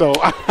 minutes. So,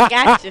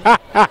 Gotcha.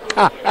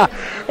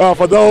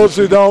 For those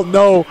who don't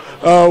know,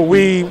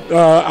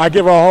 I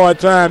give her a hard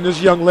time. This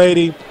young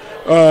lady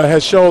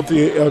has showed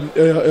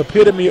the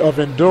epitome of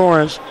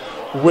endurance,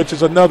 which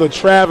is another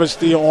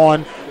travesty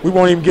on. We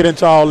won't even get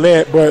into all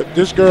that, but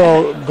this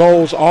girl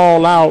goes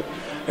all out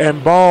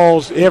and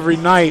balls every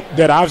night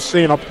that I've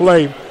seen her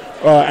play.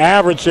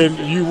 Averaging,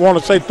 you want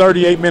to say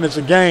 38 minutes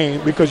a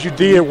game because you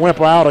did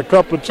whimper out a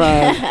couple of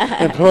times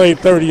and played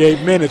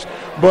 38 minutes.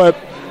 But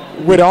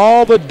with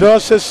all the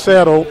dust has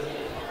settled,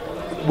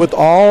 with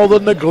all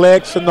the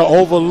neglects and the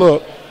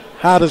overlook,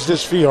 how does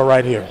this feel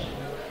right here?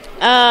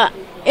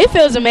 It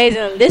feels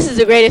amazing. This is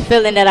the greatest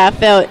feeling that I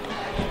felt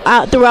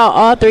throughout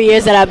all 3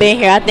 years that I've been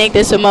here. I think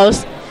this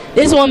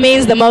one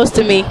means the most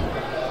to me.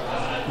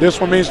 This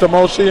one means the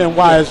most to you, and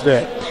why is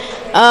that?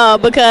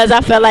 Because I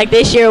felt like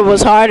this year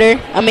was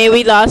harder. I mean,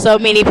 we lost so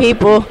many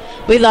people.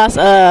 We lost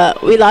a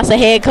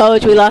head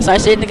coach. We lost our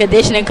strength and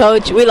conditioning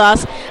coach. We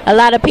lost a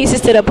lot of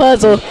pieces to the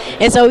puzzle,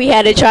 and so we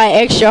had to try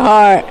extra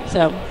hard.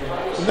 So,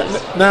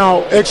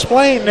 now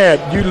explain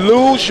that. You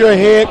lose your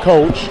head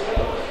coach.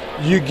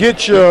 You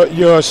get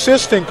your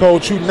assistant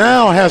coach, who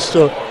now has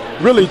to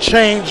really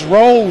change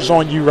roles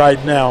on you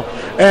right now.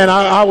 And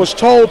I was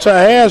told to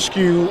ask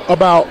you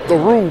about the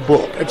rule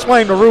book.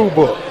 Explain the rule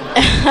book.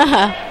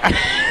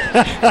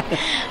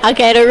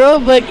 Okay, the rule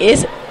book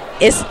is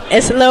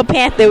a little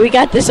pamphlet. We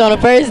got this on the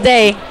first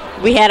day.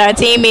 We had our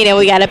team meeting.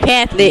 We got a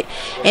pamphlet,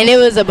 and it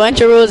was a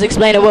bunch of rules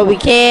explaining what we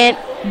can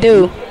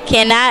do,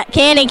 can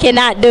and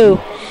cannot do,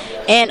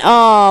 and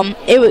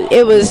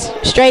it was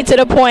straight to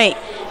the point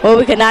what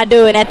we could not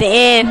do. And at the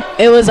end,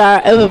 it was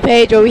a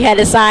page where we had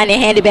to sign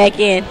and hand it back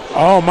in.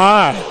 Oh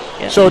my!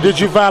 Yeah. So did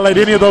you violate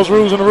any of those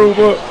rules in the rule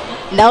book?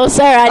 No,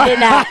 sir, I did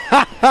not.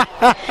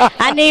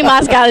 I need my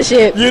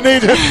scholarship. You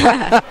need it.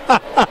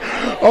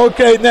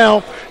 Okay,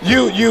 now,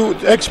 you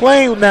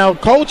explain now,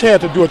 Coach had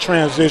to do a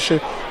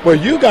transition,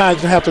 but you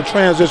guys have to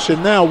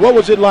transition now. What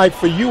was it like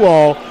for you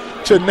all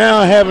to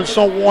now having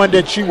someone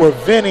that you were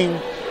venting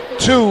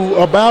to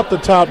about the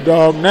top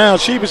dog? Now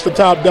she was the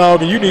top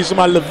dog, and you need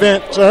somebody to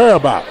vent to her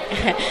about.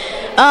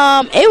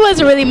 It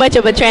wasn't really much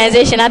of a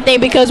transition, I think,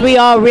 because we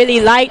all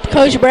really liked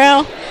Coach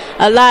Brown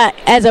a lot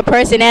as a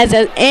person, as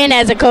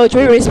a coach.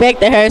 We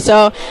respected her.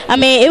 So, I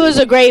mean, it was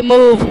a great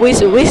move. We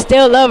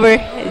still love her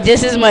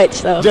Just as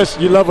much, though.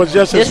 You love her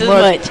just as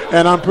much.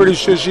 And I'm pretty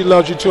sure she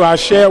loves you, too. I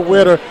shared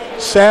with her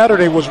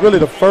Saturday was really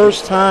the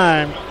first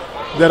time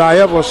that I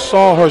ever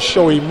saw her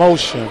show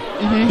emotion,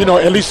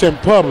 at least in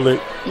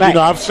public. Right.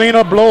 I've seen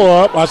her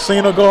blow up. I've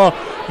seen her go up.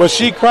 But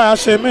she cried. I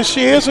said, man,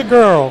 she is a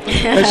girl.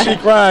 And she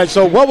cried.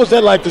 So what was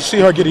that like to see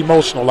her get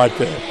emotional like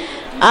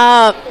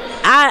that?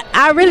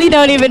 I really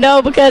don't even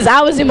know because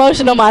I was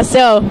emotional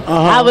myself.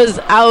 I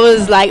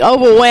was like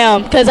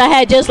overwhelmed because I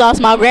had just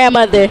lost my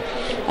grandmother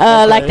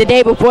like the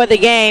day before the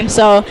game.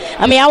 So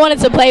I wanted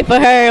to play for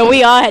her, and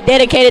we all had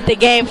dedicated the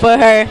game for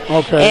her.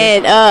 Okay.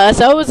 And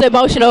so it was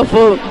emotional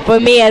for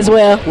me as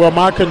well. Well,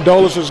 my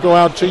condolences go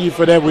out to you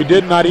for that. We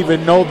did not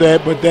even know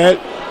that, but that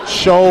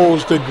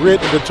shows the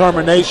grit and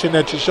determination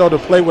that you show to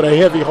play with a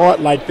heavy heart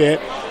like that.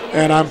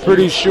 And I'm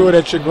pretty sure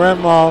that your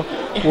grandma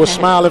was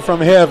smiling from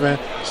heaven,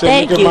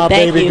 saying, look at my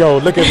baby go.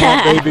 Look at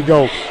my baby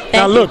go.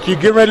 Now, look, you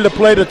get ready to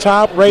play the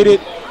top-rated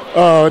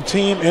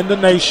team in the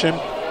nation.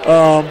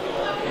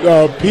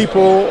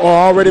 People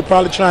are already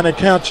probably trying to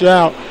count you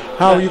out.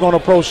 How are you going to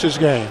approach this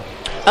game?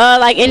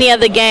 Like any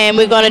other game,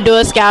 we're going to do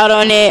a scout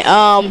on it,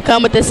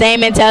 come with the same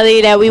mentality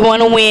that we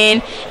want to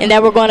win and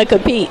that we're going to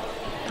compete.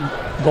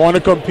 Going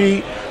to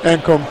compete,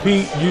 and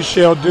compete you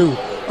shall do.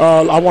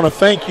 I want to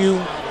thank you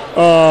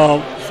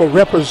for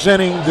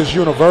representing this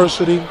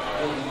university,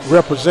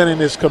 representing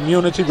this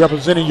community,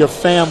 representing your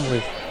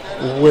family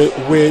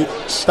with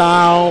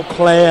style,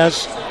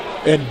 class,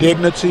 and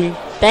dignity.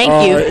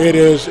 Thank you. It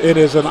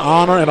is an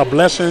honor and a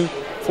blessing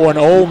for an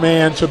old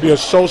man to be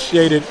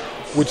associated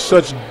with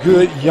such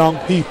good young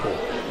people.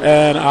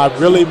 And I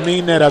really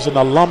mean that as an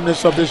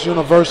alumnus of this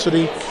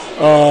university,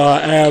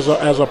 as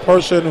a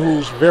person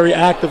who's very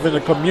active in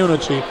the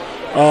community.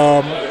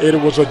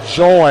 It was a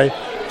joy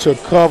to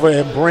cover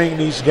and bring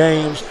these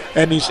games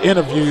and these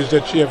interviews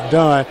that you have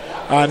done.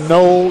 I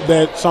know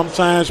that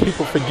sometimes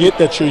people forget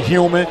that you're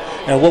human,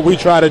 and what we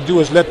try to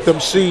do is let them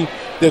see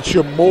that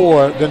you're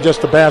more than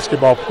just a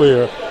basketball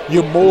player.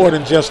 You're more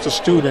than just a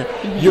student.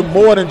 You're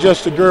more than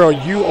just a girl.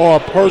 You are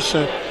a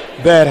person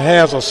that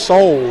has a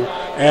soul,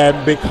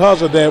 and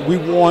because of that, we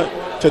want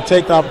to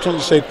take the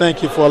opportunity to say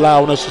thank you for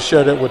allowing us to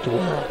share that with the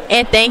world.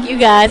 And thank you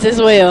guys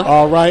as well.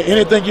 All right.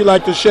 Anything you'd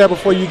like to share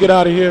before you get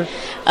out of here?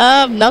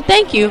 No,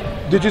 thank you.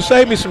 Did you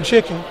save me some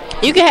chicken?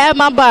 You can have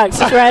my box.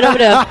 It's right over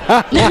there.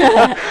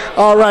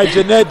 All right,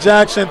 Jeanette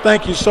Jackson,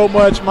 thank you so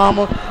much,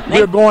 Mama.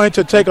 We're going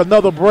to take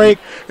another break,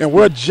 and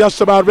we're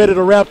just about ready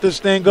to wrap this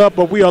thing up,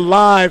 but we are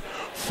live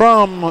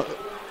from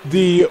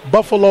the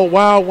Buffalo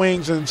Wild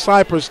Wings in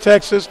Cypress,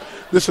 Texas.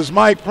 This is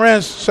Mike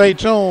Prince. Stay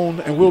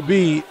tuned, and we'll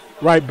be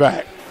right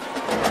back.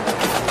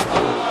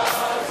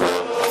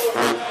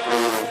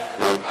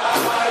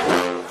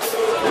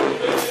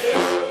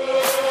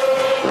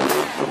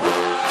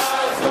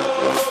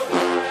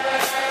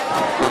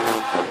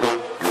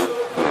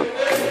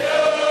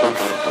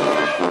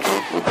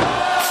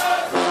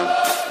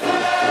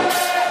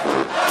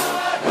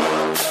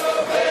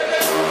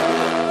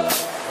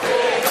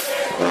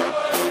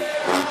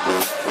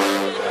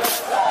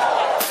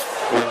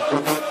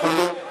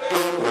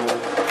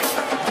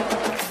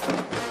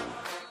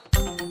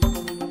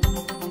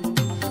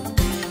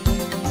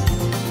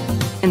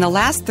 In the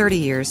last 30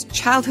 years,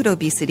 childhood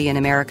obesity in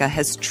America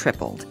has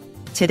tripled.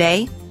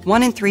 Today,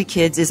 1 in 3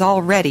 kids is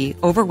already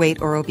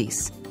overweight or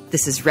obese.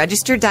 This is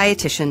registered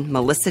dietitian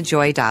Melissa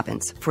Joy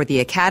Dobbins for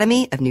the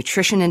Academy of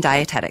Nutrition and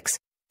Dietetics.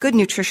 Good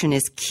nutrition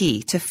is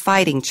key to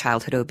fighting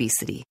childhood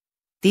obesity.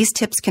 These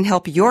tips can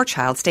help your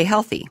child stay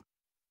healthy.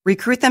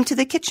 Recruit them to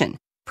the kitchen.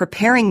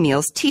 Preparing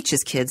meals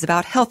teaches kids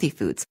about healthy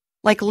foods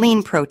like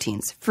lean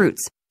proteins,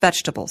 fruits,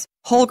 vegetables,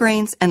 whole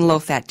grains, and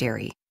low-fat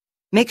dairy.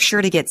 Make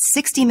sure to get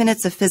 60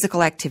 minutes of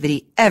physical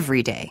activity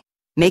every day.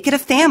 Make it a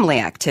family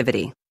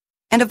activity.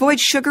 And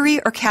avoid sugary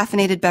or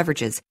caffeinated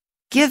beverages.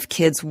 Give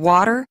kids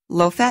water,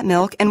 low-fat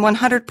milk, and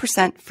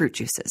 100% fruit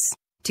juices.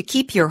 To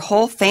keep your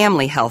whole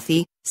family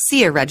healthy,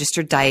 see a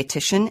registered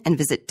dietitian and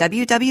visit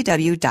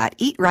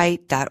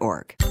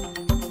www.eatright.org.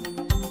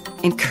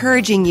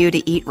 Encouraging you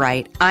to eat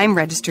right, I'm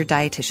registered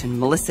dietitian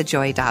Melissa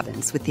Joy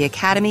Dobbins with the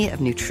Academy of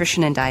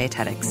Nutrition and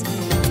Dietetics.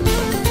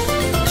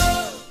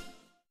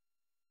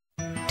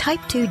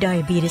 Type 2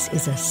 diabetes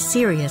is a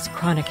serious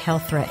chronic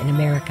health threat in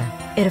America.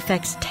 It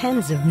affects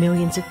tens of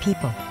millions of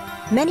people.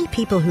 Many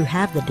people who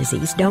have the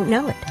disease don't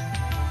know it.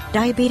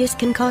 Diabetes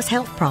can cause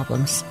health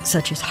problems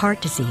such as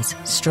heart disease,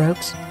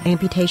 strokes,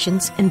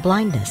 amputations, and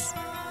blindness.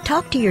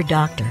 Talk to your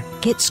doctor,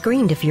 get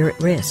screened if you're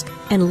at risk,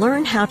 and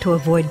learn how to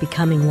avoid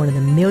becoming one of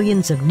the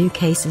millions of new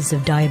cases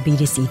of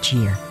diabetes each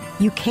year.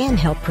 You can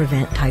help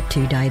prevent type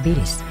 2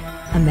 diabetes.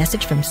 A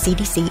message from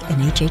CDC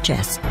and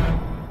HHS.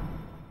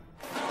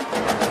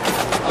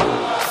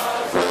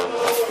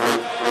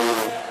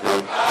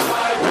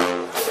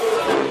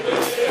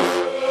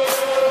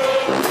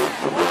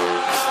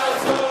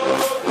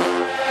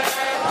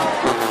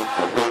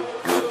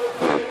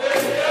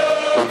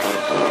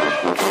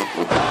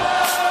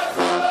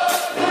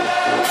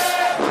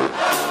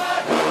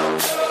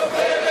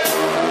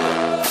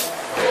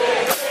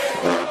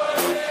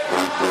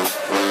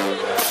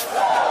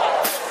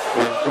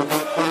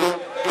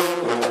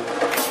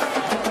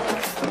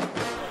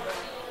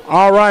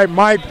 All right,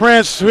 Mike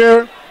Prince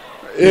here,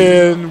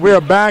 and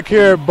we're back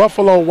here at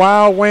Buffalo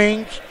Wild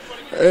Wings.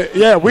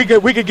 Yeah, we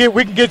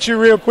can get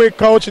you real quick,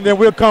 Coach, and then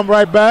we'll come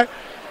right back.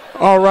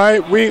 All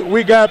right,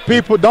 we got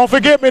people. Don't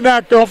forget me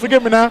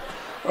now.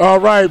 All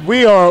right,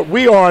 we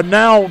are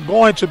now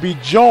going to be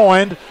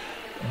joined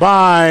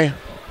by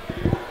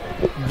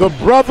the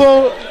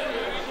brother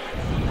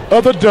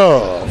of the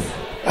Dove,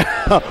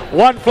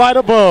 one flight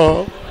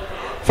above,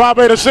 Phi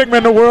Beta Sigma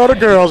in the world of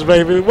girls,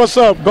 baby. What's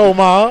up,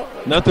 Gomar?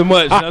 Nothing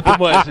much.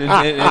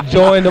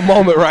 Enjoying the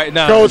moment right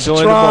now. Coach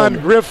Tron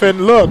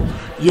Griffin, look,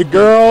 your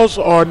girls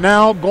are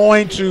now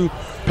going to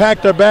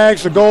pack their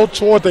bags to go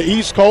toward the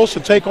East Coast to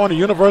take on the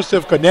University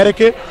of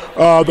Connecticut,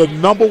 the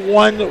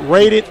 #1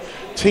 rated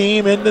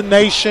team in the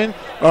nation.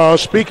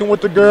 Speaking with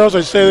the girls,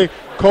 they say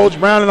Coach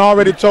Brown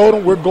already told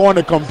them we're going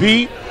to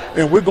compete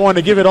and we're going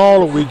to give it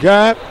all that we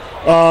got.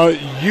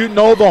 You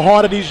know the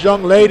heart of these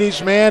young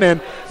ladies,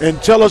 man,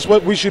 and tell us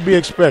what we should be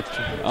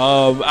expecting.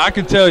 I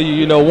can tell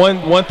you,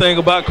 one thing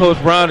about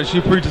Coach Brown that she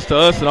preaches to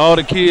us and all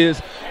the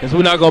kids is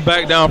we're not going to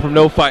back down from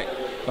no fight.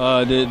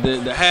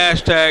 The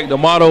hashtag, the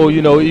motto,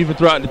 even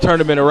throughout the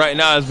tournament and right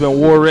now has been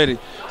war ready.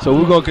 So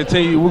we're going to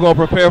continue. We're going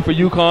to prepare for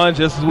UConn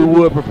just as we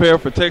would prepare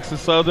for Texas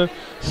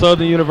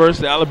Southern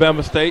University,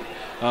 Alabama State.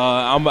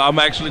 I'm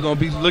actually going to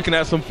be looking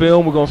at some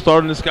film. We're going to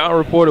start in the scout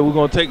report, and we're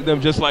going to take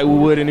them just like we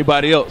would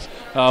anybody else.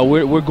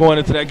 We're going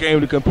into that game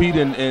to compete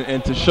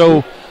and to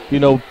show,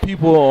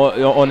 people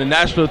on the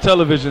national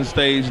television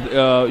stage,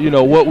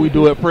 what we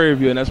do at Prairie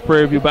View, and that's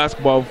Prairie View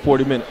basketball for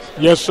 40 minutes.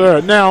 Yes,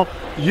 sir. Now,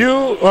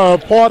 you are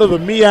part of the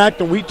MEAC,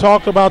 and we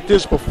talked about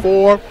this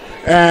before,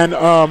 and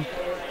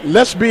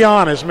let's be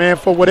honest, man,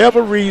 for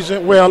whatever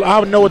reason, well,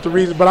 I know what the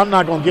reason, but I'm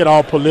not going to get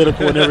all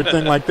political and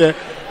everything like that.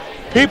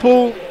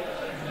 People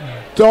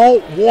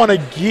don't want to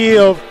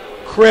give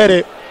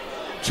credit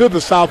to the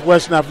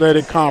Southwestern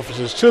Athletic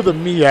Conferences, to the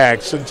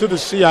MEACs, and to the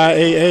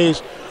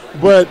CIAAs,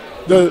 but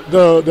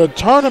the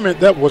tournament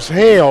that was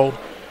held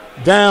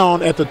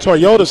down at the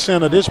Toyota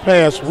Center this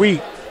past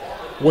week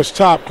was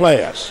top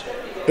class.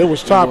 It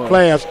was top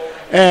class.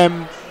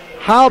 And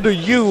how do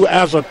you,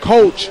 as a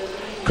coach,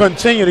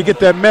 continue to get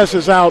that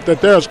message out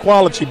that there's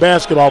quality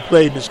basketball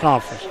played in this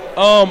conference?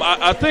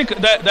 I think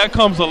that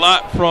comes a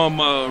lot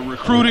from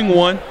recruiting,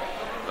 one.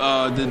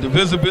 The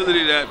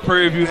visibility that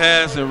Prairie View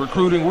has in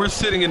recruiting. We're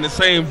sitting in the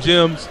same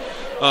gyms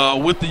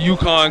with the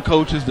UConn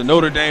coaches, the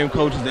Notre Dame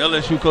coaches, the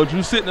LSU coaches.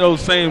 We're sitting in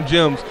those same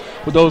gyms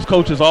with those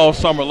coaches all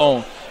summer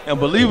long. And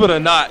believe it or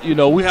not,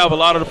 we have a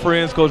lot of the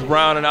friends, Coach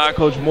Brown and I,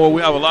 Coach Moore,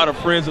 we have a lot of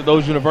friends at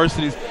those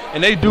universities,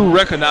 and they do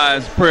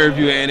recognize Prairie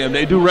View A&M.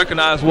 They do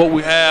recognize what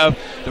we have,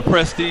 the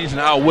prestige, and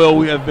how well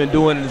we have been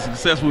doing and the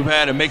success we've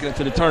had in making it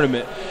to the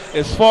tournament.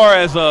 As far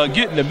as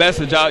getting the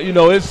message out,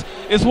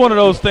 it's one of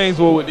those things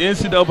where with the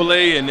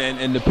NCAA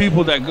and the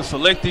people that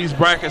select these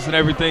brackets and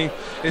everything,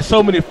 there's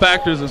so many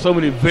factors and so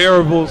many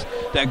variables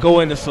that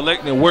go into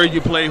selecting where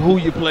you play, who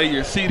you play,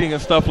 your seating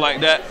and stuff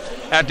like that.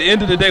 At the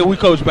end of the day, we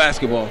coach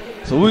basketball.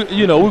 So, we're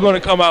going to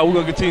come out, we're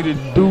going to continue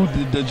to do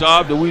the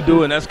job that we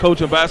do, and that's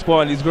coaching basketball,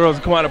 and these girls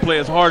come out and play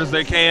as hard as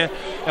they can.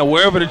 And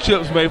wherever the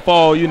chips may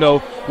fall,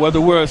 whether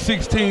we're a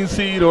 16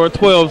 seed or a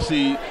 12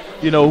 seed,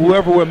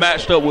 whoever we're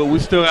matched up with, we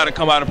still got to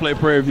come out and play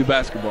Prairie View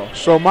basketball.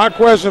 So my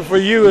question for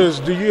you is,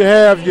 do you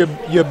have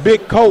your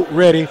big coat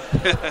ready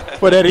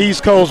for that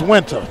East Coast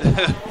winter?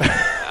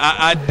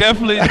 I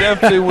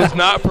definitely was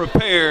not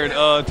prepared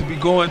to be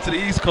going to the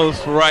East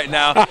Coast for right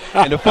now.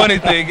 And the funny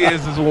thing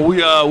is when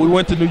we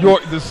went to New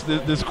York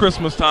this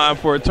Christmas time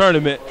for a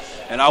tournament,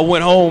 and I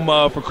went home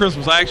for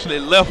Christmas, I actually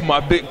left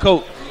my big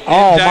coat in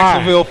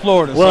Jacksonville,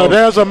 Florida. Well, so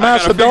there's a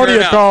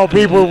Macedonia call,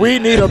 people. We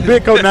need a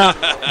big coat now.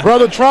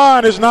 Brother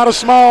Tron is not a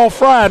small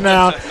fry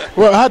now.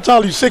 Well, how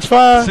tall are you,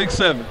 6'5"?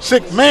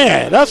 6'7".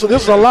 Man, this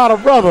is a lot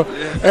of brother.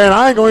 And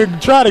I ain't going to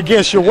try to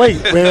guess your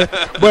weight, man.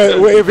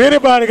 But if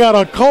anybody got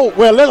a coat,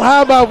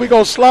 how about we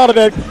go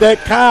slaughter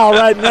that cow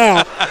right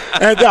now?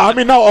 And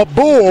a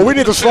bull. We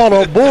need to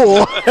slaughter a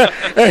bull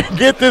and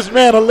get this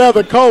man a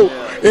leather coat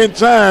in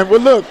time. Well,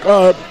 look,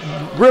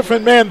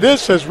 Griffin, man,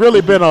 this has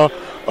really been a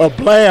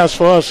blast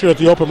for us here at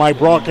the Open Mic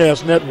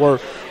Broadcast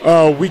Network.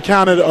 We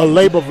counted a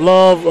labor of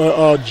love,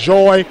 a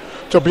joy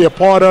to be a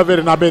part of it,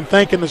 and I've been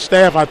thanking the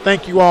staff. I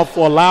thank you all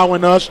for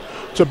allowing us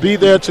to be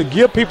there to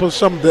give people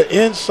some of the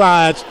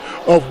insights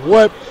of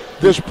what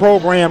this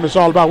program is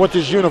all about, what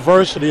this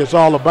university is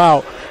all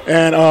about,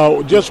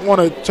 and just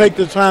want to take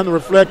the time to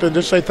reflect and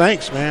just say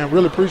thanks, man.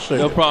 Really appreciate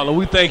it. No problem.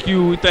 We thank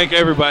you. We thank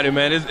everybody,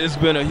 man. It's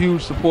been a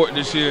huge support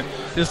this year.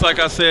 Just like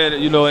I said,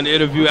 in the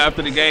interview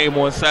after the game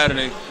on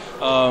Saturday,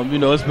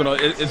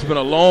 it's been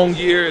a long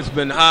year. It's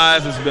been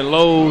highs, it's been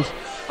lows.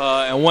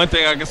 And one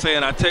thing I can say,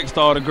 and I text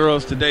all the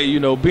girls today,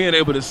 being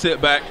able to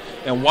sit back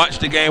and watch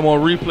the game on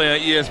replay on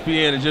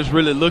ESPN and just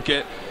really look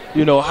at,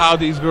 how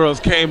these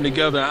girls came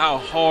together and how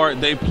hard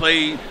they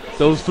played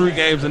those 3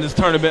 games in this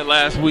tournament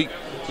last week.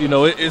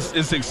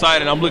 It's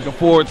exciting. I'm looking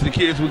forward to the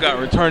kids we got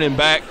returning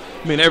back.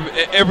 I mean,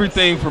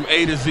 everything from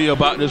A to Z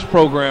about this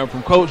program,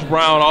 from Coach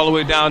Brown all the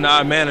way down to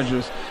our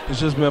managers, it's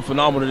just been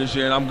phenomenal this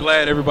year, and I'm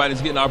glad everybody's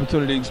getting the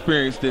opportunity to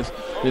experience this.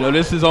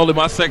 This is only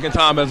my second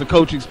time as a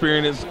coach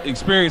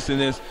experiencing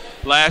this.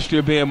 Last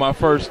year being my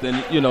first, and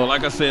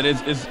like I said,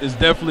 it's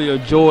definitely a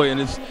joy,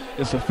 and it's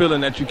a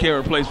feeling that you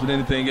can't replace with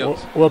anything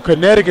else. Well,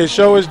 Connecticut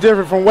show is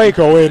different from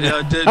Waco, isn't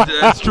it? Yeah,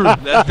 that's true.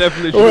 That's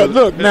definitely true. Well,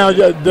 look, now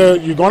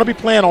you're going to be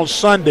playing on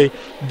Sunday.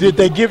 Did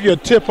they give you a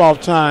tip-off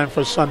time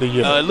for Sunday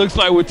yet? It looks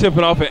like we're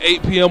tipping off at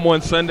 8 p.m.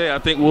 on Sunday. I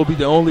think we'll be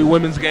the only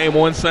women's game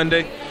on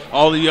Sunday.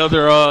 All the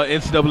other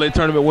NCAA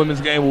tournament women's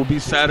game will be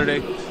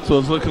Saturday. So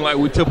it's looking like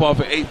we tip off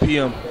at 8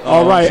 p.m.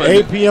 All right,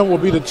 8 p.m. will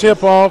be the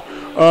tip-off.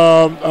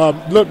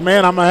 Look,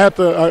 man, I'm going to have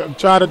to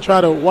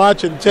try to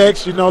watch and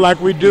text, like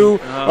we do.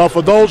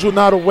 For those who are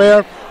not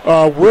aware,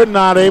 we're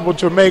not able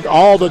to make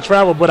all the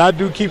travel, but I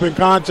do keep in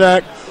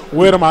contact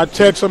with them. I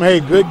text them, hey,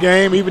 good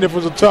game. Even if it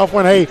was a tough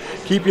one, hey,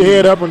 keep your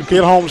head up and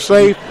get home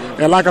safe.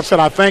 And like I said,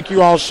 I thank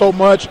you all so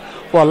much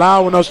for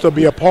allowing us to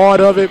be a part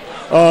of it.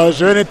 Is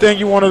there anything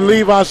you want to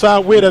leave us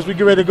out with as we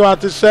get ready to go out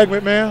this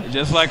segment, man?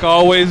 Just like I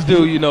always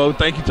do,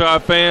 thank you to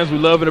our fans. We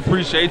love and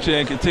appreciate you,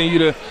 and continue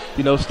to,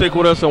 stick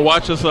with us and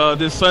watch us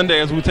this Sunday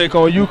as we take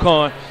on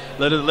UConn.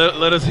 Let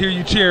us hear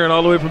you cheering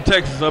all the way from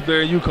Texas up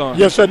there in UConn.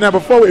 Yes, sir. Now,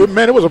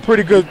 it was a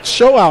pretty good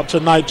show out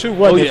tonight, too,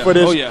 wasn't it,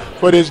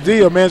 for this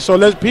deal, man? So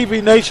let's,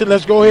 PV Nation,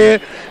 let's go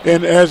ahead,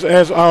 and as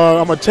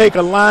I'm going to take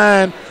a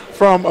line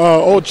from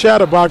old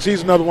Chatterbox.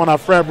 He's another one of our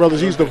frat brothers.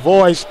 He's the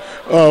voice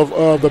of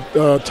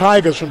the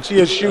Tigers from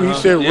TSU. He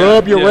said,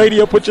 rub your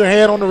radio, put your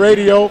hand on the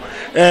radio,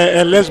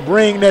 and let's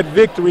bring that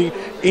victory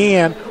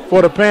in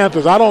for the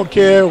Panthers. I don't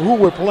care who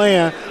we're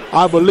playing.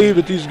 I believe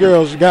that these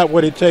girls got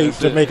what it takes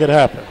to make it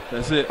happen.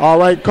 That's it. All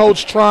right,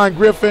 Coach Tryon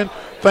Griffin,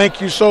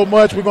 thank you so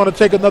much. We're going to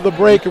take another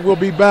break, and we'll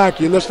be back.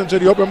 You're listening to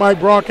the Open Mic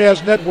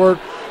Broadcast Network,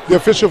 the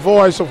official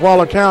voice of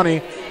Waller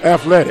County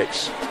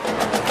Athletics.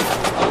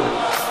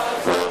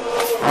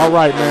 All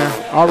right, man.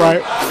 All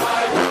right.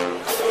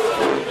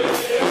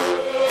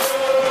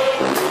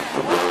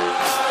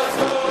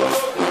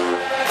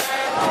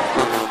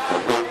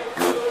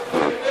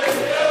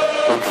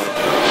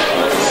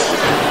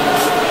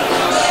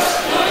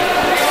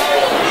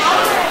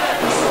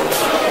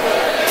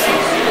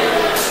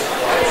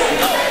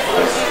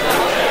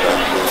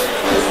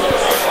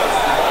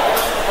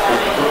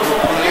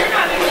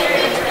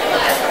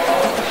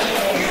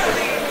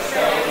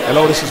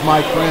 Hello, this is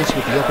Mike Prince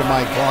with the Open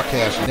Mic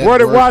Broadcast Network. Where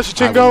did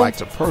Washington go? I would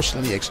like to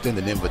personally extend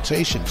an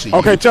invitation to you.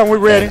 Okay, tell them we're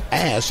ready. And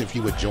ask if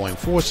you would join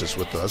forces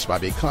with us by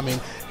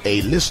becoming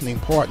a listening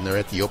partner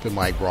at the Open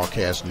Mic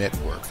Broadcast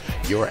Network.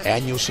 Your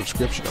annual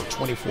subscription of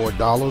 $24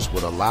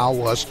 would allow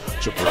us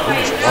to produce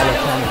Waller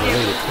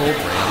County-related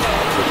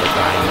programs with the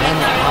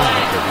dynamic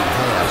lineup that we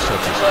have,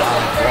 such as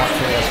live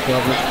broadcast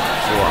coverage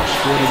for our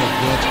sporting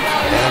events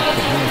and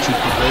community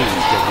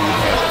parades that we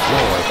have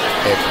joy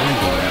at bringing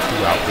you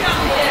throughout the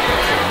year.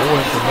 For more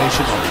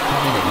information on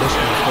becoming a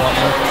listening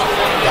partner,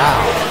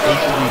 dial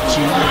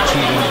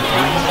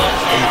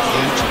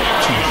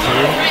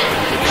 832-213-8824.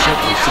 You can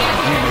simply send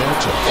an email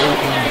to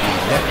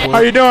obn-radio@gmail.com. How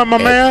you doing, my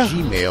man?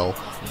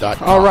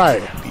 All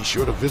right. Be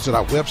sure to visit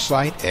our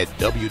website at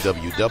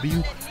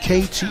www.ktor.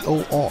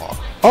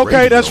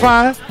 Okay, that's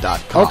fine.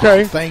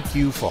 Okay. Thank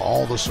you for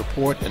all the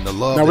support and the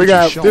love. Now we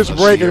got this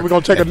break, and we're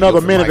going to take another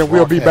minute, and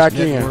we'll be back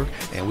in.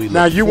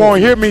 Now you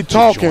won't hear me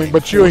talking,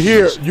 but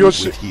you'll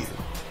see.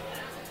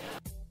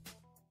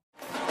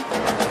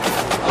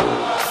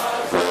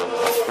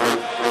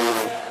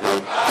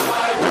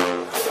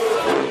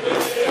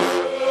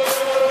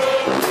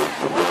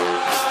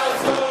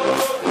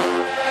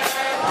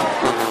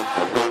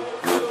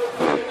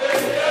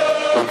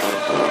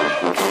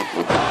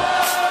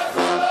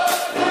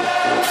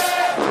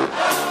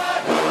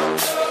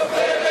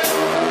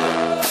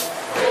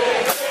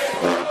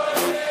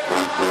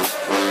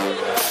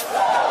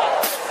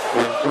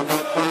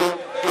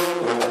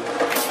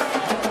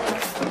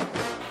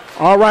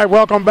 All right,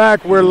 welcome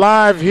back. We're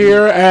live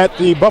here at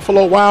the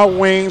Buffalo Wild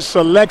Wings.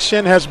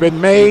 Selection has been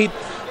made.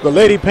 The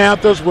Lady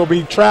Panthers will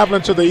be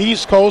traveling to the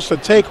East Coast to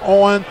take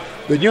on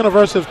the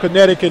University of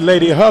Connecticut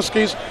Lady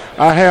Huskies.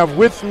 I have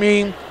with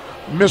me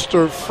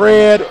Mr.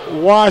 Fred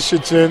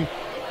Washington,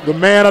 the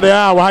man of the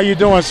hour. How you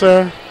doing,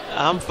 sir?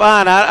 I'm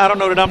fine. I don't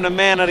know that I'm the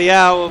man of the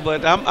hour,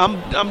 but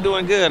I'm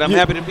doing good. I'm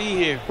happy to be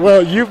here.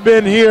 Well, you've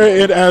been here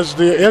as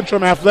the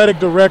interim athletic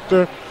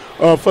director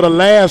for the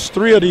last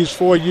 3 of these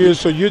 4 years,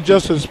 so you're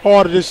just as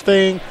part of this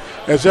thing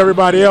as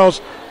everybody else.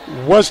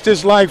 What's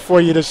this like for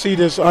you to see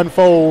this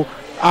unfold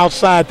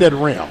outside that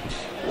realm?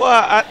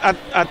 Well,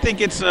 I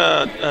think it's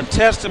a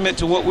testament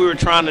to what we were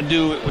trying to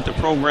do with the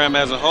program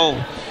as a whole.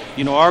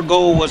 You know, our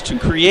goal was to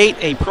create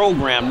a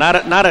program,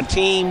 not a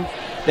team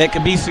that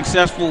could be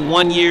successful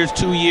 1 year,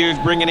 2 years,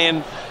 bringing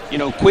in,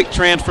 quick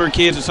transfer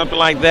kids or something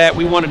like that.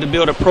 We wanted to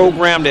build a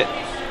program that,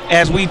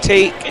 as we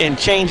take and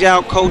change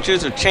out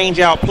coaches or change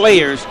out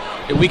players,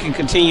 that we can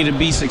continue to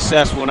be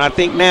successful. And I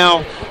think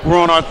now we're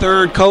on our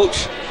 3rd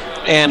coach,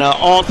 and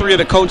all 3 of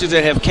the coaches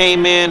that have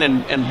came in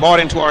and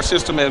bought into our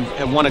system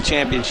have won a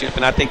championship,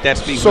 and I think that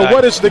speaks. So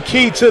what is the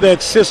key to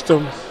that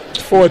system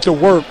for it to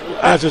work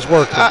as it's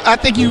working? I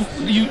think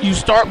you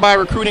start by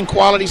recruiting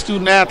quality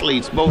student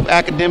athletes, both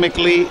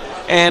academically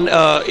and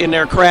in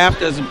their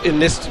craft, as in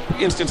this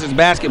instance is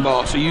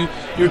basketball. So you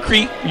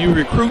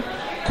recruit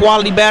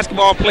quality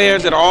basketball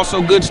players that are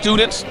also good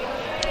students,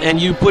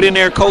 and you put in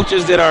there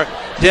coaches that are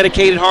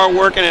dedicated,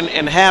 hardworking,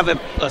 and have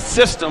a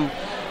system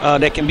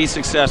that can be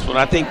successful. And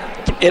I think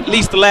at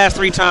least the last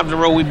 3 times in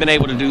a row we've been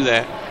able to do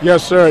that.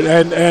 Yes, sir.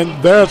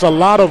 And there's a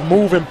lot of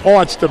moving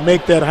parts to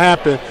make that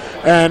happen.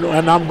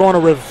 And I'm going to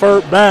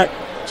refer back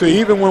to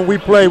even when we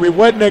played, we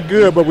wasn't that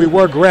good, but we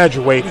were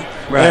graduating.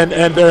 Right.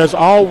 And there's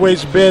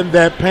always been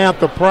that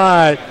Panther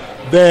pride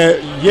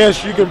that,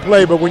 yes, you can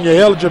play, but when your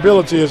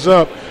eligibility is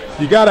up,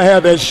 you got to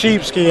have that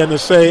sheepskin to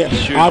say,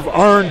 sure, I've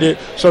earned it,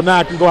 so now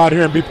I can go out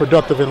here and be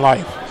productive in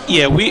life.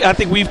 Yeah, I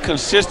think we've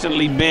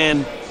consistently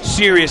been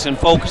serious and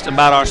focused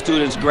about our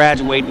students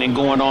graduating and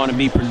going on and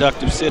be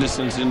productive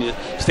citizens in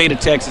the state of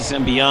Texas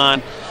and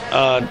beyond.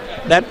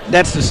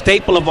 That's the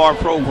staple of our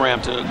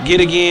program, to get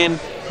again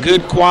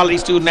good quality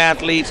student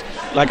athletes,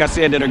 like I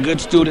said, that are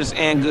good students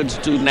and good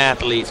student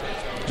athletes.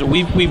 So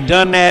we've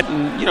done that,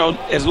 and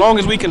as long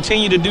as we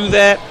continue to do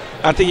that,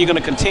 I think you're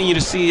going to continue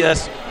to see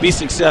us be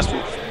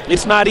successful.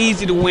 It's not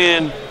easy to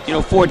win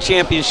 4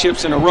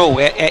 championships in a row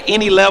at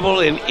any level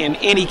in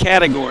any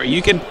category.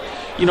 You can,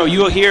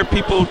 you'll hear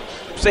people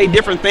say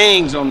different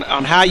things on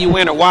how you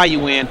win or why you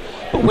win,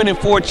 but winning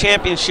 4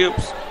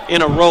 championships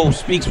in a row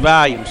speaks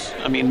volumes.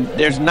 I mean,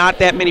 there's not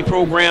that many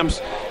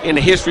programs in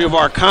the history of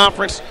our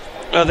conference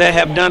that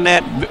have done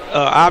that.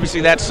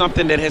 Obviously, that's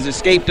something that has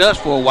escaped us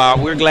for a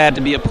while. We're glad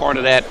to be a part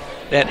of that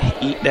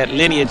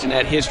lineage and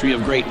that history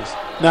of greatness.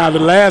 Now, the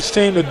last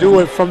team to do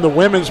it from the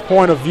women's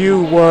point of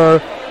view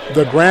were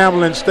the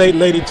Grambling State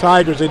Lady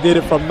Tigers. They did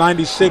it from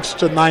 96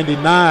 to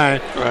 99,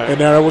 right, and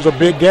there was a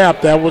big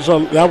gap. That was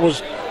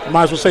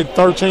might as well say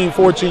 13,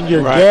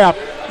 14-year right, gap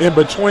in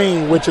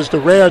between, which is the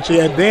rarity.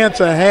 And then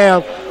to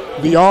have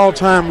the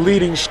all-time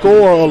leading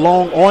scorer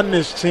along on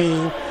this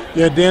team,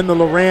 and then the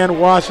Loran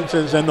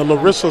Washingtons and the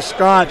Larissa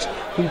Scotts,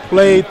 who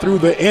played through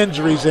the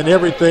injuries and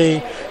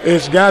everything,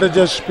 it's got to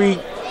just speak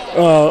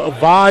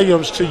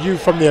volumes to you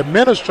from the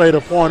administrator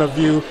point of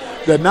view,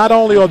 that not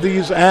only are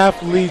these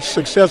athletes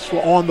successful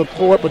on the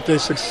court, but they're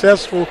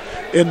successful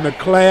in the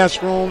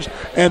classrooms,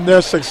 and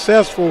they're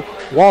successful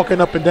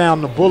walking up and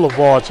down the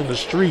boulevards and the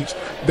streets.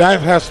 That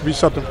has to be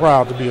something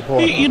proud to be a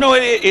part of.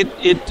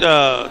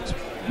 It's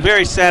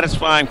very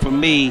satisfying for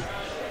me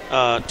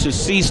to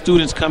see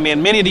students come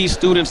in. Many of these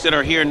students that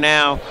are here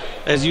now,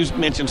 as you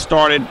mentioned,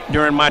 started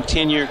during my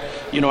tenure.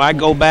 I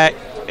go back,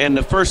 and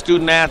the first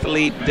student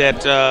athlete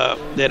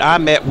that I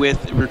met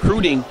with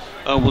recruiting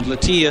was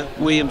Latia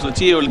Williams.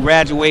 Latia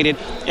graduated,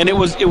 and it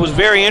was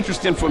very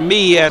interesting for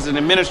me as an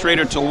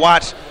administrator to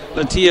watch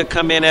Latia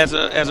come in as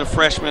a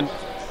freshman,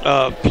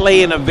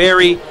 play in a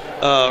very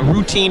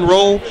routine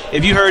role.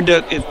 If you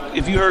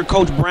heard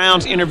Coach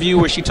Brown's interview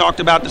where she talked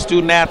about the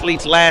student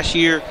athletes last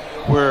year,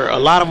 where a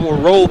lot of them were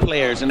role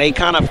players and they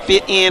kind of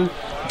fit in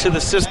to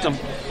the system,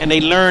 and they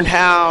learned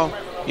how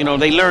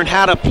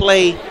to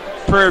play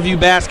Prairie View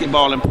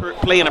basketball and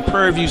play in a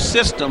Prairie View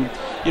system.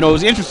 It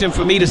was interesting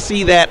for me to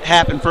see that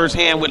happen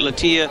firsthand with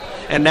Latia,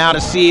 and now to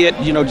see it.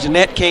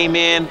 Jeanette came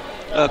in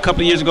a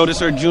couple of years ago. This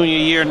is her junior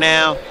year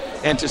now,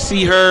 and to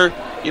see her,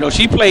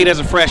 she played as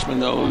a freshman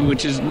though,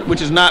 which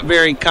is not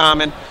very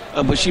common,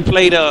 but she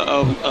played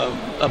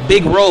a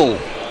big role.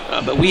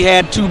 But we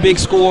had 2 big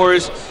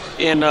scorers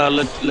in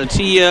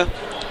Latia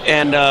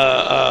and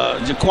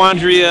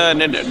Jaquandria,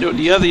 and then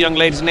the other young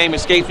lady's name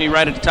escapes me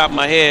right at the top of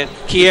my head,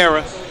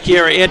 Kiara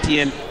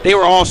Etienne. They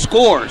were all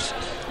scorers.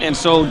 And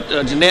so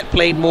Jeanette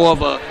played more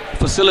of a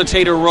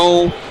facilitator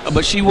role,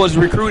 but she was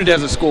recruited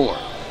as a scorer.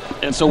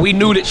 And so we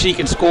knew that she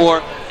could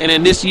score. And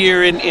in this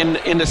year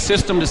in the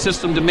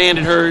system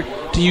demanded her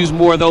to use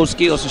more of those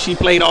skills. So she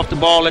played off the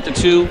ball at the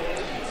 2,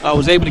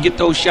 was able to get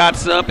those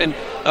shots up, and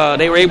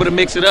they were able to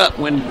mix it up.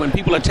 When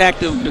people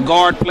attacked the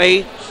guard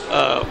play,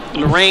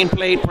 Lorraine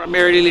played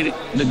primarily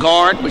the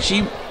guard, but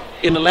she,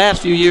 in the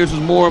last few years, was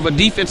more of a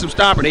defensive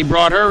stopper. They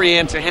brought her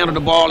in to handle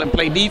the ball and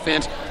play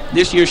defense.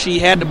 This year she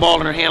had the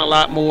ball in her hand a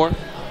lot more,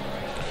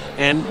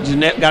 and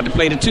Jeanette got to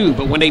play the 2.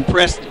 But when they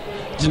pressed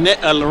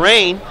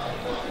Lorraine,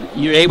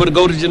 you're able to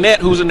go to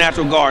Jeanette, who's a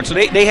natural guard. So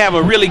they have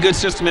a really good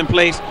system in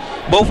place.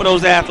 Both of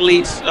those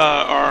athletes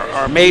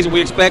are amazing. We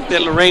expect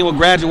that Lorraine will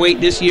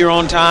graduate this year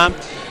on time,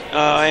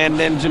 and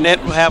then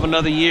Jeanette will have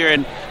another year.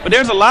 But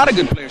there's a lot of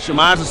good players.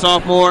 Shemai's a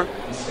sophomore.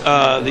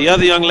 The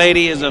other young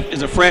lady is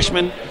a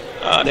freshman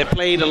that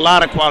played a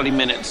lot of quality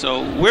minutes.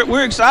 So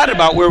we're excited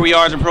about where we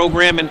are as a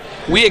program, and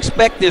we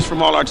expect this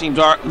from all our teams.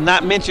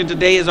 Not mentioned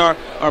today is our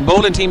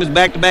bowling team is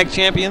back-to-back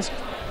champions.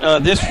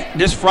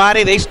 This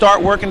Friday they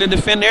start working to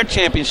defend their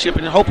championship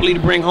and hopefully to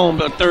bring home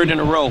the 3rd in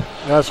a row.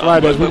 That's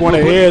right. As we want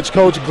to head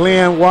Coach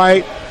Glenn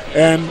White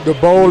and the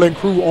bowling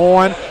crew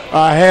on.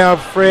 I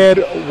have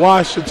Fred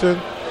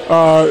Washington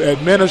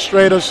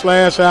administrator /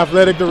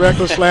 athletic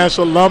director /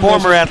 alumnus.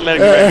 Former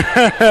athletic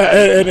director.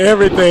 and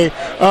everything.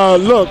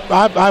 Look,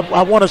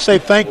 I want to say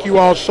thank you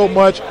all so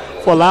much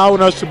for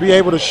allowing us to be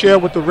able to share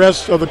with the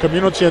rest of the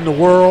community and the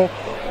world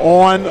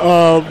on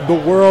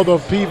the world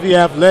of PV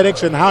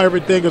athletics and how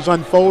everything is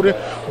unfolded,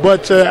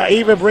 but to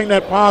even bring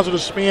that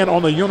positive spin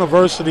on the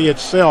university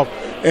itself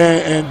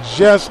and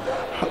just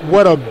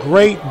what a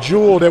great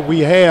jewel that we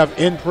have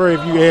in Prairie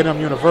View A&M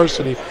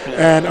University.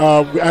 And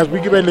as we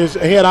get ready to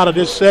head out of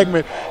this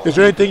segment, is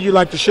there anything you'd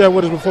like to share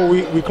with us before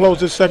we close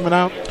this segment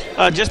out?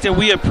 Just that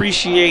we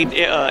appreciate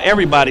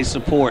everybody's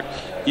support.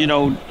 You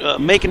know,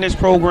 making this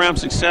program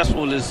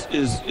successful is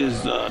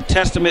a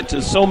testament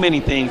to so many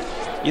things.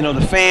 You know,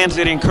 the fans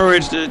that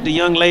encourage the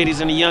young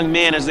ladies and the young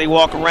men as they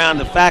walk around,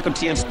 the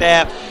faculty and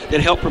staff that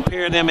help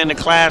prepare them in the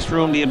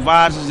classroom, the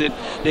advisors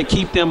that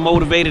keep them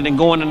motivated and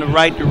going in the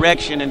right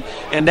direction.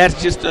 And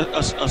that's just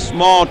a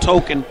small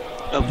token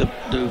of the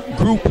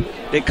group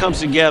that comes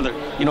together.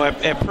 You know,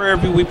 at Prairie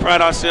View, we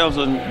pride ourselves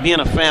on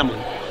being a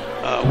family.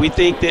 We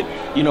think that,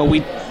 you know,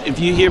 if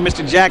you hear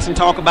Mr. Jackson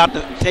talk about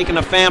taking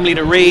a family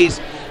to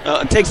raise,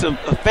 it takes a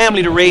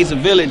family to raise a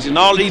village, and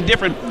all these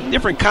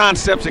different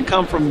concepts that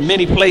come from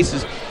many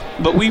places.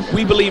 But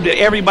we believe that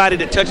everybody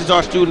that touches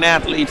our student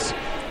athletes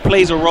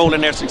plays a role in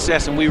their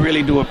success, and we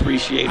really do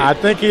appreciate it. I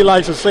think he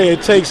likes to say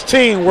it takes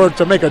teamwork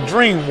to make a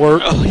dream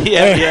work. Oh,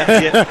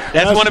 yeah.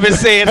 That's one of his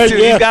sayings, too.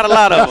 Yeah. He's got a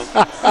lot of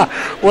them.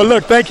 Well,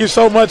 look, thank you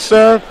so much,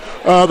 sir.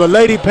 The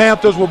Lady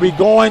Panthers will be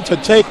going to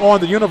take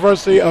on the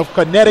University of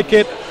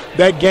Connecticut.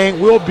 That game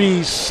will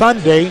be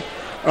Sunday.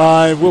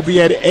 It will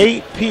be at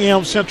 8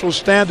 p.m. Central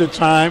Standard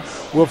Time.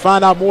 We'll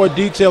find out more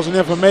details and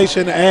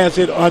information as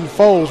it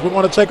unfolds. We're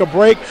going to take a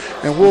break,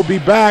 and we'll be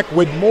back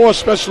with more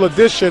special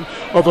edition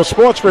of the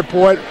Sports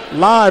Report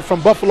live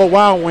from Buffalo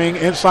Wild Wing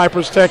in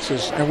Cypress,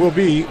 Texas. And we'll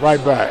be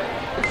right back.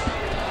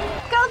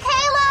 Go,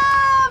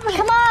 Caleb!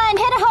 Come on,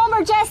 hit a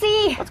homer,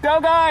 Jesse! Let's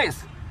go,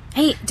 guys!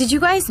 Hey, did you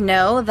guys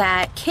know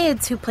that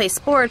kids who play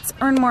sports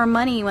earn more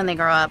money when they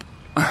grow up?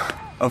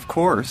 Of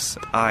course.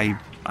 I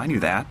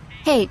knew that.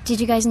 Hey, did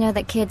you guys know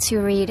that kids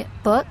who read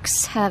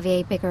books have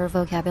a bigger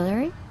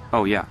vocabulary?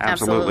 Oh, yeah,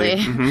 absolutely.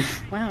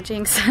 Mm-hmm. Wow,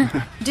 jinx.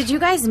 Did you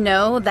guys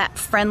know that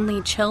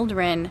friendly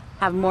children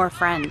have more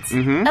friends?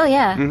 Mm-hmm. Oh,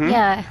 yeah, mm-hmm.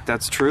 yeah.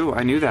 That's true.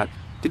 I knew that.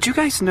 Did you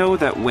guys know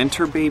that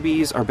winter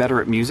babies are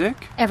better at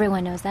music?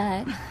 Everyone knows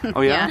that.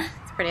 Oh, yeah? Yeah,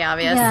 it's pretty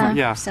obvious.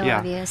 Yeah, so yeah.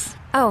 obvious.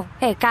 Oh,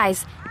 hey,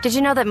 guys, did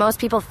you know that most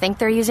people think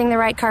they're using the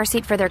right car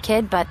seat for their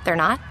kid, but they're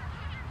not?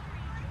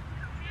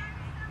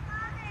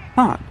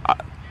 Huh, I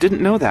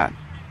didn't know that.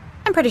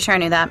 I'm pretty sure I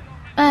knew that.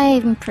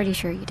 I'm pretty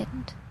sure you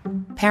didn't.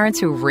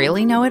 Parents who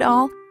really know it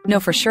all know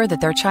for sure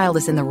that their child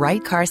is in the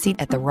right car seat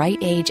at the right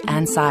age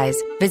and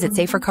size. Visit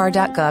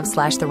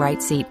safercar.gov/the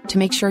right seat to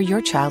make sure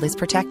your child is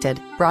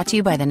protected. Brought to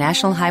you by the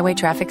National Highway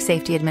Traffic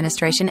Safety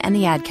Administration and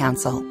the Ad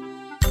Council.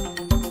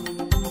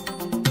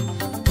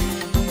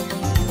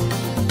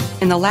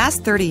 In the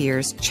last 30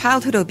 years,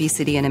 childhood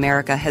obesity in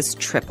America has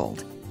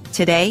tripled.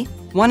 Today,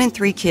 1 in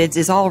 3 kids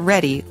is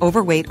already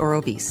overweight or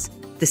obese.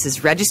 This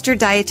is registered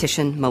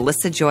dietitian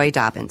Melissa Joy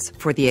Dobbins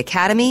for the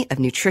Academy of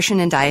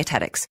Nutrition and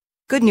Dietetics.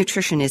 Good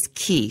nutrition is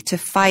key to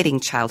fighting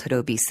childhood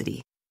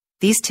obesity.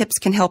 These tips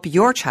can help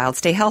your child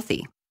stay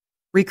healthy.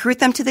 Recruit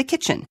them to the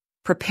kitchen.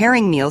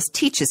 Preparing meals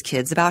teaches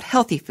kids about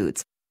healthy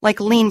foods like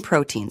lean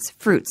proteins,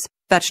 fruits,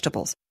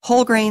 vegetables,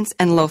 whole grains,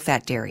 and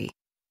low-fat dairy.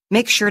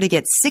 Make sure to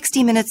get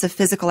 60 minutes of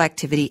physical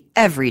activity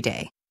every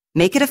day.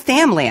 Make it a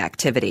family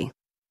activity.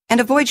 And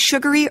avoid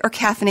sugary or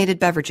caffeinated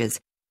beverages.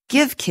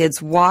 Give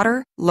kids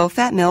water,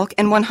 low-fat milk,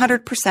 and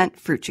 100%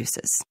 fruit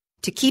juices.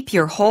 To keep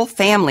your whole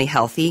family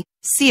healthy,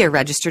 see a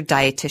registered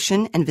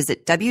dietitian and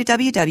visit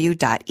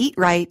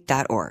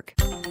www.eatright.org.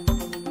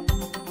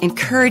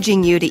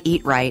 Encouraging you to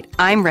eat right,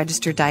 I'm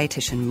registered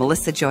dietitian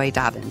Melissa Joy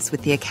Dobbins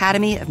with the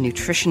Academy of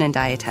Nutrition and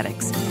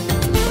Dietetics.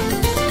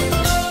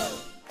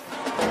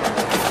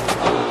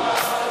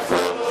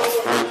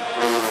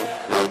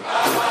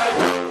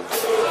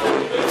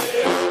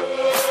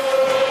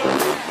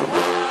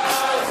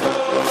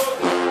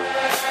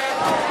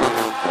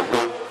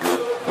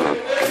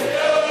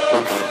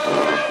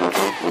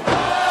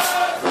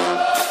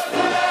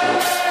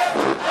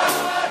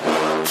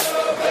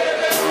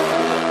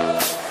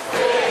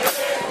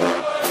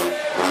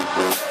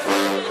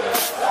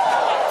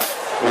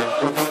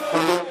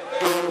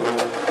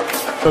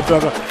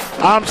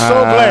 I'm so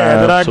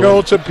glad that I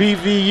go to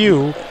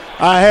PVU.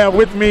 I have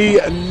with me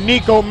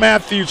Nico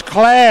Matthews,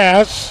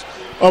 class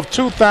of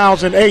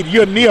 2008.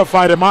 You're a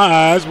neophyte in my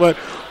eyes, but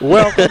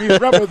welcome. He's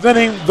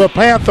representing the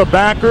Panther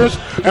backers.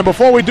 And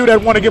before we do that, I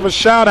want to give a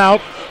shout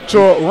out to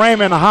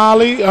Raymond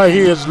Holly. He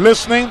is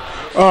listening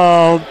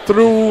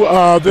through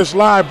this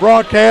live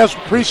broadcast.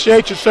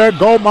 Appreciate you, sir.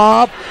 Go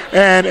Mob,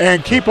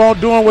 and keep on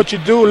doing what you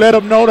do. Let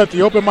them know that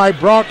the Open Mic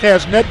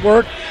Broadcast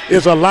Network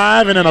is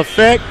alive and in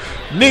effect.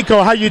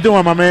 Nico, how you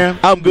doing, my man?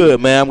 I'm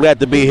good, man. I'm glad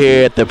to be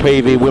here at the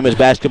Prairie View Women's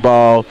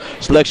Basketball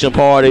Selection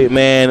Party,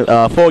 man.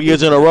 4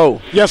 years in a row.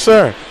 Yes,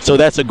 sir. So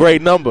that's a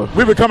great number.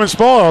 We're becoming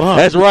spoiled, huh?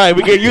 That's right.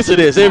 We get used to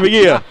this every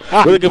year.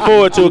 We're looking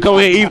forward to it. Come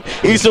here,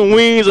 eat some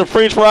wings and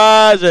French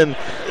fries. And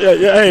yeah,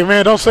 hey,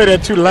 man, don't say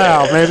that too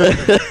loud, man.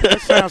 That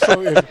sounds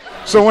so.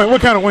 So, what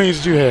kind of wings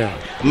did you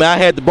have? Man, I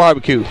had the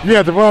barbecue. You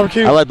had the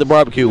barbecue? I like the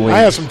barbecue wings. I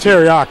had some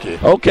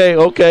teriyaki.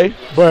 Okay.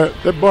 But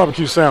that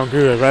barbecue sound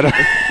good, right?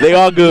 They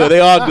are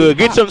good.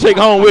 Get some to take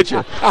home with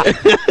you. I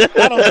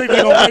don't think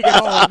they're going to make it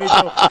home,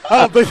 Nico. I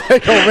don't think they're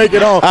going to make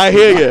it home. I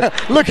hear you.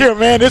 Look here,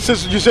 man. You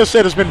just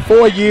said it's been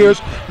 4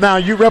 years. Now,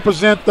 you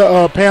represent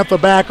the Panther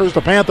Backers.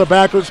 The Panther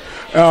Backers,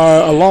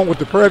 along with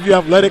the Prairie View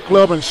Athletic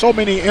Club and so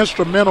many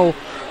instrumental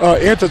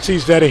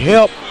entities that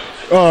help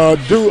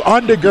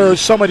undergird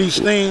some of these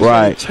things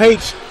that it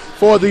takes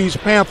for these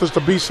Panthers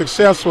to be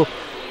successful.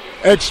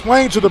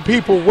 Explain to the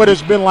people what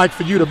it's been like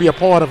for you to be a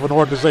part of an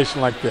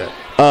organization like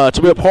that.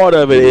 To be a part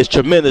of it is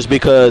tremendous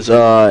because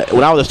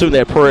when I was a student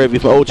at Prairie View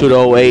from 02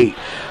 to 08,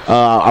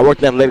 I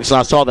worked in athletics and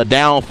I saw the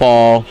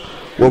downfall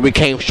where we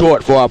came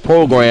short for our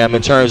program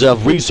in terms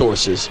of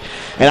resources.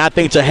 And I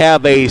think to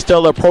have a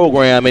stellar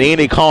program in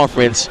any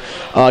conference,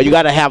 you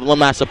got to have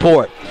alumni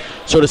support.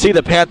 So to see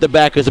the Panther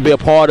Backers, to be a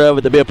part of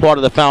it, to be a part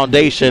of the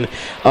foundation,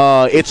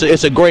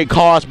 it's a great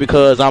cause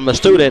because I'm a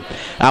student.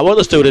 I was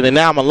a student, and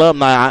now I'm an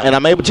alumni, and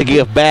I'm able to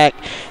give back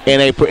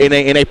in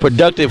a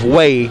productive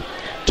way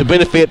to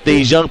benefit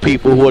these young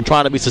people who are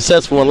trying to be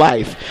successful in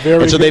life.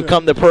 Very and so good. they've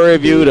come to Prairie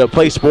View to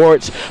play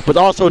sports, but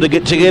also to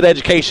get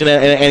education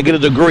and get a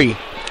degree,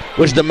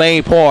 which is the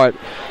main part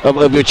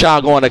of your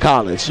child going to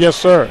college. Yes,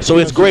 sir. So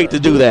it's great to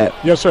do that.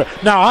 Yes, sir.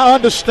 Now, I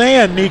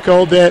understand,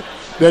 Nico, that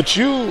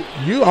you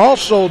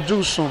also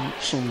do some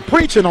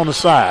preaching on the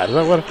side. Is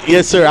that what?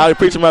 Yes, sir. I'll be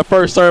preaching my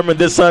first sermon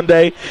this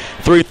Sunday,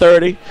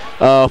 3:30,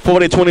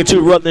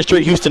 4022 Rutland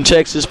Street, Houston,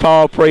 Texas,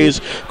 Power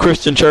Praise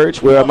Christian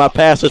Church, where my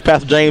pastor is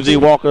Pastor James E.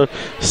 Walker,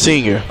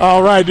 Sr.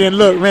 All right, then,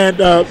 look, man,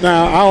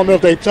 now, I don't know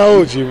if they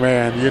told you,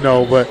 man,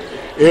 but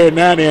every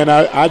now and then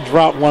I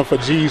drop one for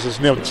Jesus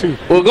and them too.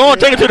 Well, go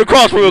and take it to the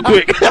cross real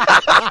quick.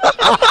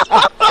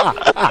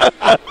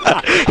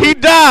 He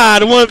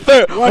died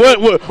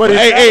 1/3. But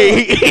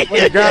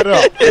he got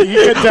up.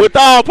 With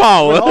all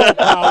power. With all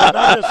power.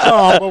 Not just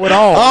some, but with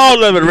all.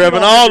 All of it,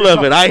 Reverend. All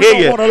of it. I hear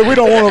you. We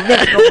don't want to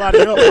mess nobody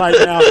up right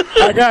now.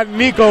 I got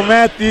Nico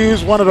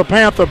Matthews, one of the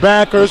Panther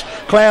Backers,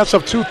 class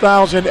of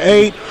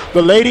 2008.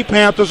 The Lady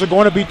Panthers are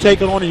going to be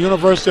taking on the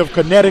University of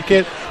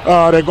Connecticut.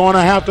 They're going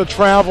to have to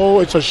travel.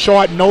 It's a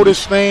short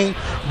notice thing,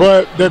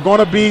 but they're going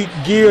to be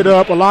geared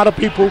up. A lot of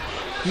people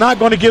not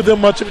going to give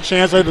them much of a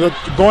chance. They're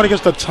going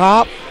against the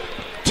top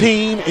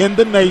team in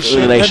the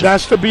nation, and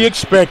that's to be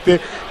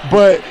expected,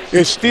 but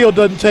it still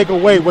doesn't take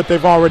away what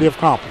they've already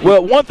accomplished.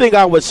 Well, one thing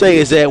I would say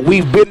is that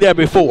we've been there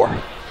before.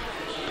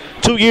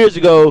 2 years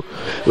ago,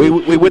 we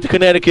went to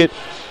Connecticut,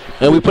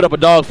 and we put up a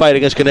dogfight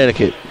against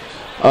Connecticut.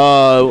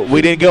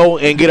 We didn't go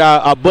and get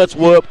our butts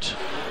whooped.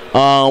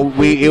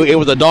 It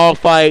was a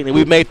dogfight, and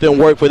we made them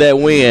work for that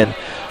win.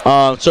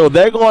 So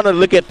they're going to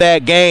look at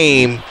that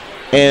game.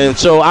 And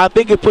so I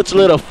think it puts a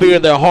little fear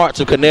in their hearts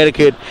of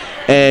Connecticut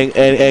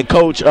and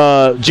Coach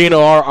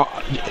Gino,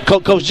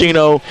 Coach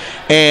Gino.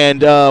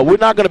 And we're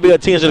not going to be a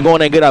team that's going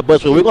there and get our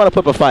butts, but we're going to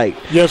put up a fight.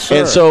 Yes, sir.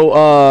 And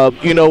so,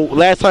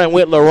 last time we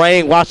went,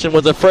 Lorraine Washington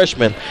was a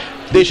freshman.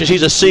 This year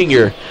she's a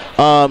senior.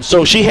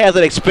 So she has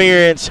an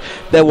experience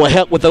that will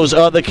help with those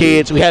other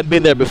kids who hadn't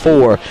been there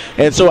before.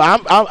 And so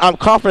I'm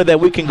confident that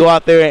we can go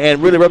out there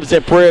and really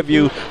represent Prairie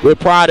View with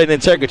pride and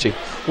integrity.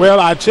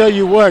 Well, I tell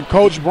you what,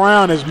 Coach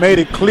Brown has made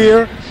it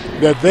clear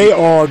that they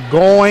are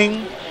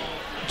going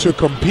to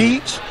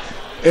compete,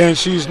 and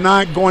she's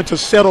not going to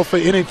settle for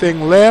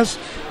anything less.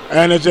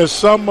 And it's just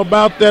something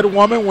about that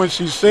woman. When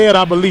she said,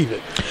 I believe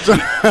it.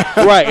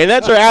 Right, and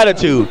that's her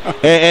attitude.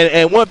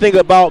 And one thing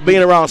about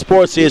being around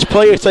sports is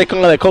players take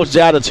on that coach's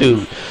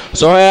attitude.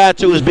 So her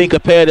attitude is being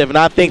competitive, and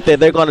I think that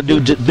they're going to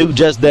do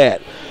just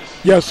that.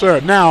 Yes, sir.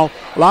 Now,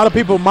 a lot of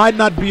people might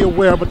not be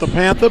aware, but the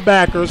Panther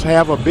Backers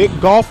have a big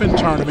golfing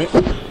tournament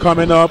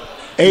coming up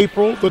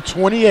April the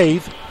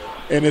 28th.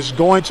 And it's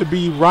going to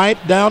be right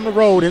down the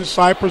road in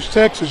Cypress,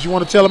 Texas. You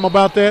want to tell them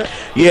about that?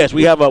 Yes,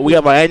 we have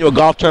our annual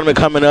golf tournament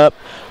coming up.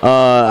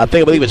 I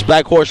believe it's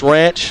Black Horse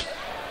Ranch.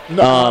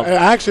 No,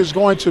 actually, it's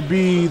going to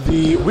be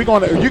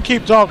you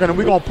keep talking, and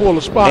we're going to pull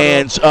the spot.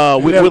 And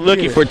we're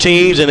looking for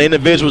teams and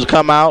individuals to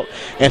come out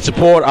and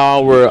support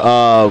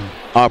our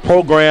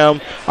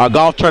program, our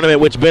golf tournament,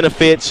 which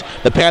benefits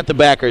the Panther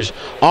Backers.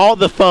 All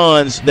the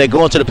funds that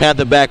go into the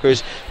Panther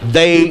Backers,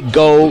 they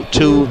go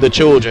to the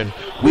children.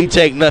 We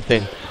take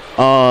nothing.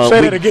 Say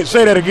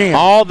that again.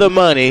 All the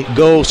money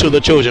goes to the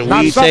children.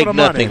 We take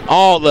nothing. Money.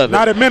 All of it.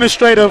 Not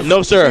administrative.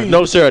 No, sir. Fees.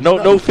 No, sir.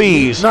 No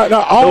fees.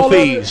 No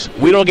fees.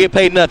 We don't get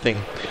paid nothing.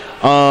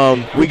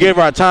 We give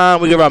our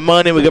time. We give our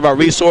money. We give our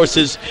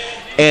resources,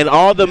 and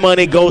all the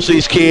money goes to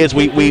these kids.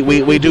 We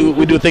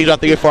do things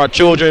out there for our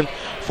children,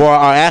 for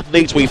our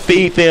athletes. We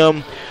feed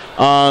them.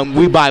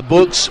 We buy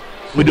books.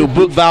 We do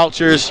book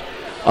vouchers.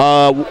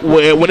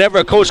 whenever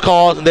a coach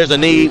calls and there's a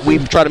need, we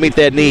try to meet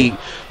that need.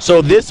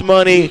 So this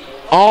money,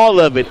 all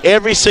of it,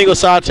 every single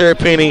solitary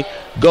penny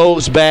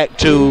goes back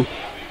to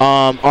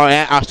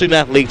our student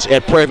athletes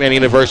at Prairie View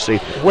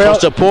University. Well, to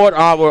support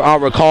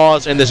our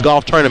cause in this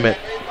golf tournament.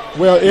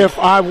 Well, if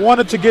I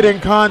wanted to get in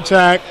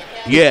contact.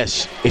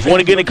 Yes. If you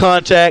want to get in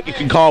contact, you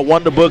can call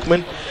Wanda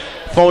Bookman.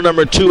 Phone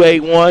number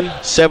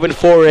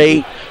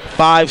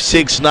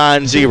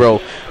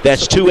 281-748-5690.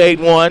 That's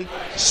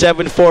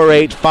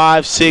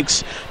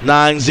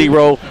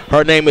 281-748-5690.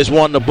 Her name is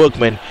Wanda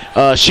Bookman.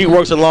 She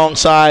works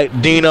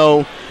alongside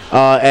Dino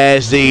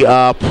as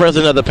the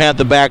president of the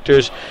Panther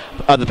Backers.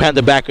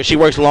 She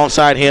works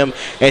alongside him,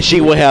 and she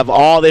will have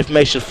all the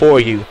information for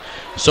you.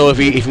 So if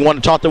you want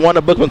to talk to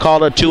Wanda Bookman,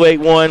 call her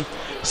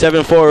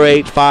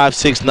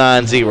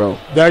 281-748-5690.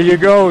 There you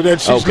go. Then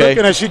she's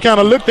looking at. She kind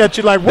of looked at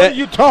you like, "What are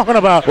you talking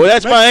about?" Well,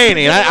 that's my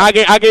auntie. I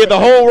gave the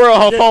whole world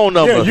her phone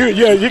number.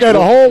 You got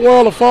the whole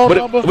world a phone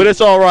number. But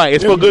it's all right.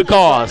 It's for good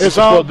cause. It's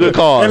all for good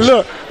cause. And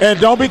look, and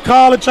don't be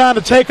calling trying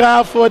to take her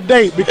out for a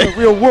date because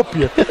we'll whoop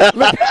you.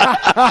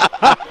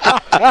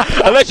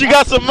 Unless you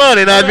got some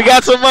money. Now, if you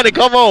got some money,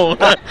 come on.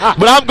 But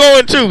I'm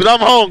going too because I'm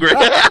hungry.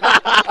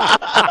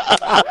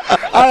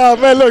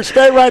 Man, look,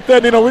 stay right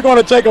there. We're going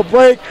to take a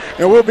break,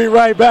 and we'll be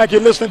right back.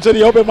 You're listening to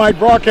the Open Mic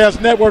Broadcast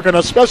Network and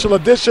a special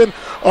edition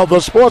of the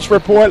Sports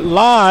Report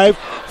live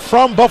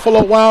from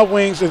Buffalo Wild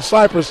Wings in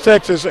Cypress,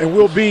 Texas, and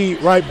we'll be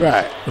right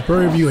back. The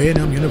Prairie View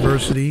A&M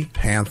University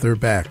Panther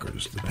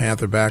Backers. The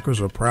Panther Backers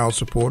are proud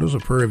supporters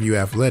of Prairie View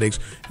Athletics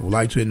and would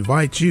like to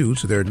invite you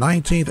to their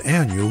 19th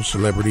annual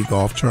Celebrity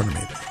Golf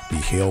Tournament. Be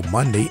held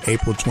Monday,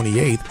 April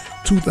 28th,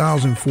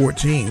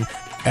 2014,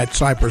 at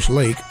Cypress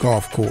Lake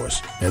Golf Course.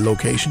 Their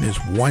location is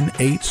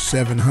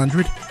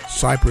 18700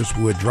 Cypress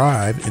Wood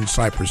Drive in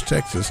Cypress,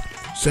 Texas,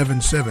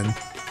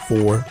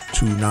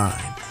 77429.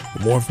 For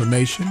more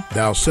information,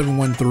 dial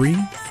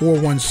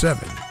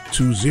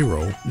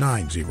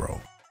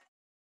 713-417-2090.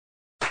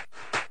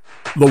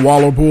 The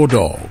Waller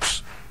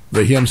Bulldogs,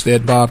 the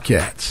Hempstead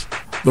Bobcats,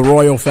 the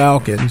Royal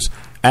Falcons,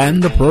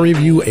 and the Prairie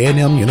View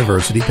A&M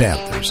University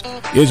Panthers.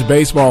 It's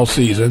baseball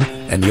season,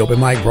 and the Open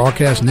Mic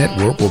Broadcast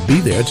Network will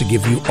be there to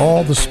give you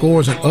all the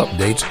scores and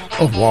updates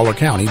of Waller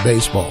County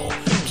baseball.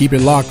 Keep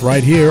it locked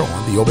right here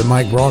on the Open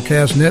Mic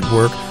Broadcast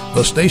Network,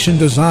 the station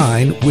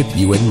designed with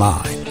you in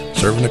mind,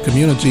 serving the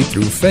community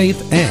through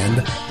faith and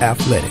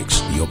athletics.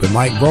 The Open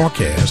Mic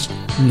Broadcast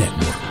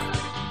Network.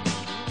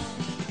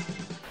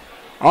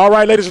 All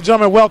right, ladies and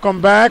gentlemen, welcome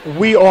back.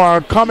 We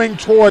are coming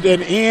toward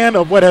an end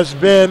of what has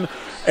been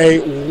a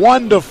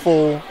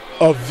wonderful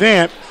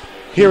event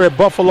here at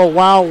Buffalo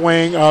Wild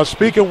Wing.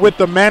 Speaking with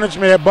the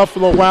management at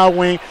Buffalo Wild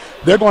Wing,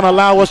 they're going to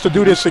allow us to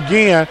do this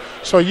again.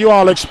 So you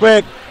all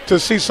expect to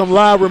see some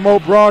live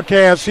remote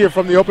broadcasts here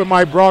from the Open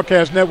Mic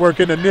Broadcast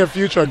Network in the near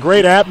future. A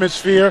great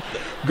atmosphere,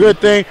 good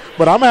thing.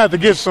 But I'm going to have to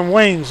get some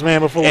wings,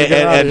 man, before we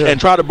get out of here. And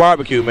try the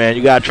barbecue, man.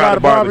 You got to try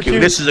the barbecue.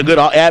 This is a good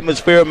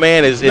atmosphere,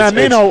 man.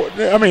 Nino,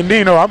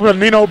 I'm putting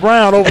Nino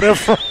Brown over there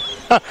front.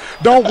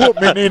 Don't whoop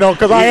me, Nino,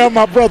 because I am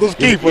my brother's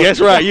keeper. That's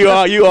right. You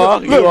are.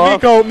 Look,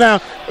 Nico, now,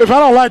 if I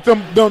don't like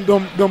them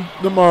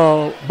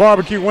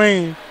barbecue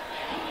wings,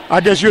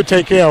 I guess you'll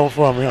take care of them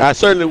for me. Huh? I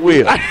certainly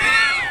will.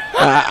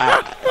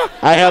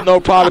 I have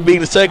no problem being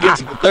the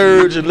seconds,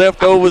 thirds, and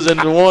leftovers, and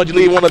the ones you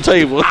leave on the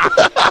table.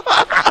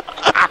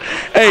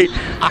 Hey,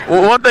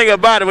 well, one thing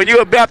about it, when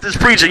you're a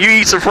Baptist preacher, you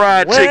eat some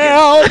fried chicken.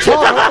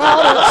 Talk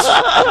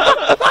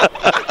about it.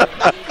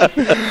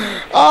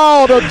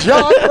 Oh, the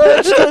John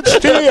Bird stood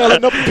still,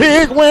 and the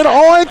pig went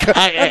oink,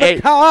 and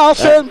the cow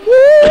said, woo.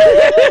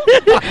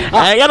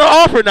 I ain't got no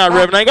offering now,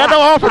 Reverend. I ain't got no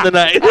offering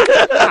tonight.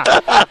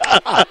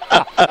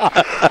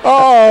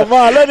 Oh,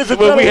 my, ladies and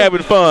gentlemen. We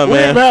having fun,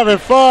 man. We're having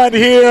fun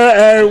here,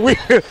 and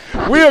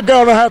we're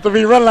going to have to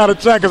be running out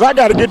of time because I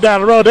got to get down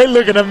the road. They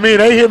looking at me.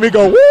 They hear me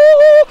go,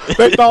 woo.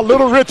 They thought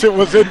Little Richard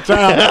was in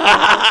town.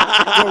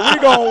 So we're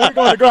going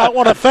to go. I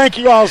want to thank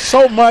you all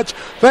so much.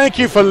 Thank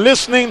you for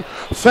listening.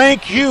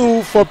 Thank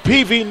you for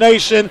PV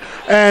Nation.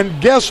 And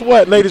guess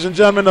what, ladies and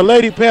gentlemen? The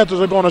Lady Panthers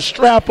are going to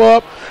strap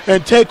up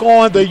and take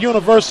on the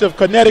University of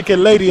Connecticut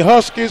Lady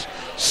Huskies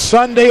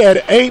Sunday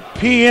at 8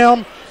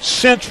 p.m.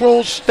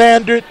 Central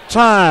Standard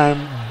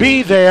Time.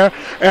 Be there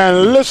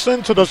and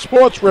listen to the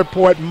Sports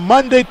Report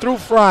Monday through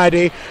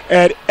Friday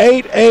at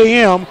 8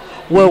 a.m.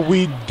 where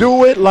we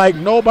do it like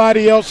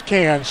nobody else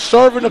can,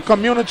 serving the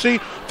community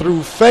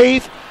through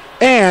faith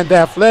and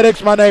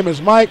athletics. My name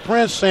is Mike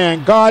Prince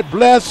saying God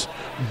bless,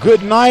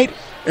 good night,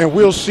 and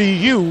we'll see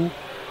you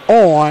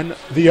on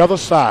the other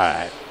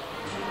side.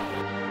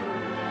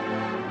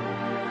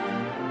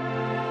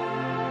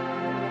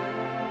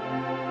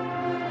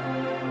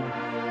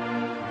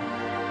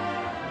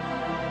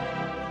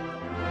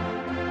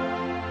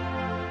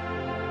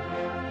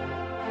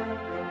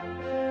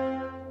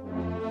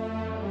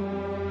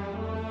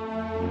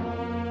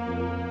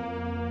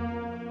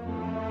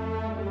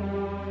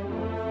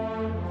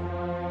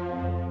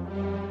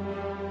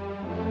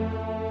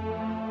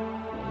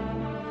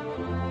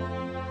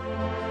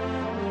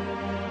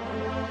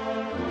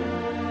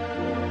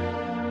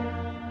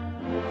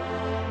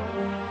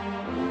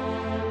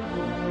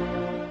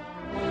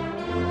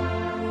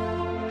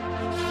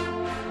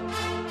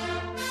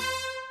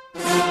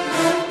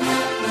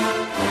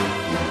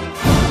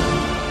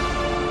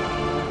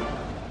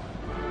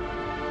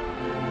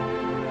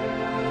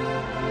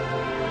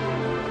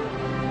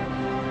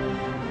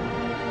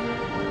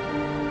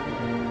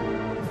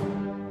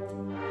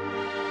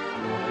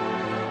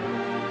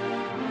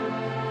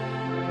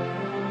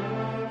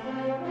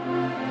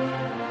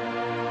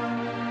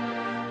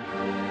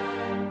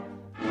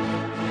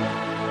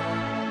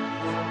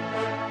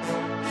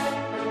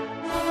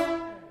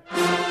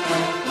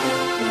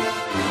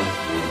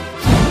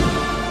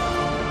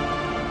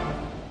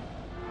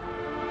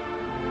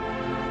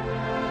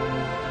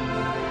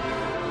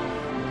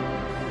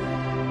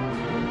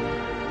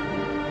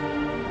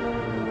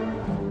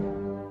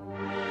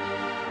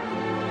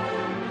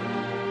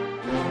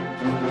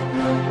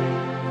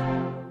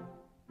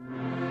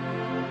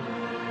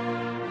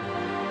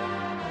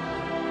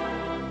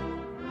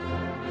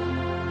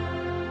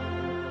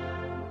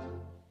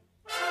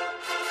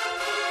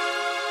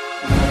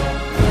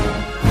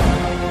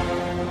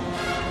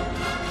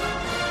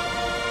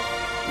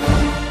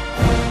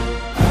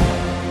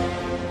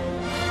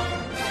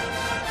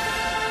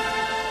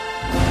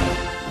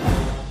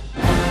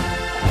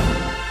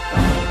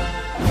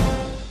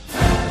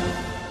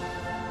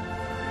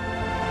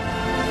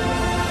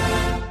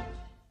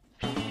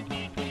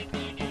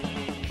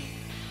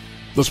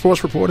 The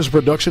Sports Report is a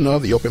production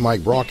of the Open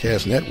Mic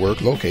Broadcast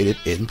Network located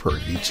in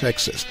Prairie View,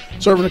 Texas.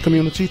 Serving the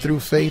community through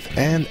faith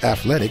and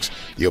athletics,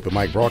 the Open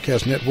Mic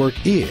Broadcast Network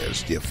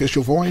is the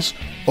official voice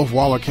of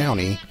Waller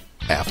County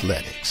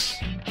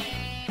Athletics.